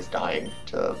it's always dying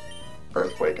to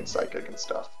Earthquake and Psychic and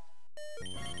stuff.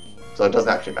 So it doesn't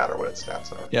actually matter what its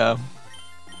stats are. Yeah.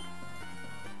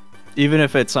 Even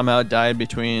if it somehow died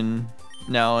between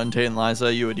now and Tate and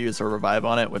Liza, you would use a revive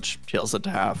on it, which heals it to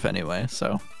half anyway,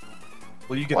 so.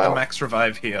 Will you get Wow. the max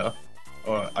revive here?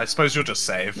 Or I suppose you'll just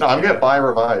save. No, I'm gonna buy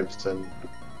revives, and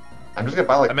I'm just gonna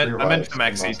buy like I meant 3 for revives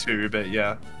Maxi unless- too, but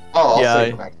yeah. Oh, I'll Yeah,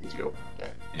 save for Maxi too.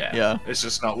 Okay. Yeah. It's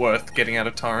just not worth getting out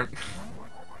of Torrent.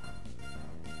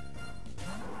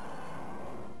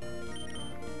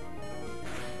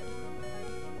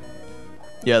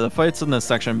 Yeah, the fights in this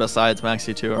section besides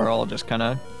Maxi 2 are all just kind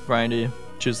of grindy.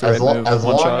 Choose the As, right move, as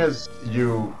one long shot. as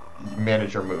you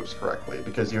manage your moves correctly,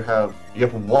 because you have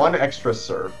 1 extra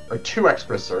serve or 2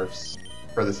 extra serves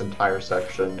for this entire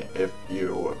section if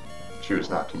you choose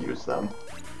not to use them.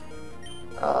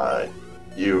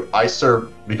 I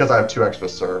serve because I have 2 extra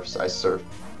serves. I serve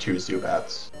 2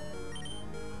 Zubats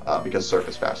because serve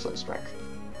is faster than strength.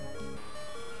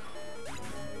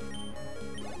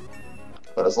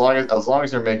 But as long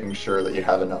as you're making sure that you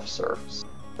have enough serves,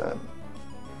 then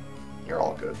you're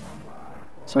all good.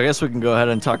 So I guess we can go ahead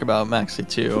and talk about Maxi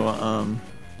too.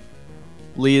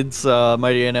 Leads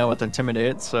Mighty A now with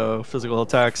Intimidate, so physical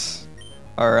attacks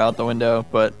are out the window,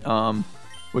 but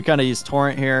we kind of use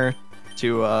Torrent here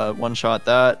to one-shot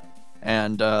that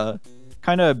and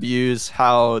kind of abuse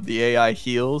how the AI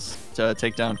heals to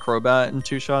take down Crobat in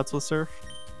 2 shots with Surf.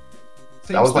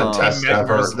 That was my best ever.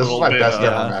 Magma's a This was little my bit, best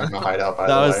ever Magma hideout, by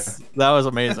the way. That was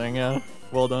amazing, yeah.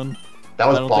 Well done. That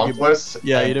was I don't think bonkless.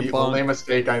 Yeah, and you did the bonk. only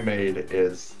mistake I made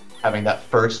is having that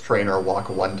first trainer walk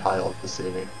 1 tile to see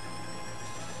me.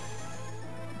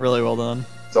 Really well done.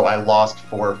 So I lost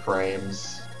 4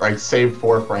 frames. Or I saved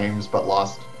 4 frames, but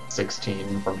lost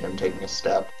 16 from him taking a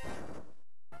step.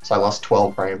 So I lost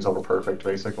 12 frames over perfect,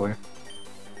 basically.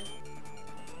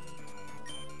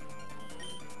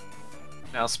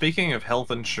 Now, speaking of health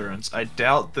insurance, I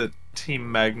doubt that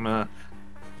Team Magma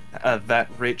are that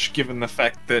rich, given the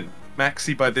fact that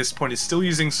Maxi by this point is still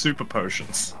using super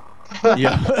potions.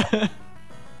 Yeah.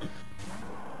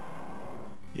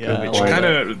 Yeah. Which kind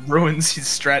of ruins his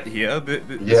strat here. This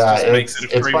Yeah, just makes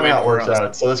it a it's free funny win how it for works us.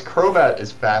 out. So this Crobat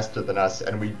is faster than us,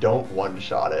 and we don't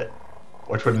one-shot it,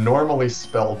 which would normally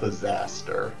spell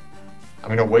disaster. I'm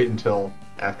gonna wait until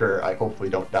after I hopefully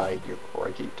don't die here before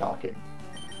I keep talking.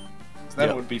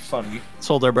 That would be funny. Let's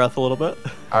hold our breath a little bit.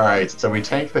 Alright, so we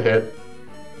tank the hit,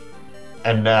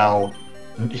 and now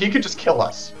he could just kill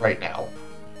us right now.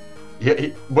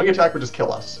 Wing attack would just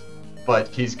kill us, but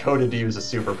he's coded to use a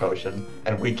super potion,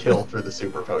 and we kill through the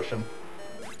super potion.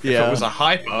 If it was a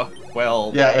hyper,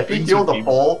 well... Yeah, if he things healed would the be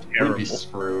full, we'd terrible. be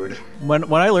screwed. When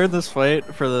I learned this fight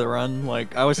for the run,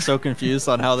 like I was so confused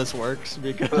on how this works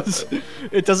because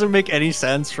it doesn't make any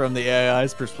sense from the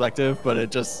AI's perspective, but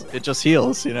it just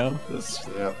heals, you know?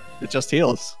 Yeah. It just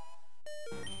heals.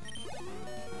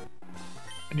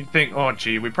 And you think, oh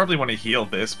gee, we probably want to heal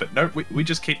this, but no, we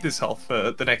just keep this health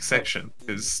for the next section,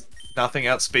 because nothing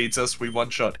outspeeds us, we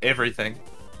one-shot everything.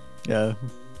 Yeah.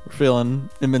 We're feeling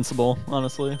invincible,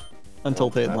 honestly. Until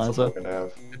Tate and That's what Liza. we're gonna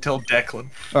have. Until Declan.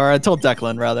 Or until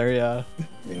Declan, rather, yeah.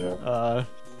 Yeah.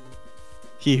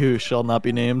 He who shall not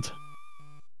be named.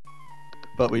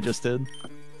 But we just did.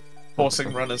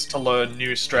 Forcing runners to learn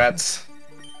new strats.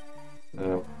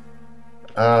 Yeah.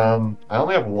 I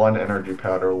only have 1 energy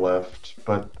powder left,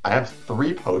 but I have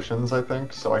 3 potions, I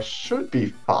think, so I should be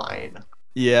fine.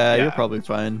 Yeah, Yeah. you're probably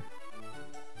fine.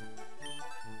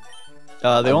 The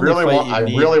I only really fight want, you I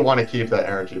need... really want to keep that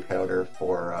energy powder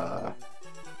for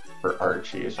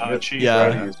Archie. So I'm Archie, yeah.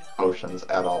 try to use potions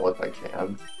at all if I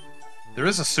can. There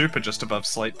is a super just above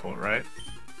Slateport, right?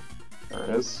 There it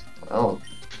is. Oh,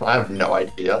 I have no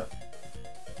idea.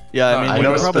 Yeah, I mean, I we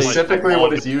know probably... specifically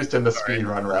what is used in the Sorry.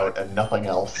 speedrun route and nothing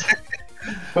else.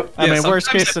 I Yeah, mean, worst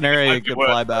sometimes case it scenario, might you be could worth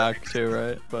fly it. back too,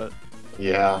 right? But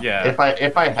Yeah. Yeah. If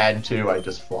I had to, I'd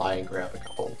just fly and grab a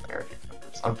couple energy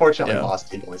powders. Unfortunately, Yeah.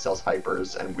 Lost Team only sells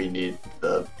hypers, and we need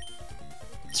the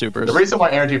supers. The reason why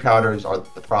energy powders are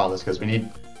the problem is because we need,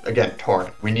 again,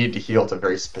 Torrent. We need to heal to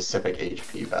very specific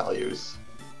HP values.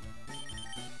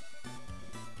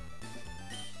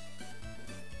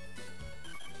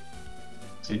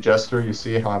 See, Jester, you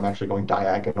see how I'm actually going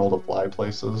diagonal to fly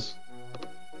places?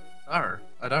 No,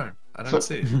 I don't. I don't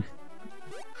see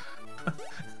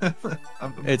it.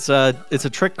 It's a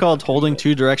trick called holding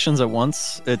 2 directions at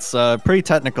once. It's pretty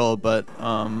technical, but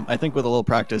I think with a little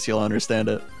practice you'll understand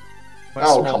it. My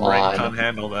Oh, small come brain on. can't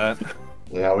handle that.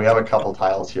 Yeah, we have a couple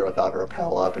tiles here without a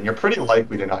repel up, and you're pretty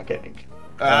likely to not get ink.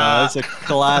 It's a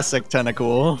classic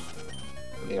tentacle.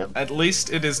 Yeah. At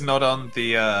least it is not on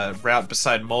the route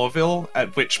beside Morville,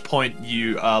 at which point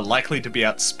you are likely to be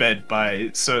outsped by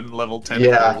certain level Yeah,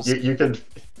 tentacles. you can.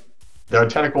 There are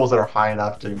tentacles that are high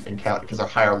enough to encounter because they're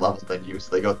higher level than you,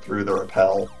 so they go through the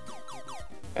repel,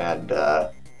 and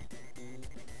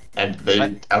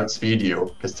they outspeed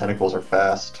you because tentacles are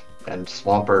fast. And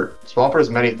Swampert is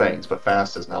many things, but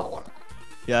fast is not one.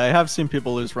 Yeah, I have seen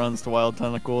people lose runs to wild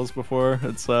tentacles before.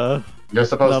 It's You're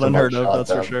supposed not to unheard of, one-shot that's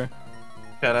them. for sure.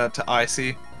 Shout out to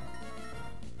Icy.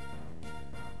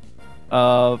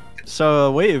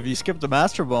 So Wave, you skipped the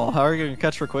Master Ball. How are you gonna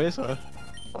catch Rayquaza?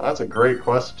 Well, that's a great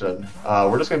question.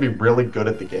 We're just gonna be really good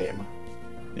at the game.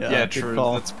 Yeah, good true.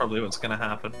 call. That's probably what's gonna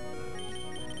happen.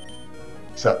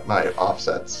 Except my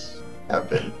offsets have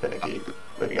been finicky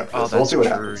leading up to Oh, this. So we'll that's see what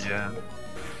true, happens. yeah.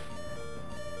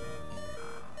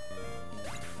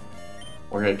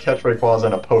 We're gonna catch Rayquaza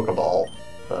in a Pokeball,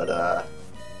 but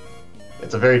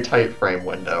it's a very tight frame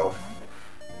window.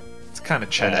 It's kind of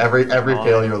And chat. every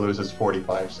failure loses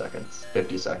 45 seconds,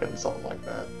 50 seconds, something like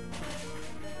that.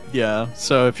 Yeah.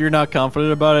 So if you're not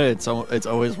confident about it, it's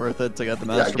always worth it to get the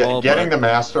Master Ball. Getting but- the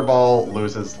Master Ball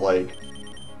loses like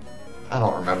I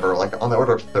don't remember, like on the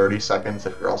order of 30 seconds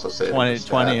if you're also saving 20, for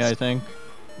 20, stats. I think.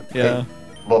 Yeah.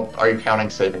 Well, are you counting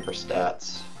saving for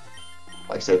stats?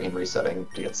 Like saving and resetting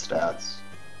to get stats?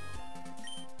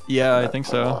 Yeah, I think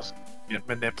so. Get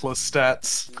Manipla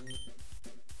stats.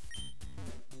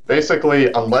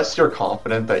 Basically, unless you're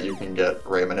confident that you can get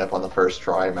Ray Manip on the first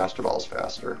try, Master Ball's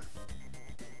faster.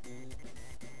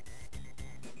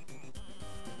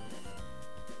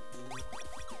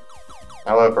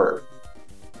 However,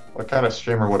 what kind of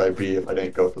streamer would I be if I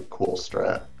didn't go for the cool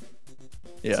strat?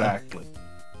 Yeah. Exactly.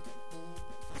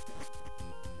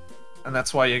 And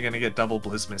that's why you're gonna get double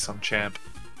Blizzmiss on Champ.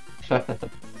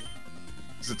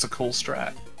 Because it's a cool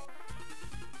strat.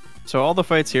 So all the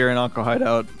fights here in Aqua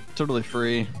Hideout, totally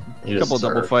free. You A couple just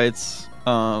double surf. fights.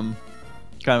 Kind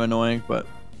of annoying, but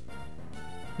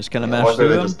just kind of Yeah, mash through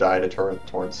they them. just die to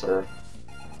Torrent Surf.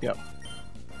 Yep.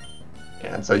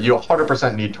 And so you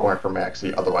 100% need Torrent for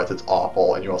Maxi, otherwise it's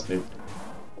awful, and you also need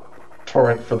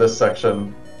Torrent for this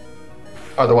section.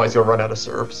 Otherwise you'll run out of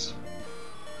surfs.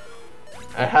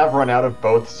 I have run out of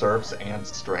both surfs and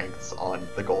strengths on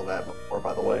the gold ad before,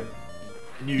 by the way.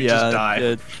 And you just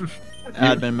die.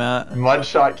 Admin Matt.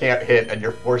 Mudshot can't hit, and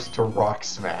you're forced to rock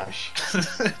smash.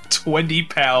 20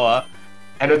 power.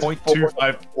 And it's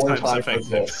 0.25 four times times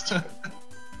effective. resist.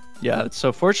 Yeah,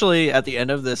 so fortunately at the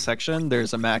end of this section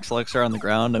there's a max elixir on the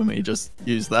ground and we just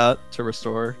use that to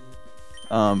restore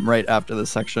right after this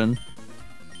section.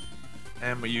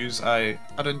 And we use I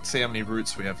don't see how many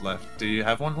roots we have left. Do you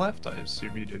have one left? I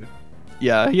assume you do.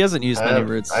 Yeah, he hasn't used many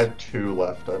roots. I have 2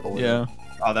 left, I believe. Yeah.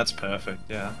 Oh, that's perfect.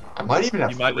 Yeah. I might even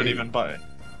have You might not 3. even buy.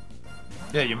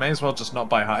 Yeah, you may as well just not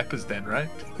buy hypers then, right?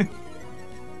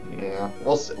 Yeah,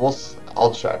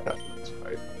 I'll check that. That's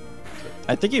right.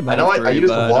 I think he I might know have I used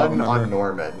but I don't one on remember.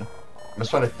 Norman. I'm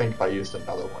just trying to think if I used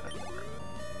another one.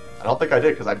 I don't think I did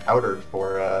because I powdered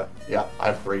for. Yeah, I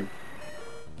have 3.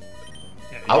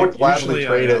 Yeah, I would gladly usually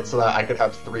trade it so that I could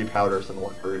have 3 powders in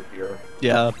 1 root here.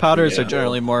 Yeah, powders Yeah. are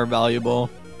generally more valuable,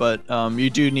 but you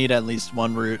do need at least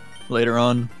 1 root later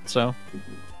on, so.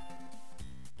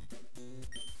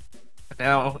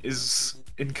 Now is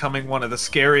incoming one of the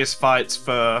scariest fights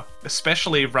for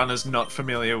especially runners not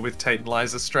familiar with Tate and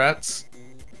Liza strats.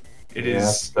 It Yeah,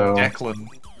 is so- Declan.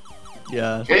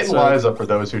 Yeah. Tate and so- Liza, for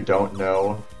those who don't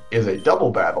know, is a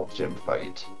double battle gym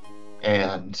fight.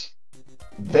 And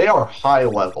they are high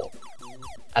level.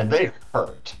 And they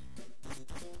hurt.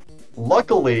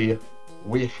 Luckily,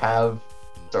 we have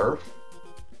Surf.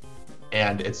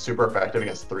 And it's super effective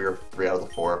against 3 out of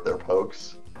the 4 of their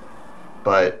pokes.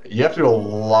 But you have to do a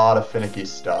lot of finicky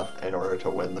stuff in order to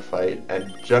win the fight.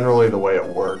 And generally the way it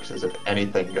works is if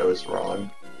anything goes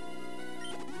wrong,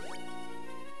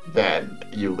 then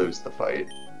you lose the fight.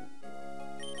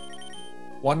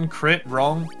 One crit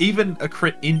wrong, even a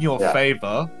crit in your Yeah.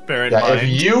 favor, bear in Yeah, mind.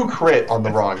 if you crit on the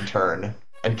wrong turn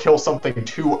and kill something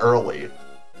too early,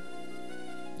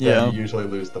 Yeah. then you usually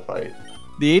lose the fight.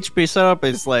 The HP setup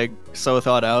is like so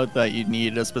thought out that you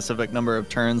need a specific number of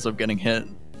turns of getting hit.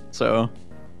 So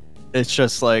it's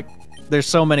just like there's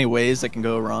so many ways that can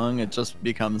go wrong. It just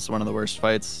becomes one of the worst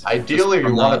fights. Ideally, just you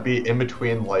from want to that. be in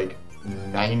between like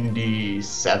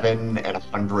 97 and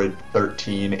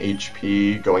 113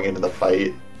 HP going into the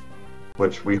fight,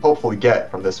 which we hopefully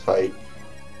get from this fight.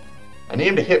 I need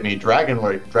him to hit me. Dragon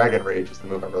Rage is the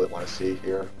move I really want to see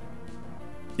here.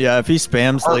 Yeah, if he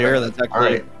spams Perfect. Leer, that's actually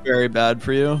Alright. very bad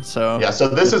for you. So Yeah, so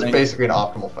this good is thing. basically an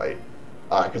optimal fight.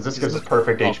 Because this gives us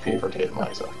perfect HP for Tate and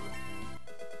Liza.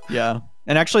 Yeah,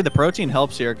 and actually the protein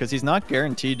helps here because he's not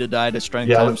guaranteed to die to strength.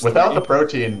 Yeah, times without 3. the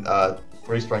protein,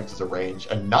 3 strength is a range,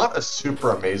 and not a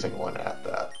super amazing one at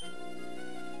that.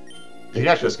 You can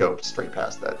actually just go straight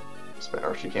past that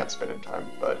spinner. She can't spin in time,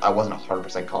 but I wasn't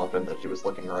 100% confident that she was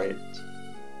looking right.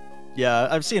 Yeah,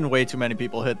 I've seen way too many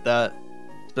people hit that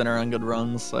spinner on good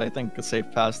runs. So I think a safe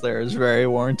pass there is very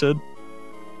warranted.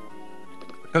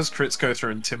 Because crits go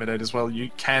through Intimidate as well, you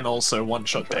can also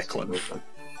one-shot Interesting Declan. movement.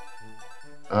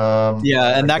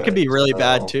 Yeah, and that could be really so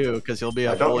bad too because he'll be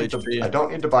I at full don't, need HP. I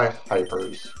don't need to buy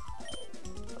hypers.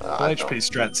 Full I HP don't-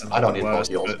 strats are I don't the need full worst,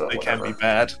 heals, but but they can be whatever.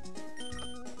 bad.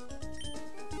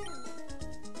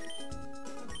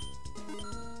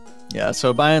 Yeah,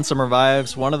 so buying some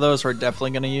revives. One of those we're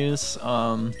definitely going to use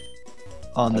on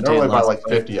I the normally buy last like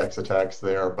fight. 50 X attacks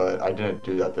there, but I didn't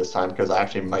do that this time because I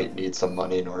actually might need some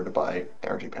money in order to buy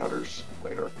energy powders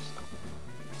later.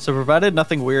 So provided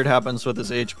nothing weird happens with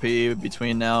his HP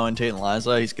between now and Tate and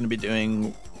Liza, he's going to be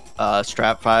doing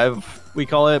Strat 5, we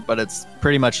call it, but it's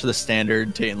pretty much the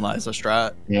standard Tate and Liza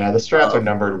strat. Yeah, the strats are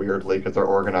numbered weirdly because they're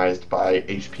organized by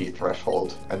HP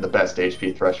threshold, and the best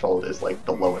HP threshold is like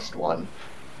the lowest one.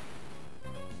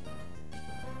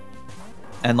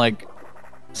 And like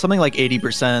something like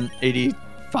 80%,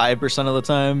 85% of the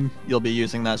time, you'll be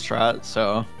using that strat.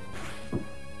 So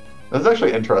That's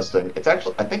actually interesting. It's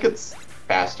actually, I think it's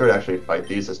faster to actually fight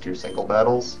these as 2 single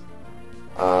battles.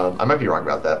 I might be wrong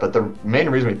about that, but the main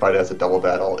reason we fight it as a double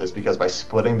battle is because by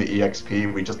splitting the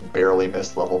EXP, we just barely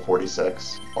missed level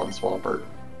 46 on Swampert.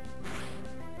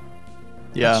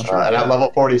 yeah, And at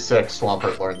level 46,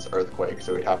 Swampert learns Earthquake,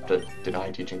 so we'd have to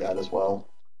deny teaching that as well.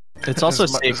 it's also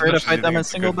As safer much to as fight you them think in it's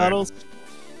a single good move. battles.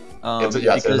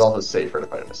 Yes, it's also safer to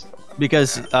fight in a single.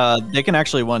 Because they can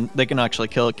actually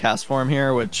kill a cast form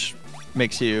here, which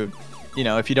makes you,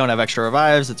 if you don't have extra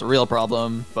revives, it's a real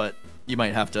problem. But you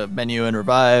might have to menu and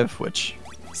revive, which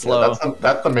is slow. Yeah,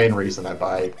 that's the main reason I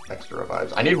buy extra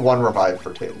revives. I need 1 revive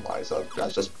for Tate and Liza.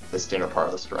 That's just the standard part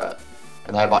of the strat.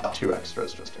 And I bought 2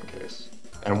 extras just in case.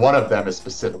 And one of them is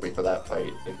specifically for that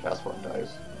fight if cast form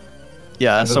dies.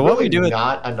 Yeah. And So what we really do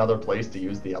not another place to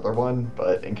use the other one,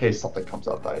 but in case something comes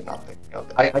up that I'm not thinking of,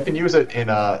 I can use it in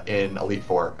Elite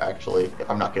Four actually if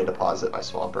I'm not going to deposit my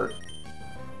Swampert.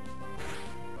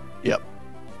 Yep.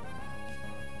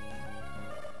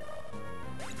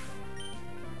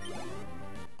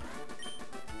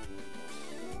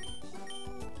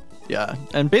 Yeah,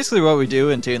 and basically what we do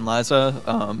in Tate and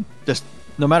Liza, just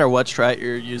no matter what strat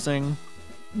you're using,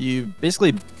 you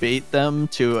basically bait them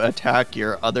to attack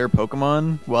your other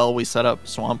Pokemon while we set up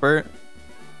Swampert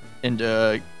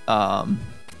into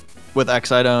with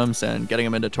X items and getting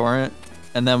them into Torrent,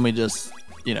 and then we just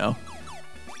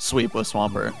sweep with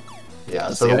Swampert. Yeah,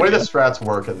 That's so the the way the idea. strats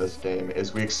work in this game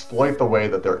is we exploit the way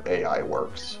that their AI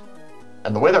works.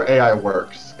 And the way their AI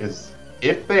works is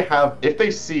if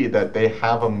they see that they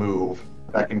have a move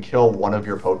that can kill one of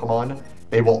your Pokemon,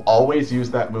 they will always use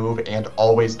that move and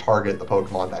always target the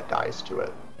Pokemon that dies to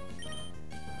it.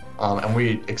 And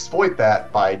we exploit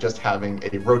that by just having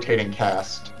a rotating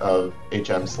cast of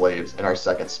HM slaves in our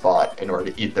second spot in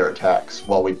order to eat their attacks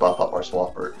while we buff up our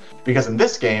Swampert. Because in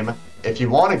this game, if you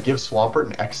want to give Swampert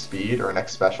an X speed or an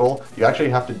X special, you actually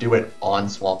have to do it on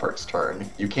Swampert's turn.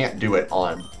 You can't do it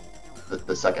on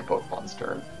the second Pokemon's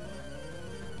turn.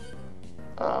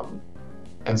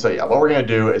 And so yeah, what we're going to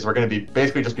do is we're going to be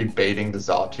basically just be baiting the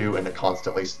Xatu into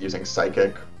constantly using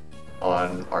Psychic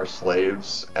on our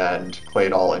slaves and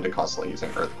Claydol into constantly using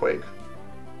Earthquake.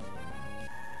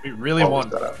 We really Always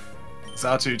want that up.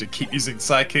 Xatu to keep using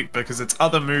Psychic because its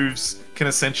other moves can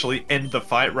essentially end the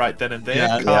fight right then and there.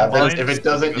 Yeah. Calm Yeah, Mind, if it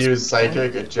doesn't because- use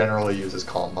Psychic, it generally uses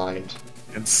Calm Mind.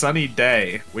 And Sunny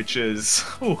Day, which is...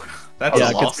 Ooh, that's Yeah,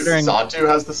 a loss. considering- Xatu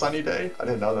has the Sunny Day? I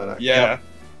didn't know that. Actually. Yeah.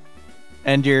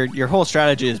 And your whole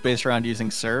strategy is based around using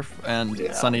Surf, and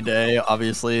Yeah. Sunny Day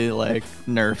obviously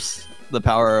nerfs the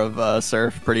power of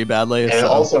Surf pretty badly. And so. it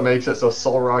also makes it so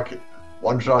Solrock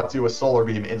one-shots you with Solar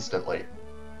Beam instantly.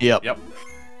 Yep. Yep.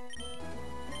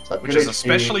 So Which good is HP,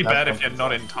 especially that's bad if one- you're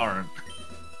not in Torrent.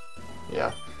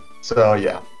 Yeah. So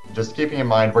yeah, just keeping in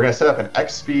mind, we're going to set up an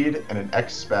X speed and an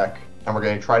X spec, and we're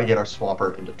going to try to get our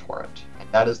Swampert into Torrent. And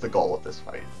that is the goal of this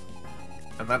fight.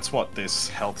 And that's what this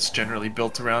health's generally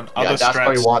built around. Yeah, Other that's why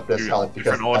we strats want this do health, because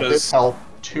different at orders. this health,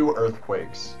 2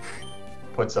 Earthquakes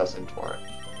puts us in Torrent.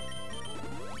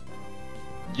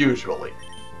 Usually.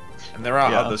 And there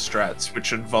are Yeah. other strats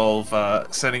which involve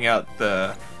sending out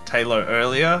the Tailo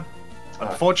earlier.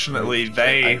 Unfortunately,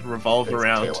 they revolve it's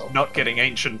around Tailo. not getting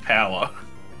ancient power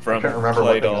I from can't remember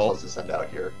what thing I'm Claydol. supposed to send out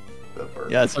here. The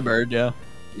bird. Yeah, it's a bird. Yeah.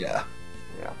 Yeah.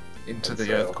 Yeah. Into And the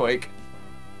so- earthquake.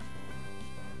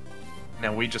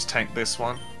 Now we just tank this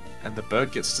one, and the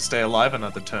bird gets to stay alive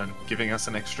another turn, giving us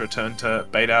an extra turn to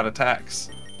bait out attacks.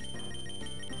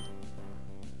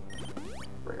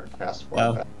 Bring our cast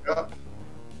Wow. form back up.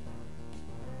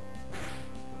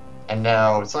 And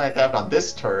now, something that happened on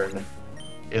this turn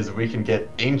is we can get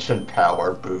Ancient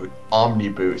Power Omni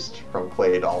Boost from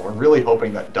Claydol. We're really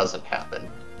hoping that doesn't happen.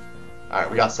 Alright,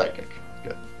 we got Psychic.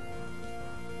 Good.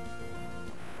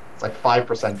 It's like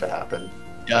 5% to happen.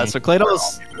 Yeah. So Ancient Power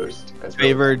Claydol's Omni Boost. It's really-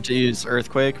 favored to use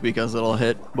Earthquake because it'll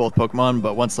hit both Pokemon,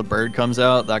 but once the bird comes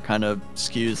out, that kind of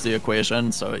skews the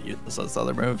equation, so it uses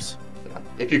other moves. Yeah.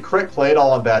 If you crit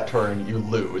Claydol on that turn, you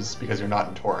lose because you're not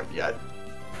in Torrent yet.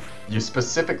 You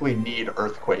specifically need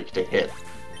Earthquake to hit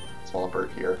Swampert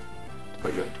here to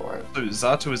put you in Torrent. So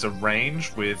Xatu is a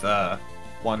range with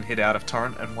one hit out of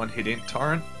Torrent and one hit in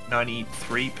Torrent,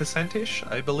 93%-ish,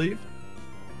 I believe.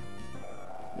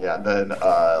 Yeah, and then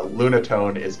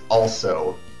Lunatone is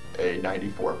also a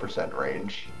 94%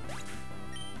 range.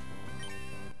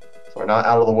 So we're not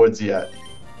out of the woods yet.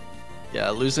 Yeah,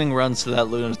 losing runs to that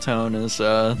Lunatone is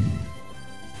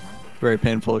very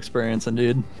painful experience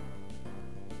indeed.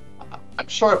 I'm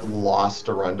sure I've lost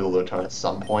a run to Luton at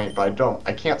some point, but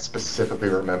I can't specifically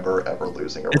remember ever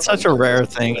losing a run. It's such a rare to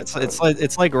thing.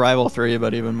 It's like Rival 3,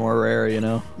 but even more rare, you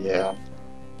know? Yeah.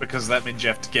 Because that means you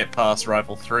have to get past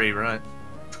Rival 3, right?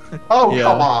 Oh, Yeah.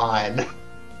 come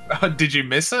on! Did you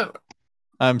miss it?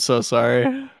 I'm so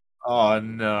sorry. Oh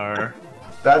no.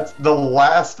 That's the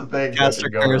last thing that Caster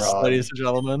can go curse, wrong. ladies and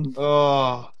gentlemen.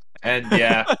 Oh. And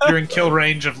yeah, you're in kill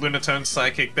range of Lunatone's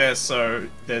Psychic there, so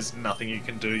there's nothing you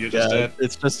can do, you're just dead.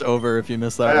 It's just over if you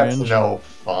miss that That's range. no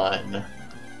fun.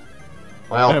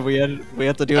 Well, we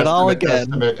had to do it all again.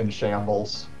 Estimate in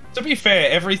shambles. To be fair,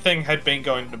 everything had been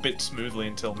going a bit smoothly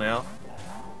until now.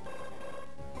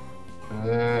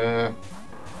 It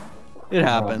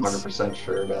happens. I'm not 100%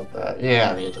 sure about that.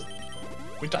 Yeah, I mean,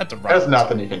 We died to there's Rival.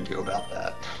 nothing you can do about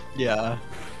that. Yeah,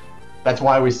 That's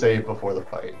why we save before the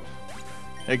fight.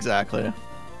 exactly.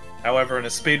 However, in a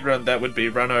speedrun, that would be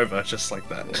run over just like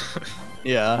that.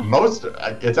 Yeah.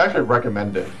 It's actually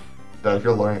recommended that if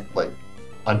you're learning, like,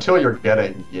 until you're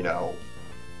getting, you know,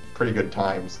 pretty good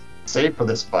times, save for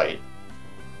this fight.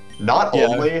 Not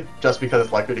only just because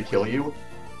it's likely to kill you,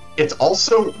 it's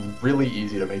also really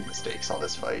easy to make mistakes on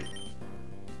this fight.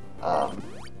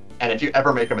 And if you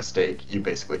ever make a mistake, you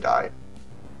basically die.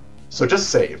 So just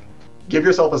save. Give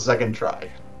yourself a second try.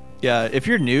 Yeah, if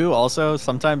you're new, also,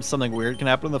 sometimes something weird can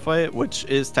happen in the fight, which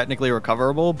is technically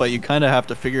recoverable, but you kind of have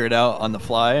to figure it out on the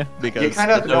fly, because... You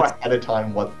kind of have to know ahead of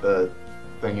time what the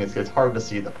thing is. It's hard to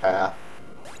see the path.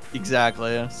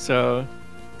 Exactly, so...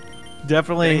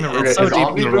 Definitely, it's Is so deep in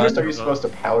Omni the Boost, run. are you supposed to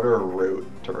powder or root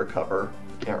to recover?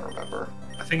 Can't remember.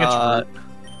 I think it's root,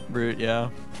 Root, yeah.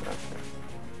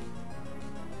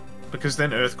 because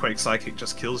then Earthquake Psychic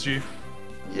just kills you.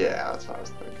 Yeah, that's what I was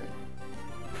thinking.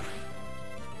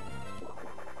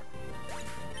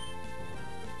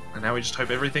 And now we just hope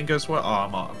everything goes well.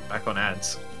 Oh, I'm back on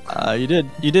ads. You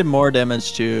did more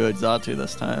damage to Xatu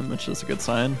this time, which is a good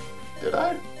sign. Did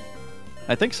I?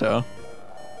 I think so.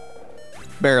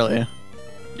 Barely.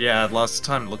 Yeah, last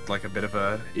time looked like a bit of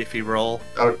a iffy roll.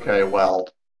 Okay, well.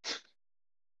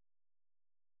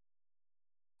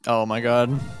 Oh my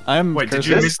god. I'm Wait, did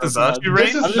cursing you miss the so bad. Xatu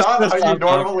range? This I'm is just not gonna how you stop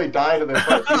talking. normally die to this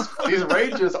fight. These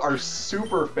ranges are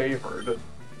super favored.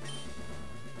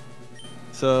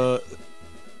 So...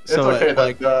 It's okay,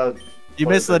 like, you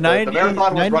missed the 90, The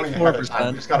marathon was running ahead of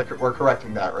time. 94%. We're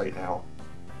correcting that right now.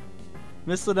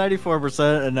 Missed the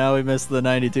 94%, and now we missed the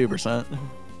 92%.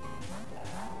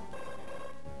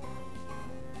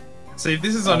 See,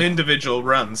 this is on individual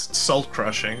runs, soul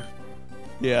crushing.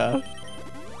 Yeah.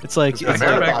 It's like... The It's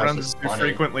marathon back is runs just who funny.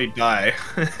 frequently die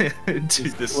to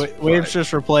this. Wave's fight.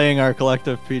 just replaying our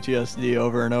collective PTSD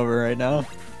over and over right now.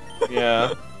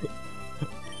 Yeah.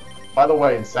 By the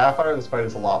way, in Sapphire, this fight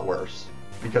is a lot worse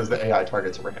because the AI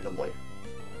targets randomly,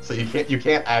 so you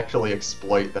can't actually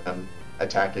exploit them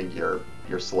attacking your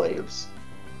slaves.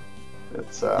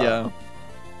 It's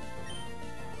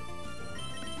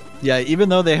Yeah, even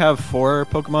though they have 4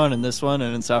 Pokemon in this one,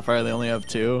 and in Sapphire they only have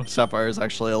 2, Sapphire is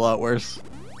actually a lot worse.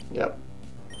 Yep.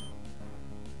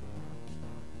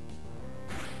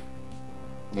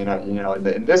 You know,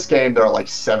 in this game there are like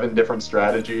 7 different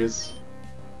strategies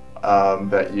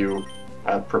that you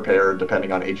have prepared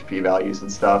depending on HP values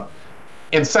and stuff.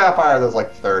 In Sapphire, there's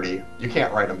like 30. You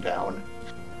can't write them down.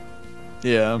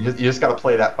 Yeah. You just gotta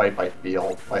play that fight by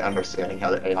feel, by understanding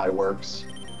how the AI works.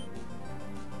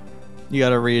 You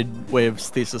gotta read Wave's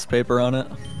thesis paper on it.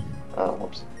 Oh,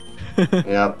 whoops.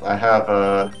 Yeah, I have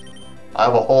a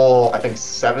whole, I think,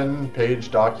 7-page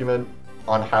document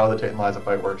on how the Tate and Liza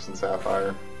fight works in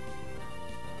Sapphire.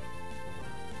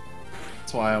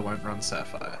 That's why I won't run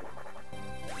Sapphire.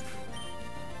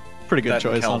 Pretty good That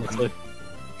choice, Kelvin. honestly.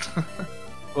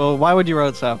 Well, why would you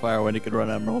run Sapphire when you could run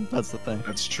Emerald? That's the thing.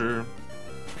 That's true.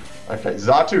 Okay,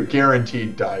 Xatu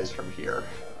guaranteed dies from here.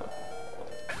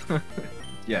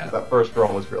 Yeah. That first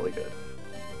roll was really good.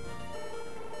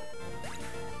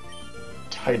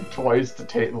 Tied twice to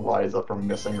Tate and Liza from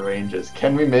missing ranges.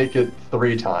 Can we make it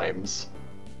 3 times?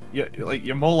 Yeah, like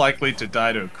you're more likely to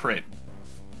die to a crit.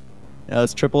 Yeah,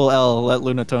 it's triple L. Let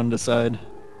Lunatone decide.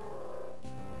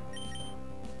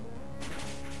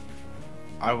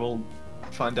 I will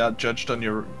find out judged on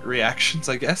your reactions,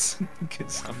 I guess,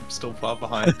 because I'm still far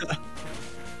behind.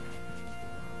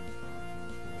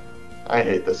 I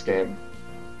hate this game.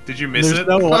 Did you miss There's it?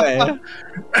 no way.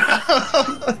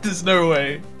 There's no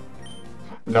way.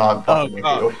 No, I'm fucking with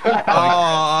Oh, you.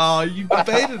 Oh, you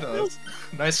baited us.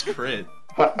 Nice crit.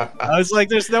 I was like,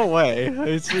 there's no way.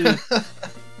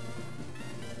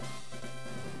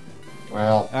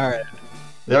 Well, Alright.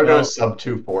 there Well- goes sub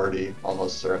 240,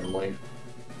 almost certainly.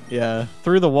 Yeah.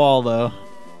 Through the wall, though.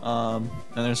 And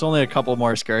there's only a couple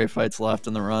more scary fights left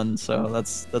in the run, so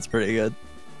that's pretty good.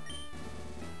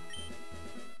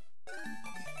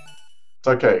 It's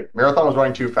okay. Marathon was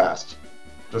running too fast.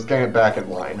 Just getting it back in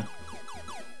line.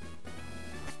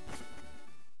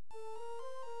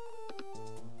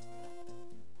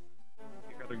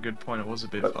 You got a good point. It was a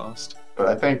bit fast. But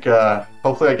I think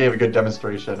hopefully I gave a good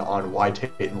demonstration on why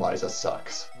Tate and Liza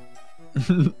sucks.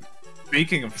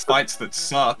 Speaking of fights that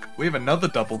suck, we have another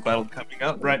double battle coming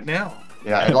up right now.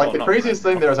 Yeah, and like Well, the not craziest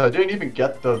right thing there is I didn't even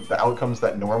get the outcomes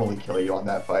that normally kill you on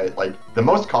that fight. Like, the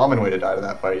most common way to die to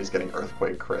that fight is getting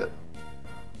Earthquake crit.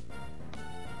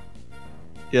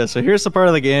 Yeah, so here's the part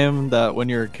of the game that when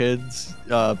you were kids,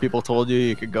 people told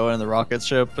you could go in the rocket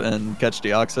ship and catch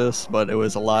Deoxys, but it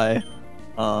was a lie.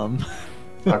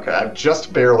 Okay, I have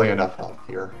just barely enough health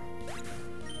here.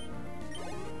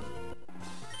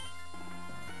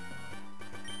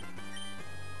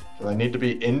 So I need to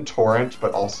be in Torrent,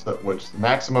 but also, which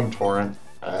maximum Torrent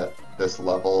at this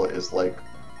level is like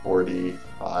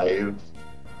 45,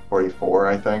 44,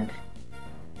 I think.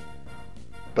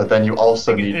 But then you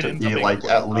also need to be like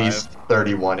at least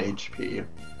 31 HP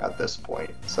at this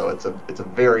point. So it's a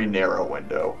very narrow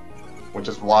window, which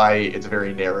is why it's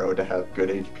very narrow to have good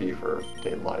HP for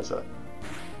Tate and Liza.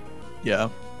 Yeah.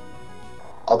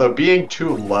 Although being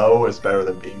too low is better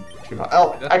than being too high.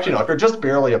 Oh, actually no, if you're just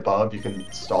barely above, you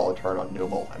can stall a turn on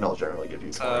Numal, and it'll generally give you...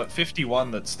 It's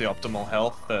 51 that's the optimal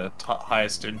health, the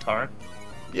highest in turret.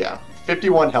 Yeah,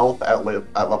 51 health at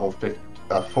level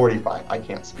 45. I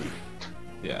can't speak.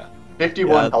 Yeah.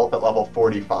 51 health at level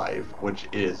 45, which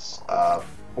is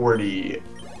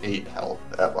 48 health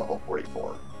at level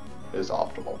 44, is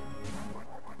optimal.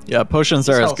 Yeah, potions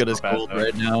are as good as bad, gold though.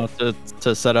 right now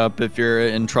to set up if you're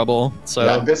in trouble. So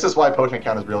Yeah, this is why potion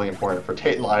count is really important for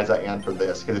Tate and Liza and for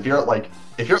this, because if you're at like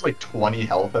 20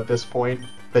 health at this point,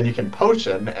 then you can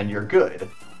potion and you're good,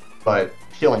 but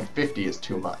healing 50 is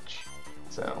too much.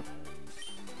 So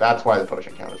that's why the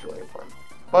potion count is really important.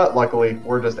 But luckily,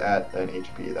 we're just at an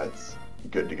HP that's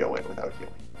good to go in without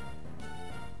healing.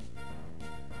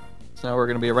 So now we're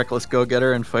gonna be a reckless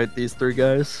go-getter and fight these three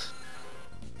guys.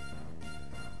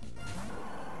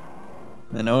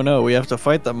 And oh no, we have to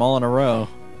fight them all in a row.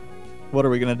 What are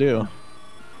we gonna do?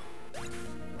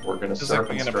 We're gonna Just like surf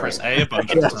we're and gonna press strength. A a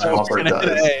bunch Yeah, of times. Swamper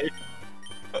does.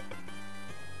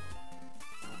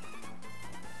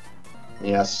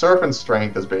 Yeah, Surf and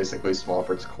Strength is basically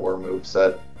Swampert's core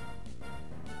moveset.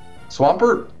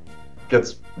 Swampert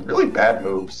gets really bad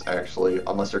moves, actually,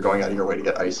 unless you're going out of your way to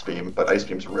get Ice Beam, but Ice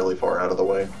Beam's really far out of the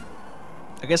way.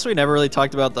 I guess we never really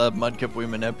talked about the Mudkip we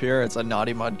manip here. It's a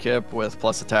naughty Mudkip with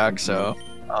plus attack, so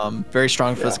very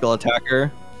strong physical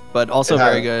attacker, but also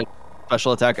very good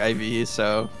special attack IV,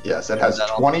 so... Yes, it has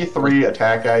 23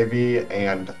 attack IV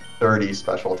and 30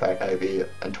 special attack IV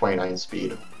and 29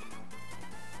 speed.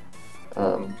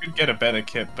 Could get a better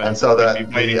kit, but and so maybe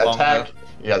the waiting attack, longer.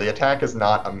 yeah, the attack is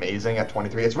not amazing at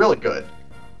 23. It's really good,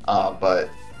 but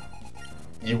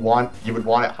you would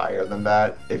want it higher than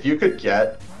that. If you could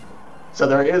get, so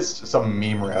there is some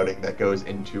meme routing that goes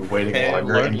into waiting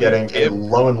longer and getting a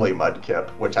lonely Mudkip,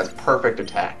 which has perfect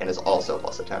attack and is also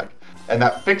plus attack, and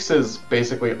that fixes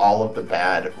basically all of the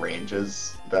bad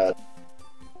ranges that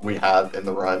we have in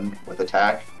the run with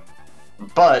attack,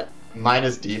 but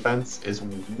minus defense is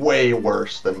way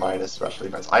worse than minus special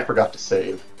defense. I forgot to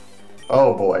save.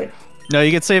 Oh boy. No,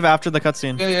 you get save after the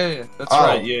cutscene. Yeah. That's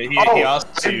right. Yeah, he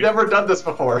asks I've you. never done this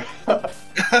before.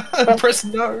 Press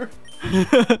no.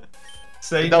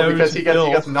 Say No, because to he Bill.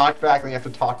 gets knocked back and you have to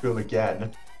talk to him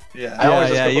again. Yeah. I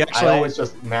always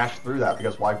just mash through that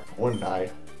because why wouldn't I?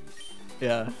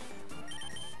 Yeah.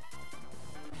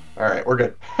 Alright, we're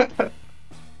good.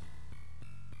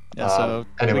 Yeah, so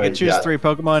anyway, we could choose 3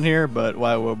 Pokemon here, but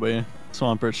why would we?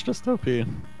 Swampert's just OP.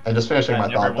 And just finishing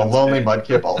my thought, the Lonely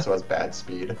Mudkip also has bad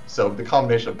speed. So the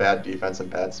combination of bad defense and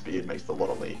bad speed makes the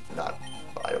Lonely not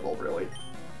viable, really.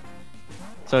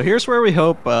 So here's where we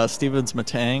hope Steven's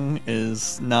Matang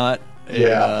is not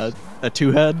a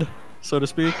 2-head, so to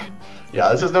speak. Yeah,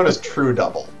 this is known as True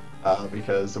Double,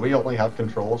 because we only have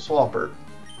control of Swampert.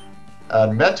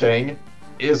 Metang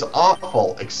is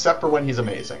awful, except for when he's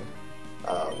amazing.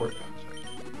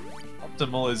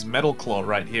 Optimal is Metal Claw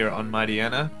right here on Mighty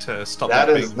Anna to stop that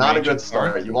that is big not a range good of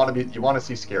start. turret. You want to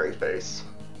see Scary Face.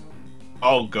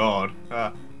 Oh god.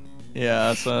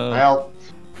 Yeah, so Well,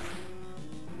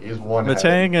 he's one.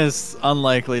 Matang is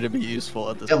unlikely to be useful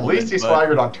at this At point. least he's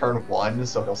swaggered on turn 1,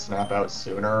 so he'll snap out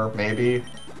sooner, maybe.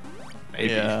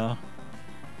 Maybe. Yeah.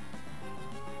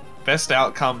 Best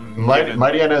outcome.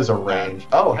 Mighty Anna is a range.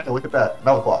 Oh, hey, look at that.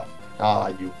 Metal Claw. Ah,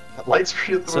 you light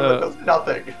screen at the moment does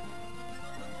nothing.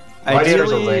 Mighty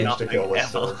Anna's Ideally, arranged to kill with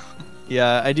Nothing Surf.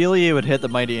 yeah, ideally you would hit the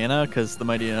Mighty Anna because the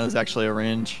Mighty Anna is actually a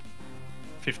range.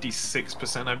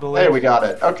 56%, I believe. Hey, we got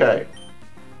it. Okay.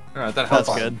 Alright, that helps.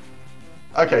 That's good.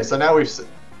 Okay, so now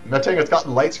Metinga's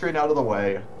gotten light screen out of the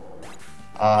way.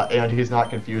 And he's not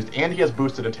confused. And he has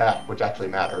boosted attack, which actually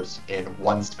matters in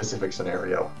one specific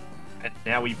scenario. And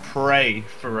now we pray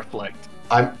for Reflect.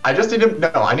 I just need him. No,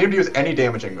 I need him to use any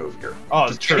damaging move here. Oh,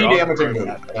 just true. any I'll damaging agree move,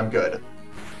 with that. and I'm good.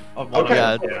 Okay.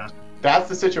 Yeah. That's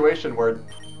the situation where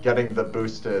getting the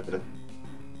boosted.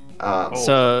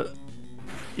 So,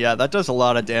 yeah, that does a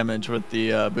lot of damage with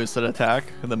the boosted attack,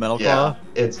 the Metal Yeah,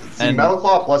 Claw. see, Metal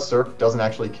Claw plus Surf doesn't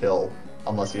actually kill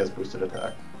unless he has boosted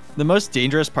attack. The most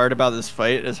dangerous part about this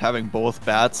fight is having both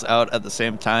bats out at the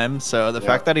same time. So the Yeah.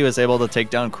 fact that he was able to take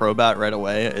down Crobat right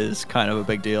away is kind of a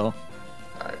big deal.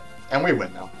 Alright, and we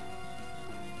win now.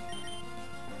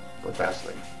 We're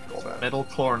fastly control that. Metal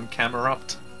Claw and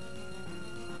Camerupt.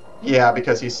 Yeah,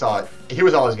 because he saw it. He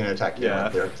was always going to attack you Yeah.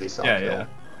 right there because he saw Yeah, it. yeah.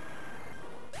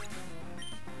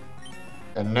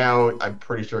 And now I'm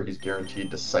pretty sure he's guaranteed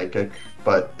to Psychic,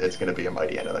 but it's going to be a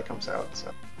Mighty Anna that comes out.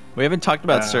 So. We haven't talked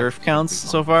about surf counts that'd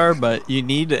be so far, but you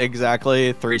need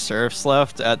exactly 3 surfs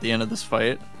left at the end of this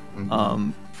fight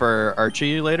for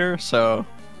Archie later. So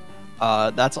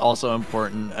that's also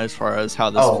important as far as how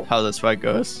this fight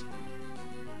goes.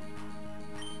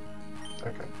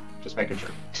 Okay, just making sure.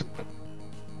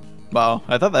 Wow,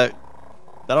 I thought that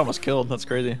almost killed. That's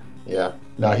crazy. Yeah.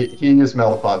 No, he used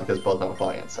Metal Claw because both Metal Claw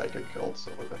and Psychic killed,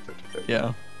 so we're 50-50.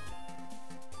 Yeah.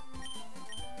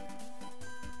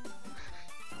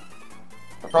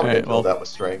 I probably Alright, did kill that with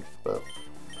Strength, but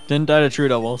Didn't die to True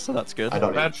Double, so that's good. I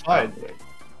don't Bad even fight.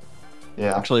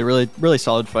 Yeah. Actually, really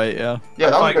solid fight. Yeah. Yeah,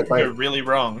 that was a Fight good could go fight. really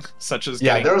wrong, such as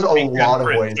Yeah, getting there was a beat down lot of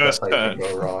for it ways that first fight turn. could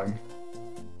go wrong.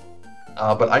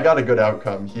 But I got a good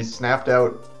outcome. He snapped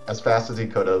out as fast as he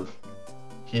could have.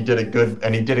 He did a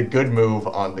good move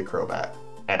on the Crobat.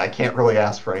 And I can't really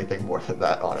ask for anything more than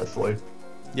that, honestly.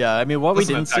 Yeah, I mean, what we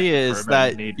Doesn't didn't attack see you is for a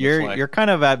minute, that need you're reflect. kind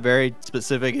of at very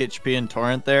specific HP in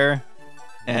Torrent there,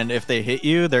 and if they hit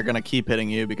you, they're gonna keep hitting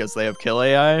you because they have kill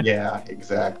AI. Yeah,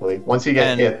 exactly. Once you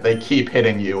get hit, they keep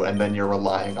hitting you, and then you're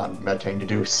relying on Metang to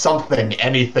do something,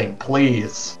 anything,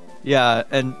 please. Yeah,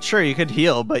 and sure you could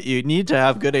heal, but you need to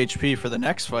have good HP for the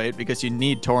next fight because you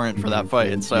need Torrent for that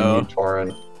fight. You So need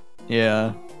Torrent.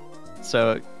 yeah,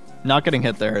 so not getting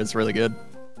hit there is really good.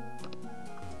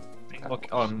 Look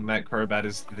on Matt Crobat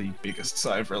is the biggest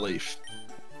sigh of relief.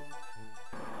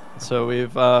 So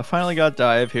we've finally got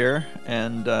dive here,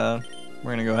 and we're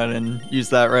gonna go ahead and use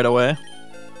that right away.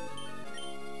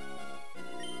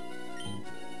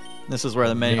 This is where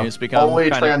the menus become Fully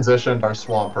kind of transitioned our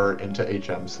Swampert into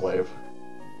HM Slave.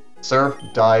 Surf,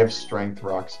 Dive, Strength,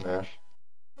 Rock Smash.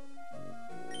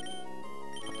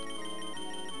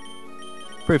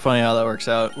 pretty funny how that works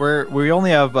out. We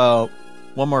only have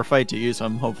one more fight to use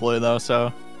him, hopefully though,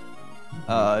 so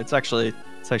it's actually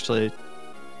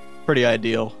pretty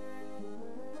ideal.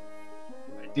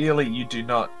 Ideally, you do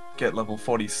not get level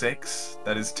 46.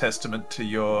 That is testament to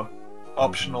your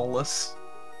optionalness.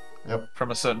 Yep.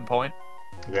 From a certain point.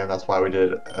 Again, that's why we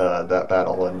did that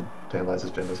battle and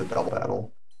Tantalizes Gym as a double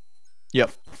battle.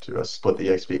 Yep. To split the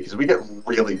XP, because we get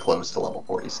really close to level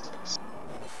 46.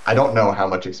 I don't know how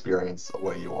much experience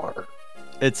away you are.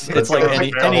 It's like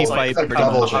any fight pretty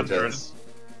double much. digits.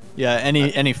 Yeah,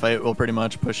 any fight will pretty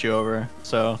much push you over.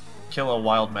 So Kill a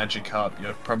wild Magikarp,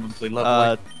 you're probably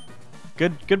leveling.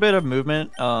 good bit of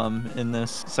movement in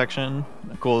this section.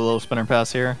 A cool little spinner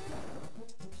pass here.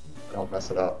 Don't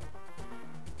mess it up.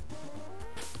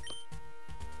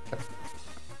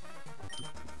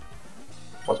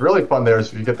 What's really fun there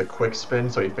is if you get the quick spin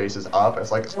so he faces up,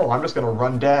 it's like, oh, I'm just gonna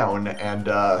run down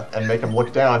and make him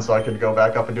look down so I can go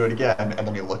back up and do it again, and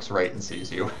then he looks right and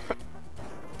sees you.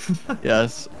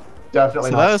 Yes.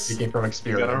 Definitely So not that's- speaking from You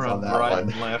experience gotta run on that right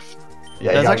one. and left.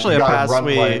 Yeah, That's actually you a gotta pass run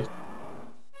right.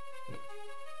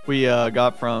 we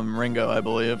got from Ringo, I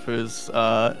believe, who's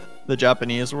the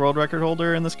Japanese world record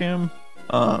holder in this game.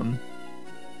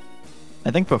 I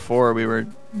think before we were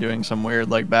doing some weird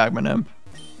like Bagman imp,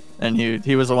 and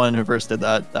he was the one who first did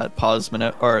that pause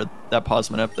minute or that pause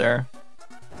minute there.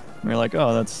 And we were like,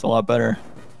 oh, that's a lot better.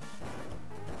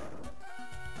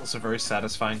 Also very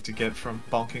satisfying to get from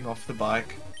bonking off the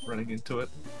bike, running into it.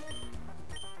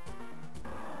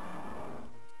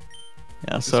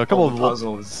 Yeah, so a couple of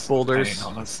puzzle is boulders.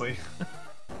 pain, honestly.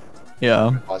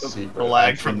 Yeah. The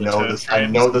lag from the turn I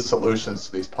know the solutions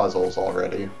to these puzzles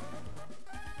already.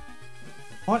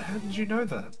 What? How did you know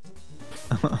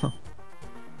that?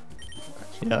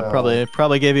 Yeah,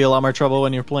 probably gave you a lot more trouble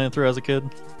when you were playing through as a kid.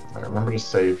 I remember to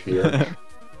save here.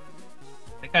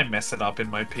 think I mess it up in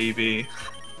my PB.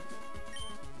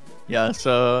 Yeah,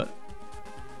 so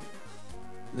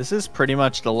this is pretty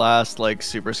much the last like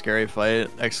super scary fight,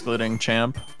 excluding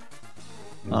Champ.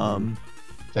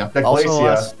 Yeah, pick Also Glacia.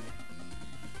 last...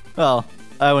 Well,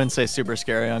 I wouldn't say super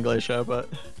scary on Glacia, but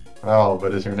Oh,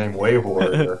 but is your name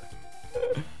WaveWarrior?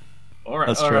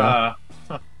 That's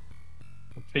true.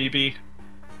 PB,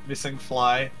 missing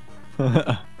fly,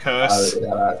 curse.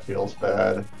 Yeah, that feels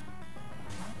bad.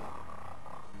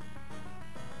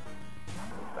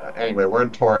 Anyway, we're in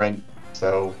Torrent,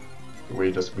 so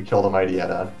we kill the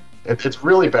Mightyena. It's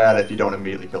really bad if you don't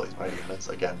immediately kill these Mightyenas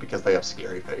again, because they have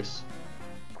scary face.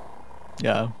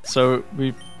 yeah. So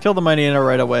we kill the Mightyena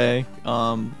right away,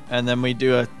 and then we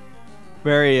do a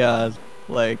very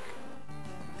like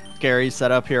scary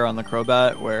setup here on the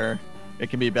Crobat where it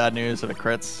can be bad news if it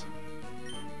crits.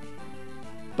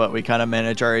 But we kind of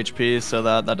manage our HP so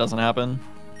that that doesn't happen.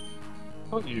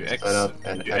 Oh, you Set up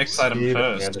an X item speed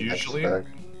first, and an usually.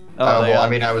 X-spec. Oh, Well, yeah. I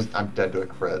mean, I'm dead to a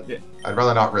crit. Yeah. I'd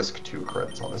rather not risk 2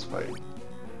 crits on this fight.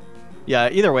 Yeah,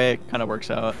 either way, it kind of works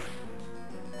out.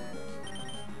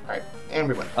 Alright, and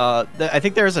we win. I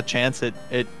think there's a chance it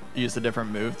used a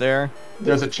different move there.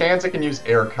 There's a chance it can use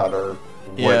Air Cutter,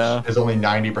 which Yeah. is only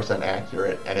 90%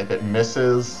 accurate, and if it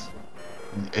misses,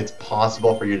 it's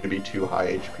possible for you to be too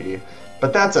high HP.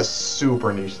 But that's a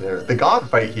super niche scenario. The god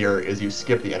fight here is you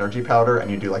skip the energy powder and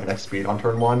you do like an X speed on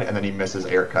turn 1, and then he misses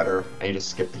Air Cutter, and you just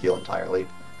skip the heal entirely.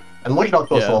 And look at how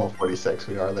close to Yeah. level 46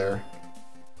 we are there.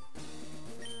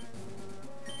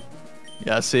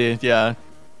 Yeah, see, yeah.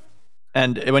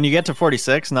 And when you get to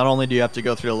 46, not only do you have to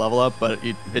go through the level up, but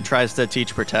it tries to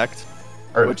teach Protect,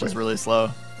 which is really slow.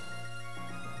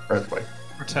 Earthquake.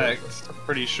 Protect,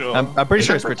 pretty sure. I'm pretty Is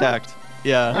sure it it's Protect.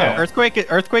 Yeah. Yeah.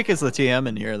 Earthquake is the TM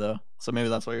in here, though. So maybe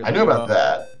that's what you're I knew thinking about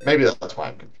that. Maybe that's why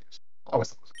I'm confused.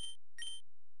 Always.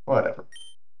 Whatever.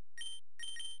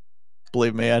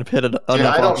 Believe me, I'd hit it.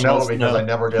 Yeah, I don't know optionals, because I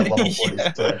never get level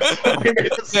Yeah.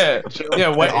 46.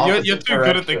 Yeah, wait, In you're opposite too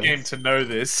good at the game directions. to know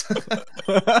this.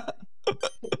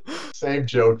 Same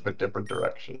joke, but different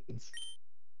directions.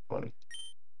 Funny.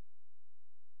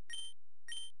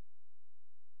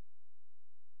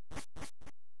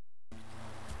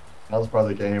 That was part of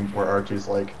the game where Archie's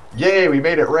like, "Yay, we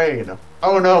made it rain!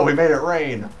 Oh no, we made it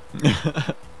rain!"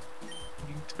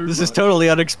 This is totally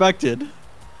unexpected.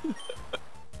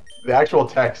 The actual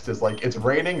text is like, "It's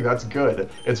raining, that's good.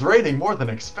 It's raining more than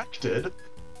expected."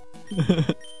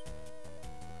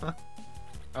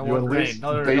 I You want rain. unleash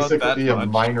No, not basically that a much.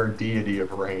 minor deity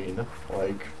of rain.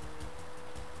 Like.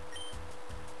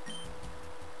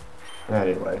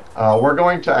 Anyway, we're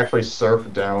going to actually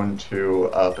surf down to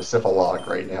Pacifilog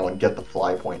right now and get the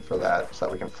fly point for that, so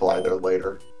that we can fly there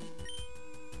later.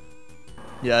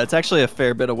 Yeah, it's actually a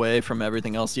fair bit away from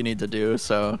everything else you need to do,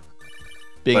 so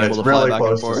being But able it's to fly really back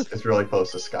close. and forth. It's really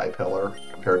close to Sky Pillar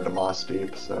compared to Moss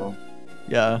Deep. So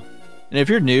Yeah. And if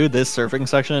you're new, this surfing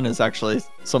section is actually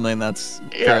something that's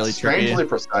yeah, fairly strangely tricky.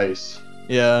 precise.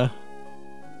 Yeah.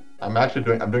 I'm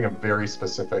doing a very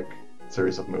specific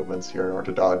series of movements here in order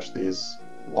to dodge these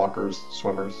walkers,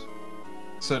 swimmers.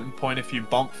 Certain point, if you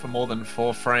bonk for more than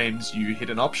 4 frames, you hit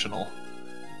an optional.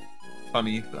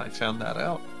 Funny that I found that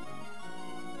out.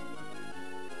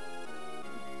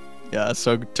 Yeah,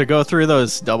 so to go through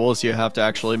those doubles, you have to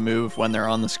actually move when they're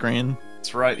on the screen.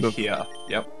 It's right Oop. here.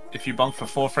 Yep. If you bonk for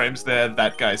 4 frames there,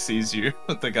 that guy sees you.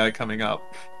 The guy coming up.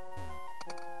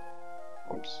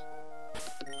 Oops.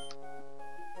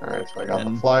 Alright, so I got the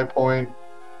And- fly point.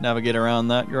 Navigate around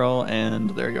that girl, and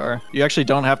there you are. You actually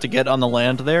don't have to get on the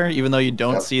land there, even though you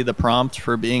don't Yep. see the prompt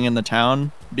for being in the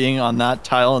town. Being on that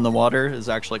tile in the water is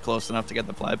actually close enough to get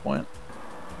the fly point.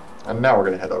 And now we're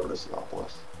going to head over to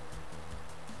Sinopolis.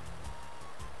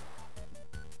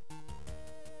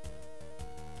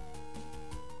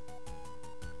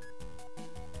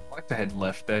 I like to head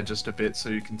left there just a bit so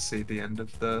you can see the end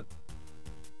of the...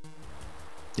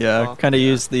 Yeah, Oh, kind of yeah.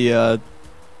 use the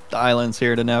islands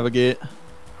here to navigate.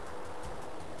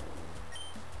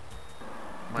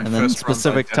 My And then first runs, I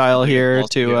specific tile definitely here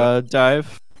lost to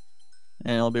dive.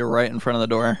 And it'll be right in front of the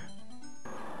door.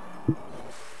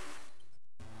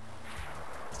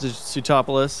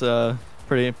 Sutopolis,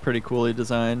 pretty coolly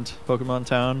designed Pokemon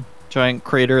town. Giant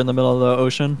crater in the middle of the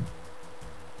ocean.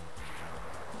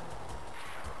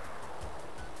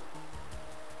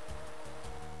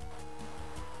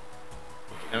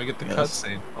 Now we get the Yes.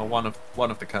 cutscene, or one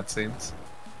of the cutscenes.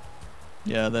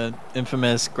 Yeah, the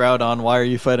infamous Groudon, why are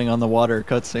you fighting on the water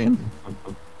cutscene.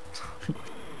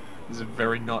 This is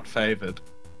very not favored.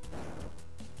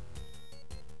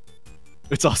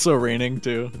 It's also raining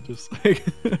too. Just like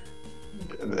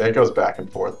It goes back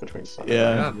and forth between sun and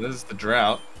Yeah. Yeah, there's the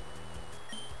drought.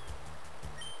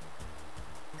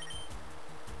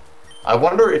 I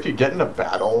wonder if you get in a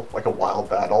battle, like a wild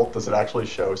battle, does it actually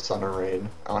show sun or rain?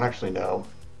 I don't actually know.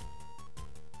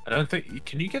 I don't think.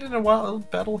 Can you get in a wild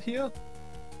battle here?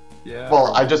 Yeah.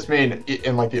 Well, I just mean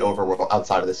in like the overworld,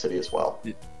 outside of the city as well.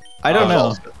 I don't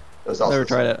know. There's also Never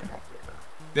tried it.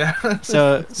 Yeah.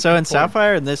 So in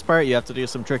Sapphire, in this part, you have to do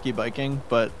some tricky biking,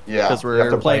 but Yeah, because you have we're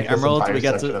to playing bike this Emeralds,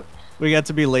 entire we get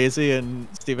to be lazy, and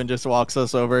Steven just walks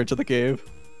us over to the cave.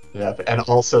 Yeah, and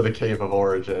also the Cave of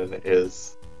Origin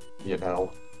is, you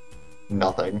know,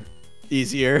 nothing.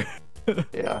 Easier.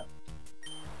 Yeah.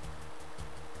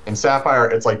 In Sapphire,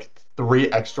 it's like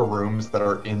 3 extra rooms that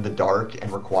are in the dark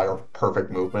and require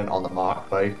perfect movement on the mock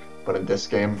bike. But in this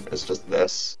game, it's just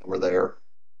this, and we're there.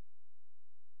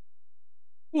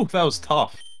 Ooh, that was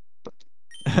tough.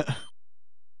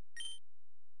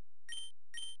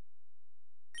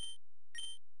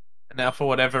 And now, for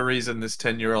whatever reason, this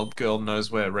 10-year-old girl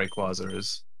knows where Rayquaza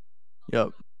is. Yep.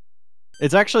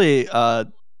 It's actually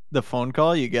the phone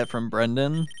call you get from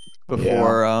Brendan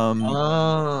before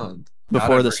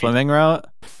before the swimming route.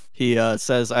 He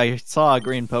says, "I saw a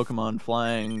green Pokemon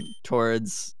flying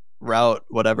towards route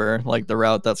whatever, like the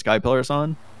route that Skypillar's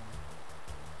on."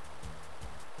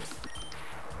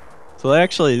 So they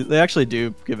actually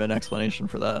do give an explanation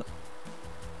for that.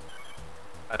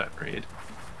 I don't read.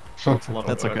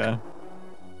 That's okay.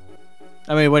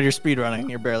 I mean, when you're speedrunning,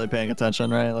 you're barely paying attention,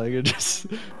 right? Like you're just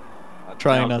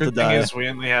trying not to Good thing die. is we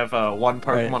only have one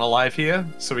Pokemon alive here,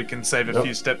 so we can save a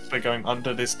few steps by going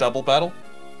under this double battle.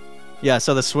 Yeah,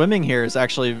 so the swimming here is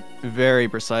actually very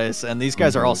precise, and these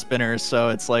guys are all spinners, so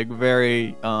it's like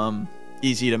very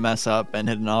easy to mess up and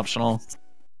hit an optional.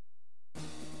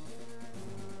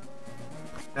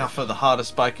 Now for the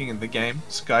hardest biking in the game,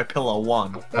 Skypillar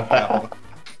 1.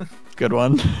 Good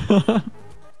one.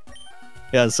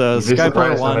 Yeah, so You'd be Skypillar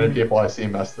surprised how many 1. people I see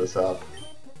mess this up.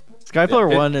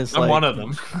 Skypillar 1 is I'm like one of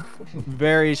them.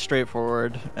 very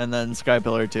straightforward, and then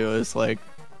Skypillar 2 is like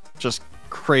just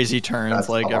crazy turns. That's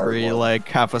like the hard every one. like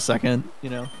half a second, you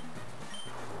know.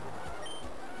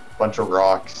 Bunch of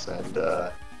rocks and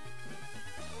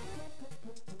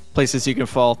Places you can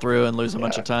fall through and lose a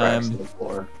bunch of cracks time. in the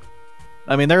floor.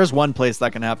 I mean, there is one place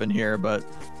that can happen here, but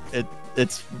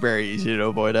it's very easy to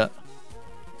avoid it.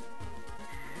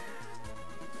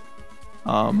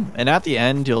 And at the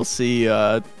end, you'll see.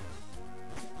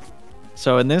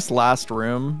 So in this last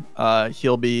room,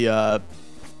 he'll be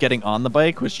getting on the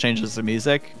bike, which changes the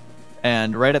music,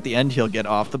 and right at the end, he'll get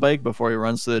off the bike before he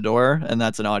runs to the door, and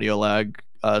that's an audio lag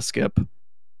skip.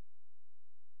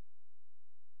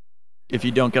 If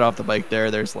you don't get off the bike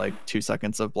there's like 2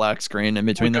 seconds of black screen in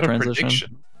between the transition.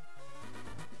 Prediction.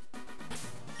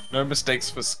 No mistakes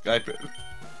for Skype.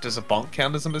 Does a bonk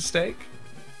count as a mistake?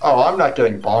 Oh, I'm not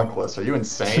getting bonkless. Are you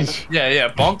insane? Yeah,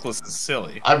 bonkless is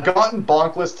silly. I've gotten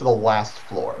bonkless to the last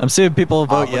floor. I'm seeing people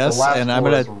vote but yes, the last and I'm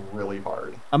floor gonna is really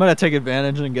hard. take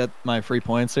advantage and get my free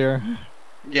points here.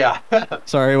 Yeah.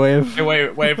 Sorry, Wave. Hey,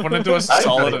 wait, want to do a I didn't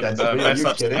solid bet and against me. Are mess you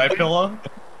up kidding? Skypillar?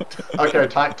 Okay,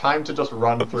 time to just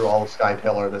run through all of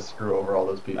Skypillar to screw over all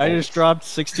those people. I just dropped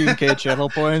 16k channel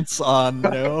points on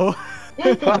no.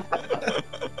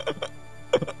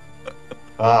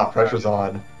 Pressure's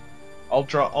on. I'll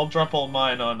drop all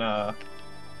mine on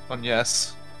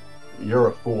yes. You're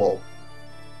a fool.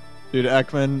 Dude,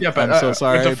 Ekman, Yeah, but, I'm so we're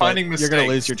sorry, defining but you're gonna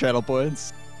lose mistakes. your channel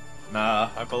points. Nah,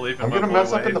 I believe in I'm my gonna boy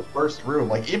mess up Wave. in the first room.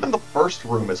 Like, even the first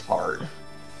room is hard.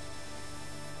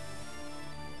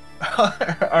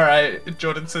 Alright,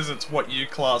 Jordan says it's what you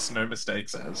class no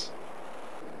mistakes as.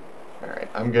 Alright,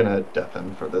 I'm gonna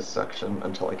deafen for this section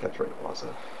until I catch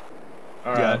Rayquaza.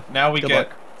 Alright, Yeah, now we good get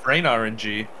luck. Rain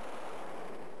RNG.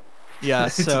 Yeah,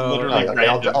 It's so literally- Okay,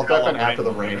 I'll random deafen color after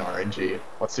the rain. rain RNG.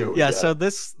 Let's see what we yeah, get. so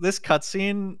this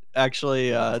cutscene actually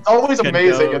It's always can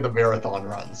amazing go- in the marathon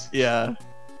runs. yeah,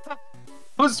 It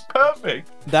was perfect.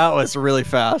 that was really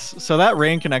fast. So that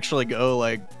rain can actually go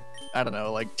like, I don't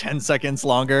know, like 10 seconds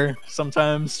longer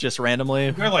sometimes, just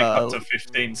randomly. We're like up to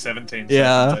 15, 17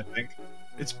 yeah. seconds, I think.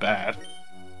 It's bad.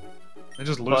 It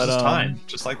just loses But, time,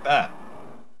 just like that.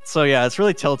 So yeah, it's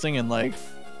really tilting in like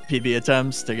PB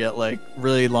attempts to get like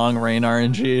really long rain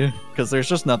RNG because there's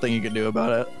just nothing you can do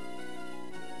about it.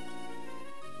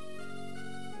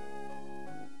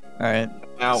 All right,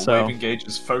 Now so- Wave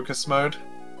engages focus mode.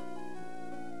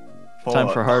 Time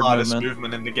for the hard hardest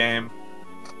movement. in the game.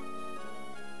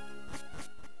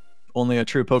 only a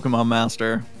true Pokemon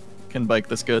master can bike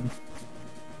this good.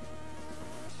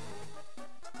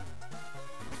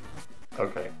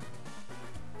 Okay.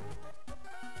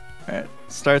 All right,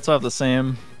 starts off the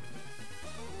same.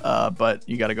 but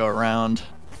you got to go around.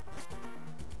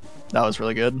 That was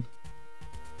really good.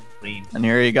 Clean. And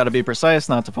here you got to be precise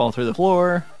not to fall through the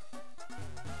floor.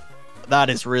 That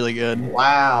is really good.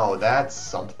 Wow, that's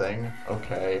something.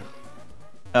 Okay.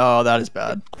 Oh, that is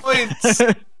bad. Points.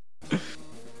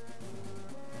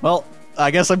 Well,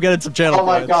 I guess I'm getting some channel Oh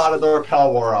my points. god, the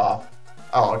repel wore off.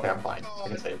 Oh, okay, I'm fine. I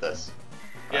can save this.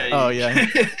 Yeah, Oh, yeah.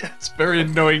 It's very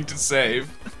annoying to save.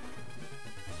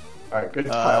 Alright, good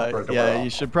tile for it to wear Yeah, off. you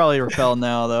should probably repel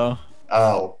now, though.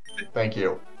 Oh, thank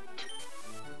you.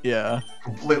 Yeah.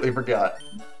 Completely forgot.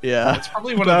 Yeah. It's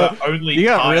probably one of the only. You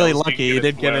got really tiles lucky you you can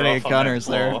didn't get flare any off on counters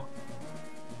that there. floor.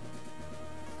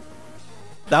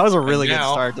 That was a really good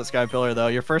now- start to Sky Pillar, though.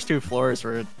 Your first 2 floors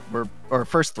or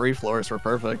first 3 floors were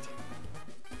perfect.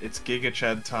 It's Giga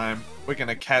Chad time. We're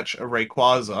gonna catch a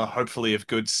Rayquaza, hopefully of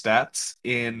good stats,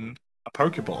 in a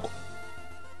Pokeball.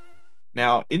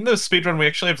 Now, in the speedrun, we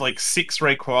actually have like 6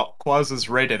 Rayquazas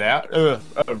routed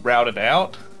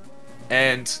out,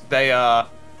 and they are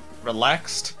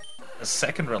relaxed, a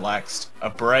second relaxed, a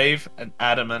brave, an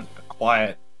adamant, a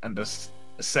quiet, and a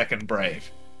second brave.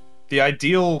 The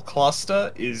ideal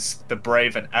cluster is the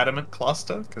brave and adamant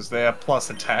cluster, because they are plus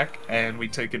attack, and we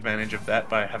take advantage of that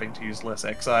by having to use less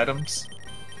X items.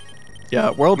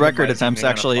 Yeah, world You're record amazing, attempts they're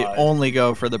gonna actually fly. only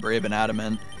go for the brave and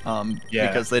adamant, Yeah.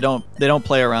 because they don't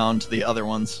play around the other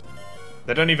ones.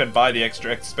 They don't even buy the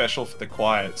extra X special for the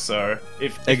quiet, so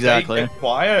if Exactly. they get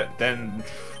quiet, then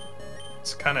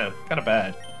it's kind of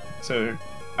bad. So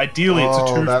ideally, it's a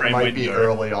Oh, that 2-frame might be window.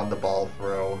 early on the ball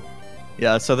throw.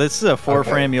 Yeah, so this is a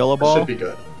 4-frame Yola This ball, should be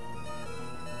good.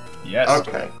 Yes.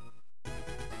 Okay.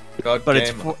 God but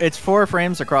damn. it's 4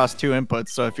 frames across 2 inputs.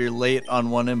 So if you're late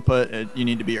on one input, you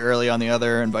need to be early on the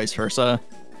other, and vice versa.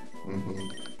 hmm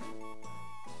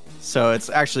So it's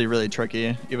actually really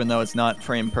tricky, even though it's not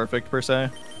frame perfect per se.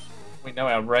 We know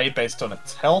our Ray based on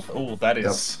its health. Oh, that Yep.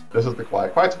 is. This is the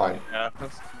quiet. Quiet's fine.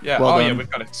 Yeah. Well Oh yeah, done. we've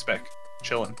got a spec.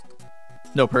 Chilling.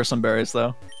 No person berries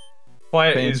though.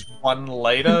 Quiet Pain. is 1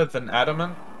 later than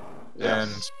adamant.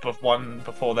 Yes. And one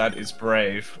before that is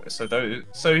brave.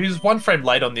 So he's 1 frame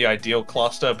late on the ideal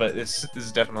cluster, but this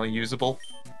is definitely usable.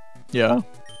 Yeah.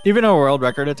 Even a world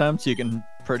record attempts, you can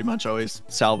pretty much always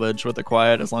salvage with the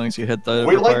quiet as long as you hit the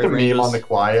We like required the meme ranges. on the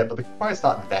quiet, but the quiet's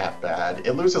not that bad.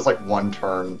 It loses like 1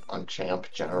 turn on champ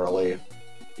generally.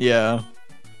 Yeah.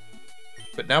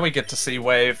 But now we get to see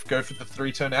Wave go for the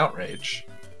 3-turn outrage.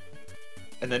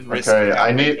 And then risk. Okay,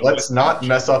 outrage or let's not Westwatch.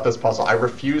 mess up this puzzle. I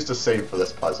refuse to save for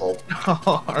this puzzle.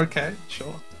 Oh, okay,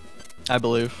 sure. I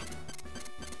believe.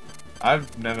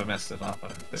 I've never messed it up. I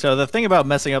don't think. So the thing about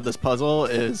messing up this puzzle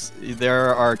is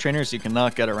there are trainers you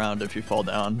cannot get around if you fall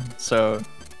down. So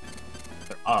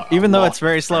There are a even though lot it's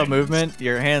very of slow trainers. movement,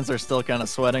 your hands are still kind of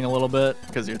sweating a little bit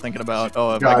because you're thinking about,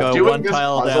 oh, if I God, go doing 1 this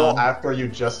tile puzzle down. after you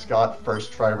just got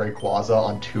first try Rayquaza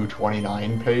on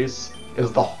 229 pace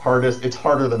is the hardest. It's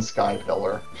harder than Sky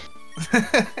Pillar.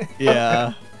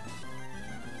 Yeah.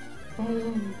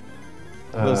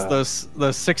 Uh,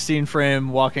 Those 16 frame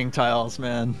walking tiles,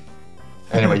 man.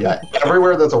 Anyway, yeah,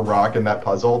 everywhere there's a rock in that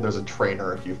puzzle, there's a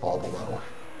trainer if you fall below.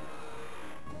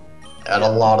 And a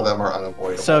lot of them are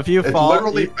unavoidable. So if you it's fall-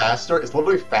 literally faster. It's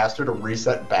literally faster to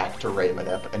reset back to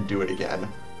Raymanip and do it again.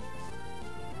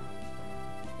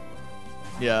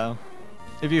 Yeah.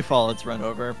 If you fall, it's run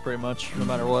over pretty much, no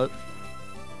matter what.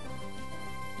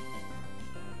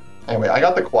 Anyway, I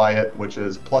got the quiet, which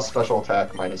is plus special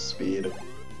attack minus speed.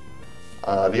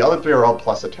 The other 3 are all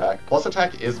plus attack. Plus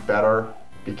attack is better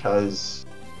because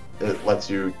it lets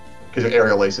you, because your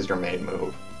aerial ace is your main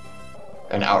move,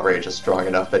 and outrage is strong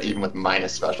enough that even with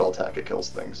minus special attack, it kills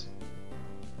things.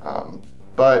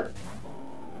 But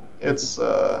it's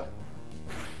not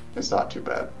too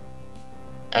bad.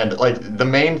 And like the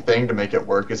main thing to make it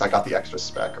work is I got the extra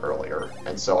spec earlier,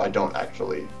 and so I don't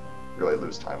actually really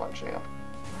lose time on champ.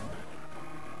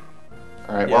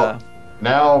 Alright, Yeah. well,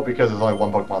 now because there's only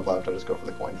 1 Pokemon left, I'll just go for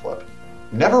the coin flip.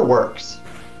 Never works.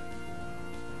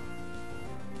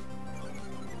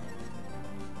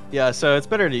 Yeah, so it's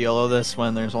better to YOLO this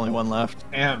when there's only 1 left.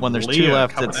 And When there's 2 Leah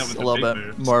left, coming it's out with a the little big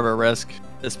bit moves. more of a risk,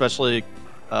 especially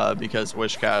because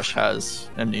Wish Cash has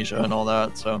amnesia and all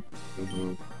that, so.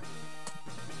 Mhm.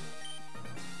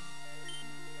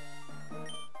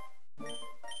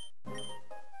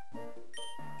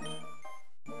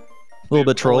 A little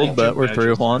bit trolled, but we're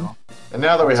through one. And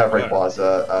now that we have That's better.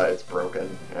 Rayquaza, it's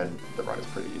broken, and the run is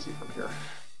pretty easy from here,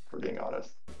 for being honest.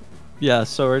 Yeah,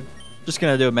 so we're just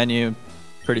gonna do a menu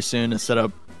pretty soon to set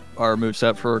up our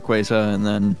moveset for Rayquaza and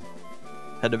then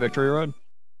head to Victory Road.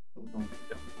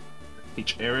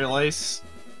 Each aerial ace.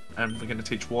 and we're going to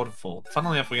teach Waterfall.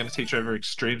 Funnily enough, we're going to teach over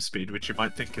Extreme Speed, which you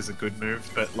might think is a good move,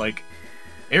 but like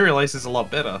Aerial Ace is a lot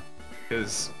better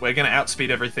because we're going to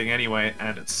outspeed everything anyway,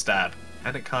 and it's stab,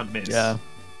 and it can't miss. Yeah.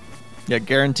 Yeah,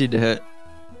 guaranteed to hit.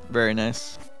 Very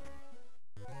nice.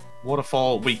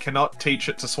 Waterfall, we cannot teach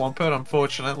it to Swampert,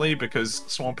 unfortunately, because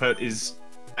Swampert is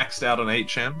maxed out on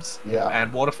HMs. Yeah.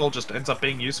 And Waterfall just ends up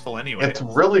being useful anyway. It's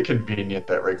really convenient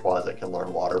that Rayquaza can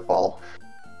learn Waterfall.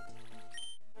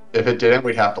 If it didn't,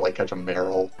 we'd have to like catch a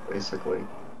Meryl, basically.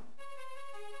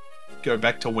 Go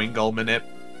back to Wingull Manip.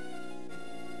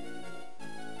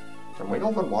 Can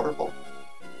Wingull learn Waterfall?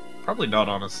 Probably not,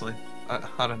 honestly.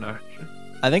 I don't know.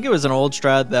 I think it was an old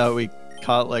strat that we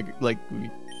caught like we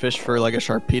fished for like a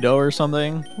Sharpedo or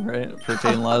something, right? For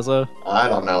Tate and Laza. I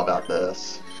don't know about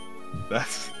this.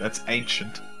 That's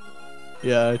ancient.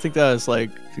 Yeah, I think that was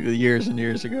like years and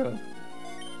years ago.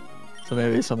 So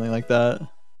maybe something like that.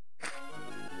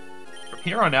 From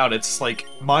here on out, it's like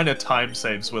minor time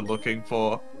saves we're looking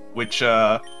for, which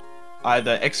are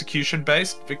either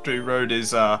execution-based. Victory Road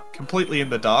is completely in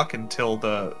the dark until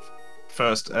the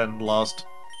first and last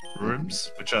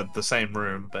rooms, which are the same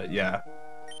room, but yeah.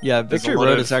 Yeah, There's a Victory lot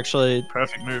Road of is actually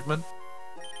perfect movement.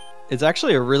 it's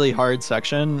actually a really hard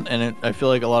section, and I feel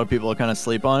like a lot of people kind of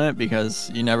sleep on it because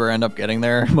you never end up getting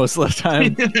there most of the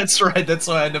time. That's right, that's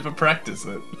why I never practice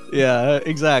it. Yeah,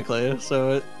 exactly.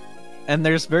 So, and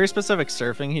there's very specific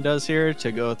surfing he does here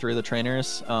to go through the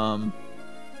trainers.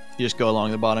 You just go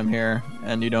along the bottom here,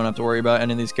 and you don't have to worry about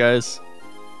any of these guys.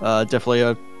 Definitely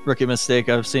a rookie mistake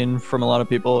I've seen from a lot of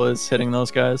people is hitting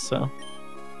those guys. So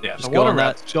Yeah, just the go water on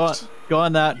that, rat's go on, just- go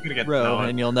on that You're gonna get road, known.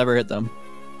 and you'll never hit them.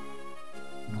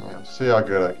 Yeah, see how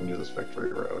good I can do this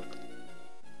Victory Road.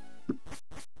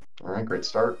 Alright, great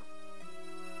start.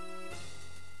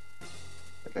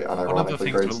 Okay, One of the unironically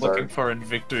things great we're start. looking for in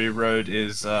Victory Road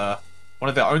is one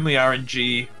of the only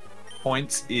RNG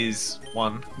points is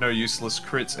 1, no useless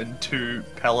crits, and 2,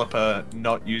 Pelipper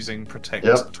not using Protect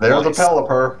Yep, there's a twice.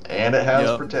 Pelipper, and it has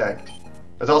Yep. Protect.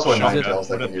 There's also a Shocker. Ninetales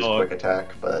that can Would've use thought. Quick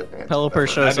Attack, but... Pelipper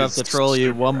shows That up is to troll you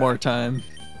super one rad. more time.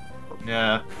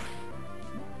 Yeah.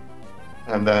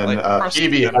 And then Like, across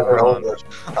Phoebe the has her own board. version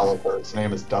of Pelipper. Its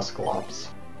name is Dusclops.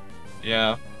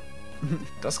 Yeah.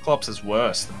 Dusclops is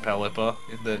worse than Pelipper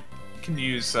in that you can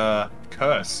use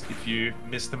Curse if you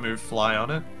miss the move Fly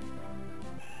on it.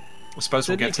 I suppose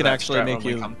we'll Sydney get to can that actually strat make when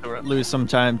we you come to it. lose some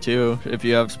time too if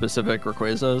you have specific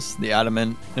Rayquazas, the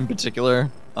Adamant in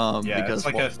particular. Yeah, Because it's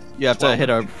like a you have to 12 hit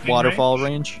a 15 waterfall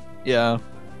range. range. Yeah.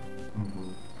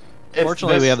 It's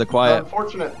Fortunately, we have the quiet. The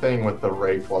unfortunate thing with the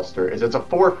Ray cluster is it's a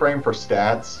 4 frame for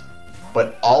stats,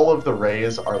 but all of the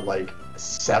Rays are like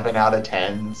 7 out of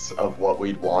 10s of what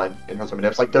we'd want in terms of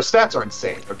manips. Like, their stats are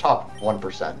insane. They're top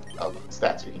 1% of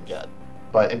stats you can get.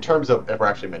 But in terms of if we're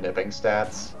actually manipping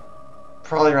stats,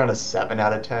 probably around a 7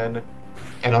 out of 10.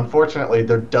 And unfortunately,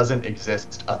 there doesn't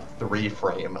exist a 3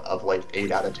 frame of like 8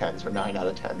 out of 10s or 9 out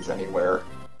of 10s anywhere.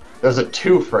 There's a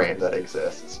 2 frame that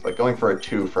exists, but going for a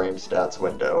 2 frame stats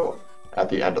window at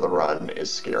the end of the run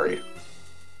is scary.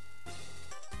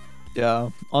 Yeah.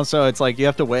 Also, it's like you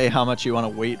have to weigh how much you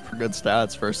want to wait for good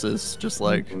stats versus just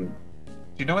like. Do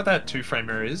you know what that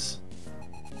 2-framer is?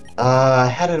 I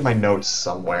had it in my notes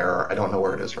somewhere. I don't know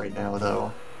where it is right now,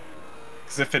 though.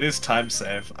 Because if it is time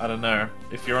save, I don't know.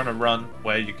 If you're on a run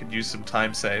where you could use some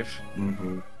time save.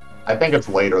 I think it's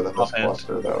later than this Offhand.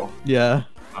 cluster, though. Yeah.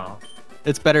 Oh.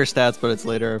 It's better stats, but it's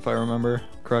later if I remember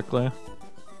correctly.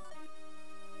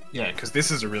 Yeah, because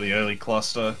this is a really early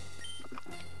cluster.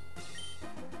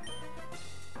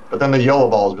 But then the yellow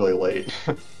ball is really late.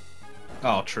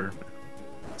 Oh, true.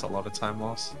 It's a lot of time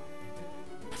loss.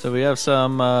 So we have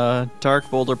some dark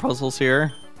boulder puzzles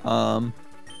here.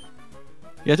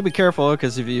 You have to be careful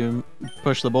because if you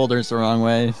push the boulders the wrong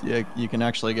way, you can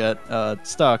actually get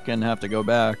stuck and have to go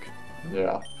back.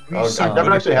 Yeah. So I've never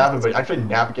good actually at happened, but actually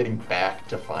navigating back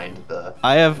to find the...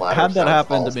 I have ladder had that sounds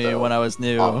happen to false, me though. when I was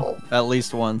new, Awful. at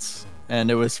least once,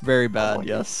 and it was very bad. my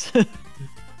Yes.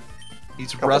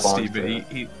 He's Couple rusty, bonds but there.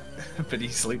 he but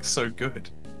he's like so good.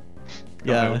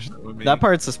 Yeah, I wish that would be- that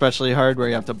part's especially hard where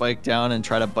you have to bike down and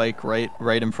try to bike right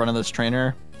in front of this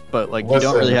trainer, but like you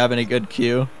don't really Listen. have any good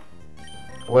cue.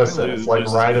 Listen, it's like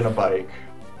Listen. riding a bike.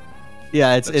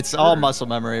 Yeah, it's That's all true. muscle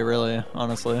memory, really,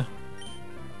 honestly.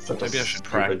 Such a Maybe I should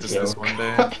stupid practice this joke. one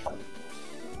day.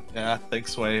 Yeah,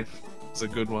 thanks, Wave. It's a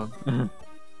good one.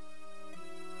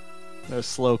 A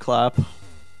slow clap.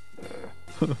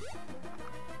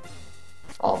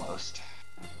 Almost.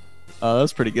 That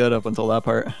was pretty good up until that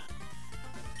part.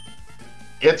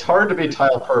 It's hard to be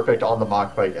tile perfect on the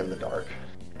mock bike in the dark,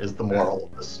 is the moral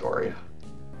of this story.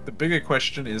 The bigger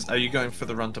question is, are you going for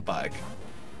the run to bike?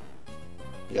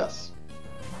 Yes.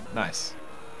 Nice.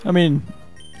 I mean,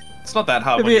 It's not that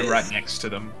hard I when mean, you're right next to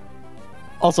them.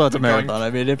 also it's a We're going- marathon. I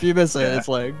mean, if you miss it, Yeah. it's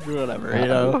like whatever, Yeah, you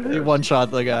know. who cares? You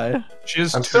one-shot the guy. She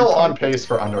has I'm two still on Pokeballs, pace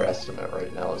for underestimate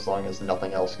right now, as long as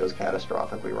nothing else goes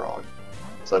catastrophically wrong.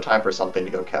 So time for something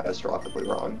to go catastrophically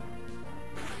wrong.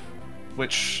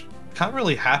 which can't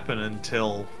really happen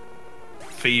until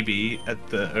Phoebe at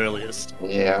the earliest.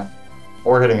 Yeah.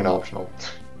 Or hitting an optional.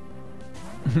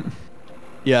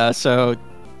 Yeah, so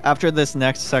after this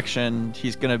next section,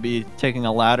 he's going to be taking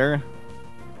a ladder.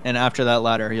 And after that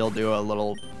ladder, he'll do a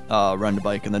little run to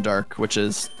bike in the dark, which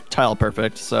is tile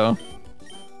perfect, so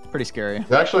pretty scary.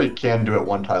 You actually can do it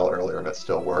one tile earlier and it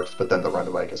still works, but then the run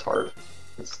to bike is hard.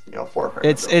 It's, you know, 4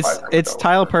 frames. It's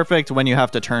tile perfect when you have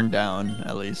to turn down,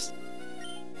 at least.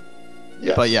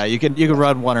 Yes. But yeah, you can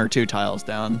run 1 or 2 tiles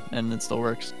down, and it still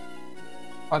works.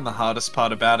 And the hardest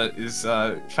part about it is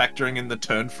factoring in the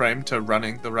turn frame to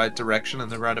running the right direction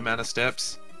and the right amount of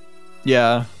steps.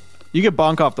 Yeah. You could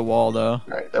bonk off the wall, though,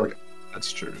 Alright, there we go.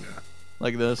 That's true, yeah.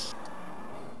 like this.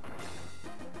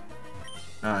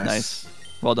 Nice.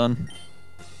 Well done.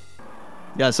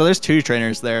 Yeah, so there's 2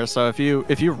 trainers there, so if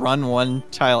you run 1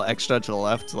 tile extra to the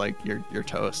left, like, you're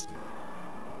toast.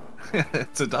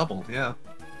 It's a double, yeah.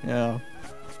 Yeah.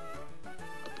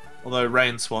 Although Ray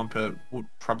and Swampert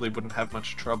probably wouldn't have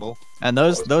much trouble. And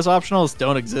those optionals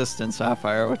don't exist in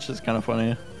Sapphire, which is kind of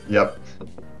funny. Yep.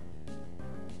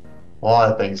 A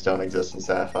lot of things don't exist in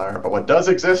Sapphire, but what does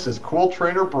exist is Cool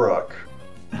Trainer Brooke.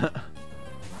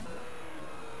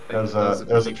 There's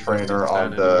a trainer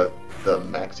on the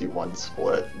Maxi 1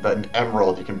 split. But in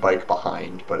Emerald you can bike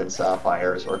behind, but in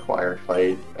Sapphire is a required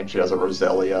fight, and she has a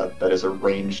Roselia that is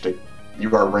arranged to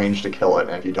you are arranged to kill it,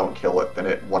 and if you don't kill it, then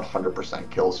it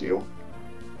 100% kills you.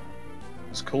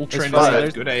 It's cool It's trainers fun.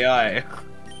 have good AI.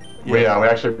 We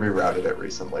actually rerouted it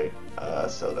recently,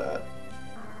 so that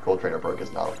Cool Trainer Brooke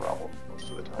is not a problem most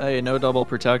of the time. Hey, no double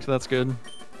protect, that's good.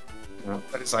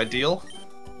 That is ideal.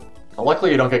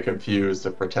 Luckily, you don't get confused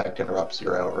if Protect interrupts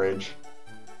your outrage.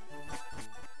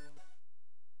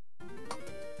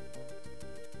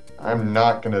 I'm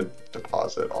not gonna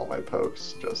deposit all my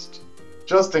pokes, just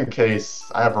in case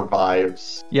I have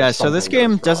revives. Yeah, if so this something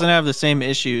game goes doesn't wrong. have the same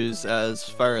issues as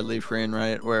Fire Leaf Rain,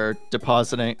 right? Where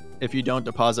if you don't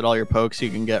deposit all your pokes, you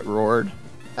can get roared.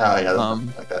 Oh yeah, there's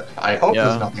nothing like that. I hope yeah.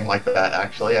 there's nothing like that.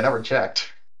 Actually, I never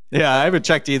checked. Yeah, I haven't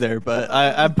checked either, but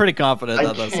I'm pretty confident I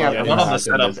that that's can't not one on the imagine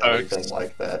setup there's anything pokes.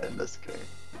 like that in this game.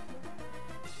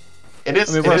 It is.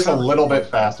 I mean, It we're is a not- little bit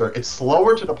faster. It's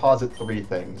slower to deposit 3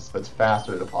 things, but it's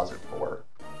faster to deposit 4.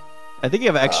 I think you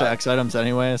have extra X items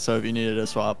anyway, so if you needed to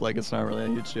swap, like, it's not really a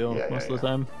huge deal Yeah, most yeah, of the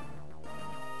time.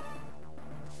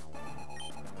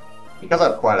 Because I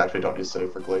have Quad, I actually don't use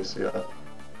Save for Glacia.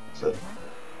 So,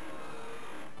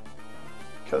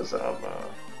 because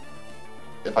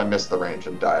if I miss the range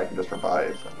and die, I can just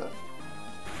revive. And then...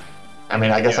 I mean,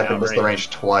 I guess Yeah, I could miss the outrage. range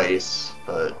twice,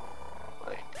 but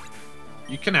like,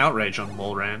 You can outrage on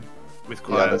Walran with yeah,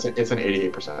 Quiet. it's an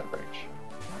 88% range.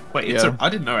 Wait, Yeah. I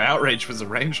didn't know outrage was a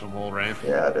range on Walran.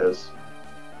 Yeah, it is.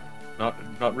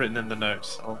 Not written in the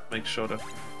notes. I'll make sure to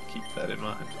keep that in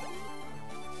mind.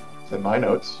 It's in my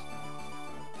notes.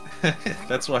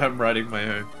 That's why I'm writing my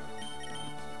own.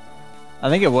 I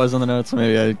think it was in the notes, so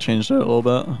maybe I changed it a little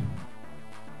bit.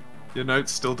 Your note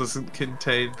still doesn't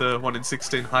contain the 1 in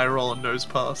 16 high roll and nose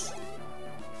pass.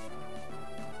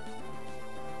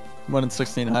 1 in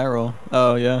 16 high roll.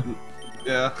 Oh, yeah.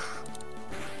 Yeah.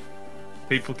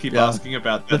 People keep Yeah. asking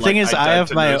about that. The thing is, I died have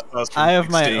to my nose pass from I have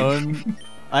my 16. own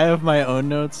I have my own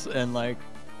notes, and like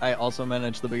I also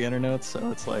manage the beginner notes,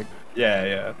 so it's like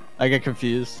Yeah. I get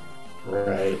confused.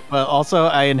 Right. But also,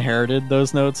 I inherited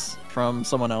those notes from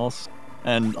someone else,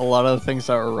 and a lot of the things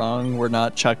that were wrong were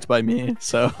not checked by me.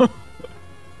 So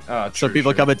Ah, so true,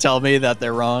 people true. come and tell me that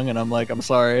they're wrong, and I'm like, I'm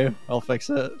sorry, I'll fix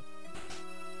it.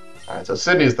 Alright, so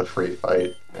Sydney's the free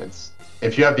fight. It's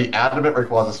if you have the Adamant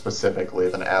Rayquaza specifically,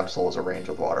 then Absol is a range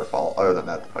with Waterfall. Other than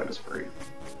that, the fight is free.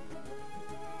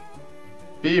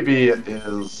 BB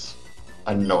is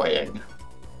annoying.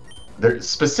 They're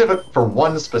specific for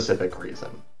one specific reason.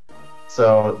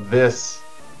 So this,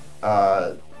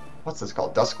 what's this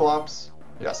called? Dusclops?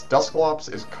 Yes, Dusclops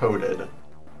is coded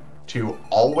to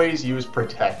always use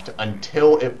Protect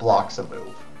until it blocks a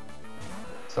move.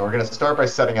 So we're going to start by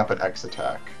setting up an X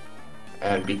attack.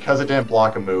 And because it didn't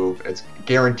block a move, it's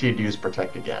guaranteed to use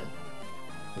Protect again.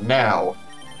 Now,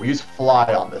 we use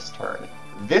Fly on this turn.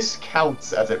 This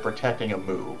counts as it protecting a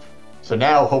move. So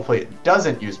now, hopefully it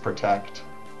doesn't use Protect,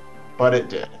 but it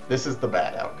did. This is the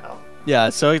bad outcome. Yeah,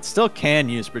 so it still can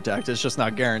use protect. It's just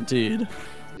not guaranteed.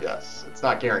 Yes, it's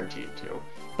not guaranteed to.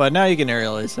 But now you can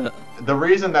aerial ace it. The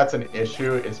reason that's an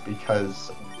issue is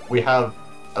because we have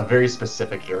a very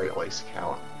specific aerial ace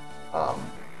count.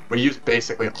 We use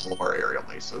basically all of our aerial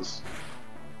aces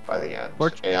by the end.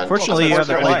 Fortunately, you have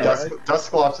the Quiet,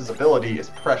 Dusclops' ability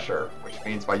is pressure, which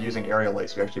means by using aerial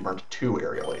ace, we actually burned 2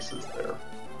 aerial aces there.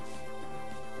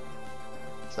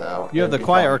 So you have the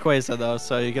quiet Rayquaza though,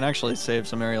 so you can actually save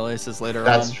some aerial aces later on.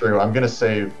 That's true. I'm gonna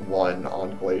save 1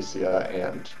 on Glacia,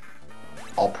 and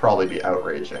I'll probably be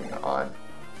outraging on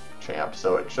Champ,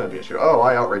 so it shouldn't be an issue. Oh,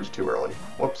 I outraged too early.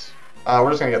 Whoops. We're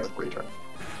just gonna get the 3 turn.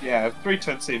 Yeah, 3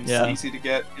 turn seems easy to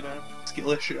get, you know,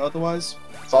 skill issue otherwise.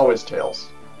 It's always tails.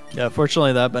 Yeah,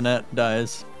 fortunately that Banette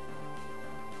dies.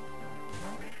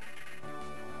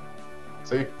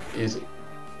 See? Easy.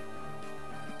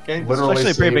 Okay, Literally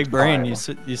Especially a pretty big saved brain,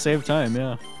 time. you save time,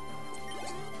 yeah.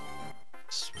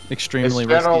 It's extremely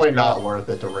It's generally risky. not worth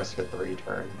it to risk a 3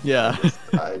 turn. Yeah.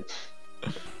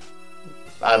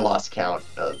 I lost count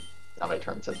of how many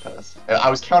turns had passed. I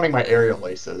was counting my aerial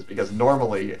aces because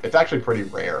normally it's actually pretty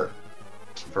rare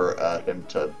for him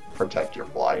to protect your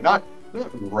fly. Not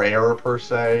rare per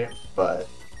se, but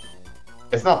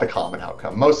it's not the common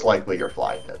outcome. Most likely your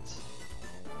fly hits.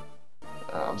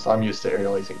 So I'm used to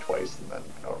aerial acing twice and then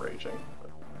outraging.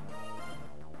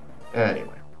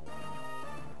 Anyway.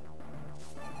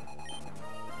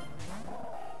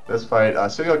 This fight,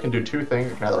 Silio can do 2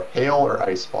 things. It can either hail or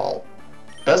ice ball.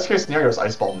 Best case scenario is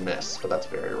ice ball miss, but that's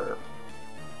very rare.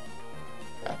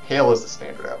 Yeah, hail is the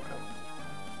standard outcome.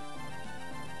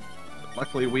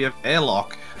 Luckily, we have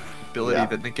airlock ability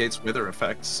that negates weather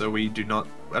effects, so we do not.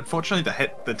 Unfortunately,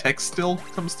 the text still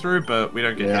comes through, but we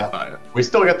don't get hit by it. We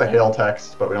still get the hail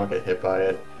text, but we don't get hit by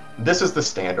it. This is the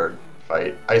standard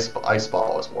fight. Ice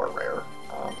ball is more rare.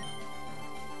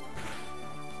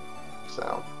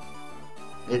 So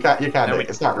you can't.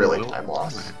 It's not really time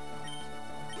loss.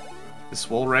 This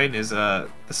wall rain is the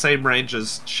same range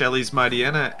as Shelly's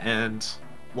Mightyena and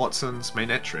Watson's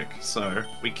Manectric, so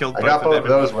we killed both I got of both them of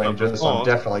those in ranges, so I'm before.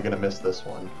 definitely gonna miss this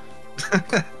one.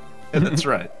 Yeah, that's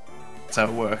right. That's how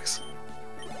it works.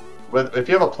 If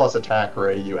you have a plus attack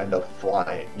ray, you end up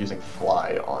using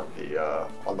fly on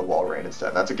the wall rain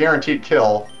instead. That's a guaranteed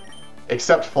kill,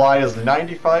 except fly is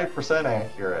 95%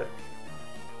 accurate.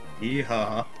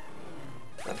 Yeehaw.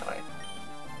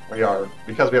 Anyway,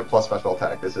 because we have plus special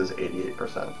attack, this is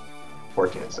 88%,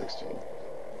 14 and 16.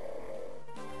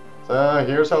 So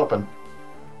here's hoping.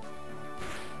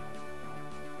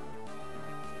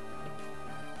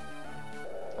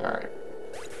 Alright.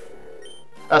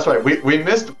 That's right, we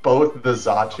missed both the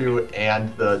Zatu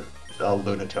and the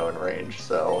Lunatone range,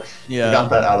 so we got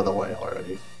that out of the way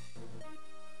already.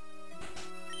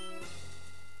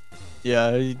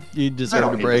 Yeah, you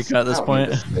deserve a break at this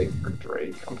point. For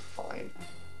Drake, I'm fine.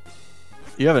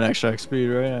 You have an extra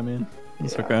XP, right? I mean,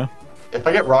 it's okay. If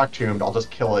I get Rock Tombed, I'll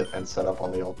just kill it and set up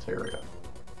on the Altaria.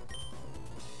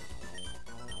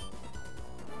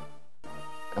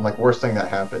 And like, worst thing that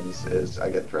happens is I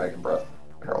get Dragon Breath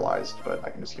paralyzed, but I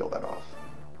can just heal that off.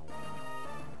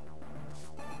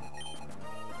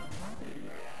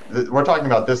 We're talking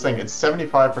about this thing, it's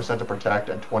 75% to protect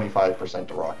and 25%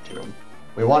 to Rock Tomb.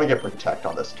 We want to get Protect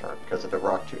on this turn, because if it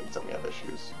Rock Tombs, then we have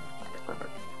issues. Okay, perfect.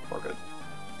 We're good.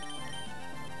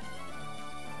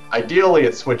 Ideally,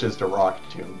 it switches to Rock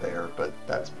Tomb there, but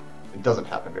it doesn't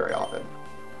happen very often.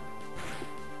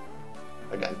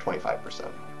 Again,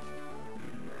 25%.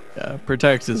 Yeah,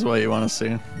 Protect is what you want to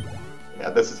see. Yeah,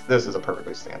 this is a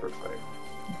perfectly standard fight.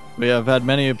 We have had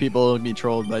many people be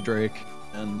trolled by Drake,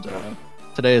 and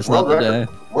today is not the day.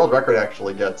 World Record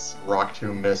actually gets Rock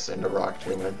Tomb miss into Rock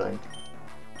Tomb, I think.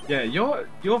 Yeah,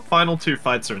 your final 2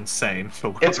 fights are insane for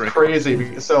World It's Record.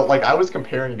 crazy. So, like, I was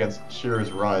comparing against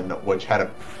Shear's Run, which had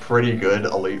a pretty good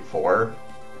Elite Four.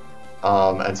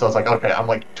 And so it's like, okay, I'm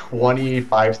like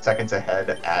 25 seconds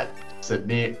ahead at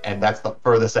Sydney, and that's the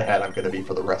furthest ahead I'm going to be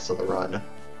for the rest of the run.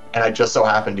 And I just so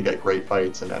happened to get great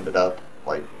fights and ended up,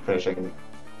 like, finishing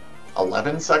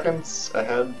 11 seconds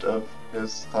ahead of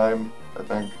his time, I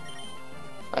think.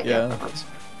 I can't remember.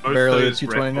 Both Barely those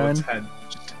 229. records had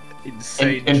just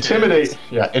insane Intimidate,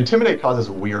 chance. Intimidate causes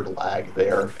weird lag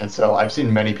there, and so I've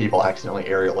seen many people accidentally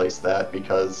aerial ace that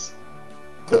because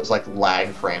there's like lag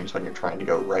frames when you're trying to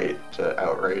go right to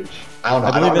outrage. I don't know.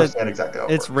 I don't understand exactly how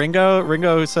it It's works.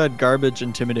 Ringo who said garbage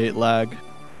intimidate lag.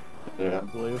 Yeah. I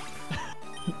believe.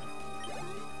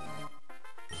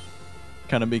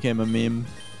 Kind of became a meme.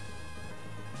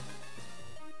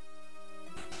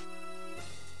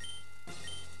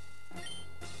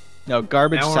 No,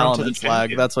 garbage Now we're on to the Salamence lag.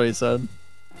 champion. That's what he said.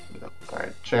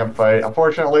 Alright, champ fight.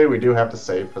 Unfortunately, we do have to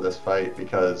save for this fight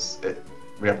because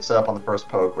we have to set up on the first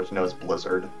poke, which knows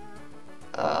Blizzard.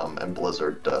 and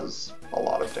Blizzard does a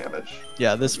lot of damage.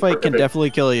 Yeah, this fight can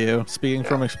definitely kill you, speaking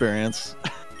from experience.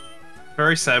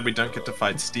 Very sad we don't get to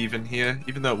fight Steven here,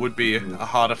 even though it would be a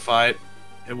harder fight.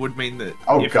 It would mean that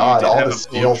Oh if god, you did all have the a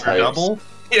steel full types. double,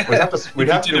 yeah, We'd have to if you do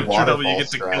did have true double, you waterfall get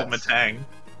to kill strats. Matang.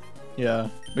 Yeah,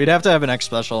 we'd have to have an X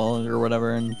special or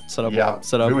whatever and set up. Yeah,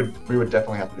 set up. we would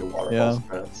definitely have to do waterfall Yeah.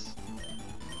 strats.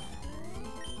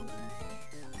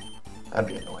 That'd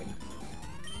be annoying.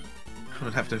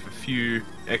 We'd have to have a few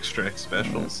extra X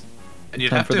specials, and you'd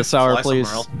Time have for to the sour, fly please.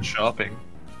 somewhere else and shopping.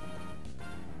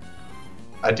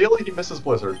 Ideally, he misses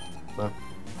Blizzard. But...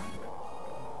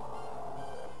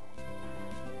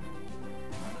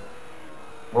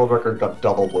 World record got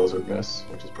double Blizzard miss,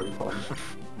 which is pretty fun.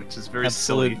 Which is very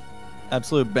Absolute, silly.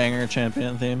 absolute banger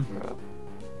champion theme. Yeah.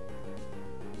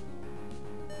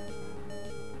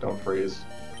 Don't freeze.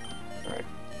 Alright.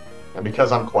 And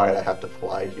because I'm quiet, I have to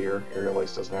fly here. Aerial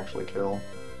Ace doesn't actually kill.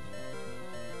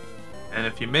 And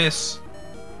if you miss,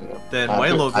 Yeah. then I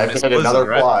have to- Waylord I have miss to hit Blizzard, another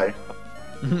right?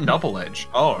 fly. Double edge.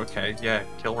 Oh, okay. Yeah,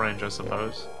 kill range, I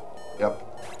suppose. Yep.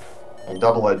 And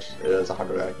double edge is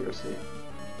 100 accuracy.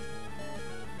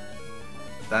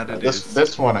 That it is.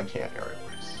 This one I can't aerial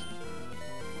ace.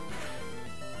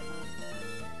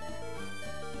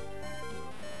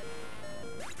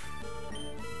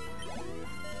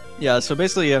 Yeah, so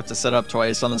basically you have to set up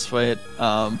twice on this fight,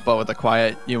 but with the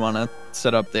quiet, you want to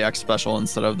set up the X special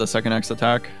instead of the second X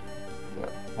attack. Yeah.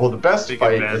 Well, the best Big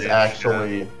fight advantage, is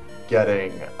actually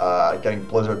getting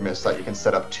Blizzard Mist that you can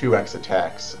set up 2x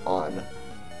attacks on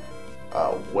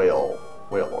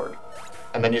Wailord.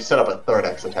 And then you set up a third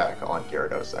X attack on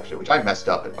Gyarados, actually, which I messed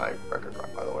up in my record run,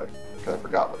 by the way, because I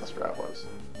forgot what the strat was.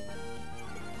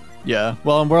 Yeah,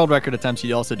 well, in world record attempts,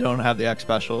 you also don't have the X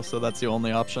special, so that's the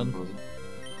only option.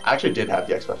 I actually did have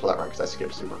the X special that run because I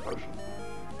skipped Super Potion.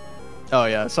 Oh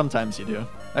yeah, sometimes you do.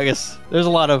 I guess there's a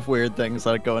lot of weird things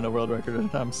that go into world record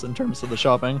attempts in terms of the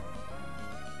shopping.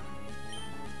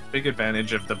 Big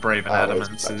advantage of the Brave and Oh,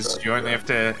 Adamants that's is right, you only yeah. have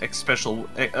to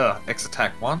X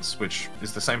attack once, which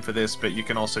is the same for this, but you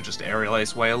can also just aerial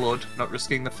ace Wailord, not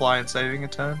risking the fly and saving a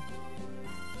turn.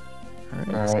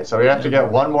 Alright, so we have to get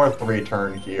one more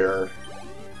 3-turn here.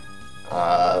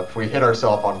 If we hit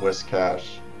ourselves on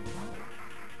Whiscash,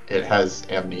 it has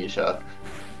Amnesia.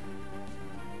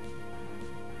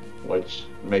 Which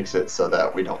makes it so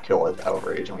that we don't kill with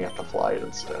Outrage and we have to fly it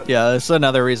instead. Yeah, it's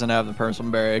another reason to have the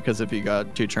Person Berry, because if you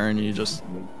got 2-turn, you just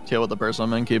deal with the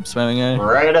Person and keep spamming A.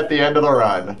 Right at the end of the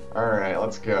run. Alright,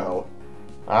 let's go.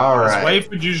 Because Alright. Wave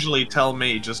would usually tell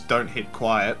me just don't hit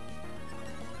quiet.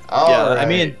 Yeah, I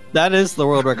mean, that is the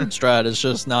world record strat, is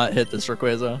just not hit this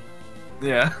Rayquaza.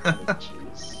 Yeah.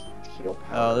 Jeez. Heal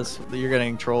Oh, power. you're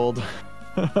getting trolled.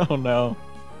 Oh no.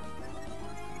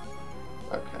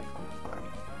 Okay, I'm fine.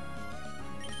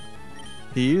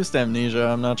 He used Amnesia,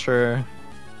 I'm not sure.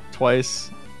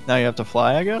 Twice. Now you have to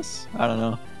fly, I guess? I don't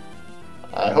know.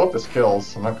 I hope this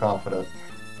kills. I'm not confident.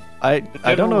 I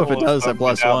don't know if it does at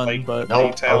plus +1, but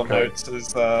Nope, Detail okay. notes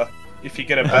is if you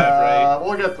get a bad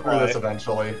We'll get through Right. this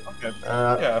eventually. rate. Okay.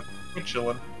 Uh, Yeah, we're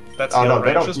chilling. That's Oh, heal no, they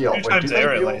range. don't Just heal. 2 Wait, do times they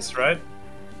aerial heal? ace, right?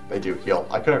 They do heal.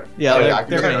 I couldn't. Yeah, I they're could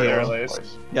gonna get heal. aerial Ace.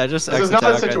 twice. yeah, just This X is not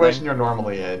attack, a I situation think. you're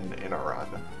normally in a run.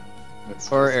 It's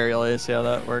Or just- aerial ace, yeah,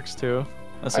 that works too.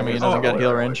 Assuming he it's doesn't get double heal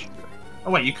aerial range. ace.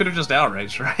 Oh wait, you could have just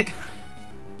outraged, right?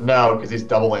 No, because he's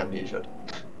double amnesia.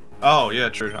 Oh yeah,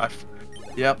 true.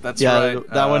 Yep, that's Yeah, right.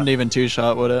 that wouldn't even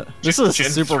 2-shot, would it? This is a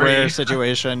Gen super 3. rare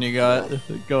situation you got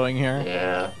going here.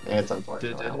 Yeah, it's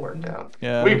unfortunate how it worked out.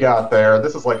 Yeah. We got there.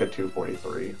 This is like a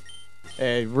 243.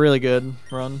 A really good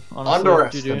run, honestly.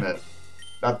 GG. Underestimate.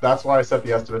 That's why I set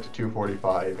the estimate to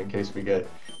 245 in case we get,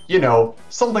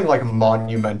 something like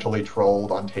monumentally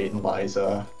trolled on Tate and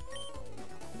Liza.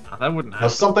 Oh, that wouldn't Now,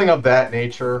 happen. something of that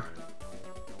nature.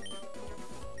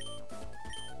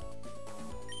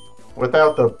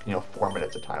 Without the 4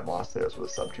 minutes of time lost, there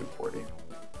was sub 240.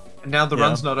 And now the Yeah.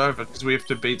 run's not over because we have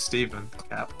to beat Steven.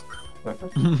 Cap.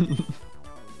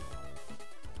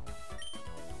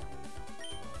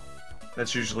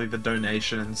 That's usually the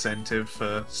donation incentive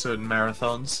for certain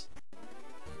marathons.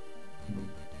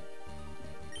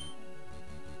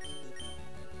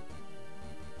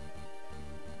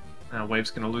 Now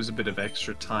Wave's gonna lose a bit of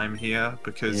extra time here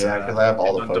because Yeah, because I have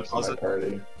all the on folks deposit. in my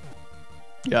party.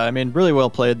 Yeah, I mean, really well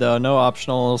played though. No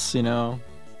optionals,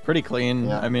 pretty clean.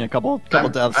 Yeah. I mean, a couple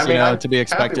I'm- deaths, I mean, I'm to be happy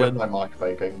expected. with my mock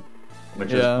Viking,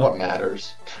 which Yeah. is what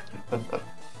matters.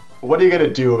 What are you gonna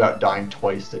do about dying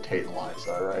twice to Tate and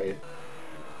Liza, right?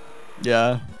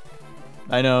 Yeah,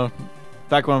 I know.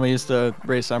 Back when we used to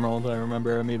race Emerald, I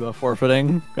remember Amoeba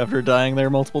forfeiting after dying there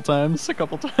multiple times, a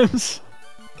couple times.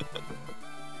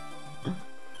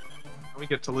 We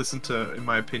get to listen to, in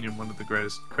my opinion, one of the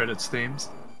greatest credits themes.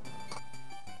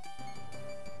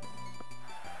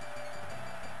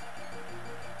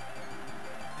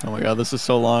 Oh my god, this is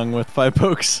so long with 5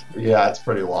 pokes. Yeah, it's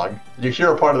pretty long. You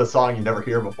hear a part of the song you never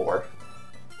hear before.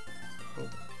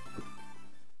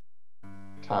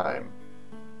 Time.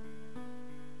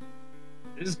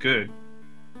 It is good.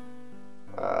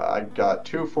 I got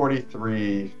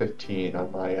 2:43:15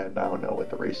 on my end. I don't know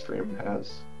what the race stream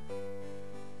has.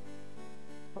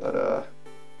 But,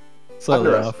 Slightly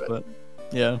off, underestimate.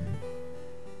 but yeah.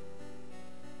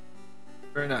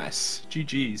 Very nice.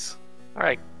 GG's. All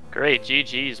right, great.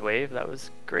 GG's, Wave. That was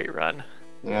a great run.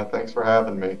 Yeah, thanks for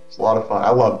having me. It's a lot of fun.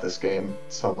 I love this game.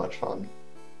 It's so much fun.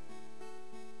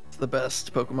 It's the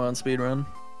best Pokemon speedrun.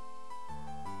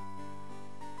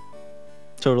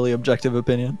 Totally objective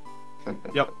opinion.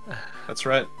 Yep, that's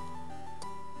right.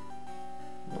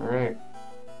 Alright.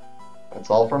 That's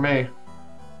all for me.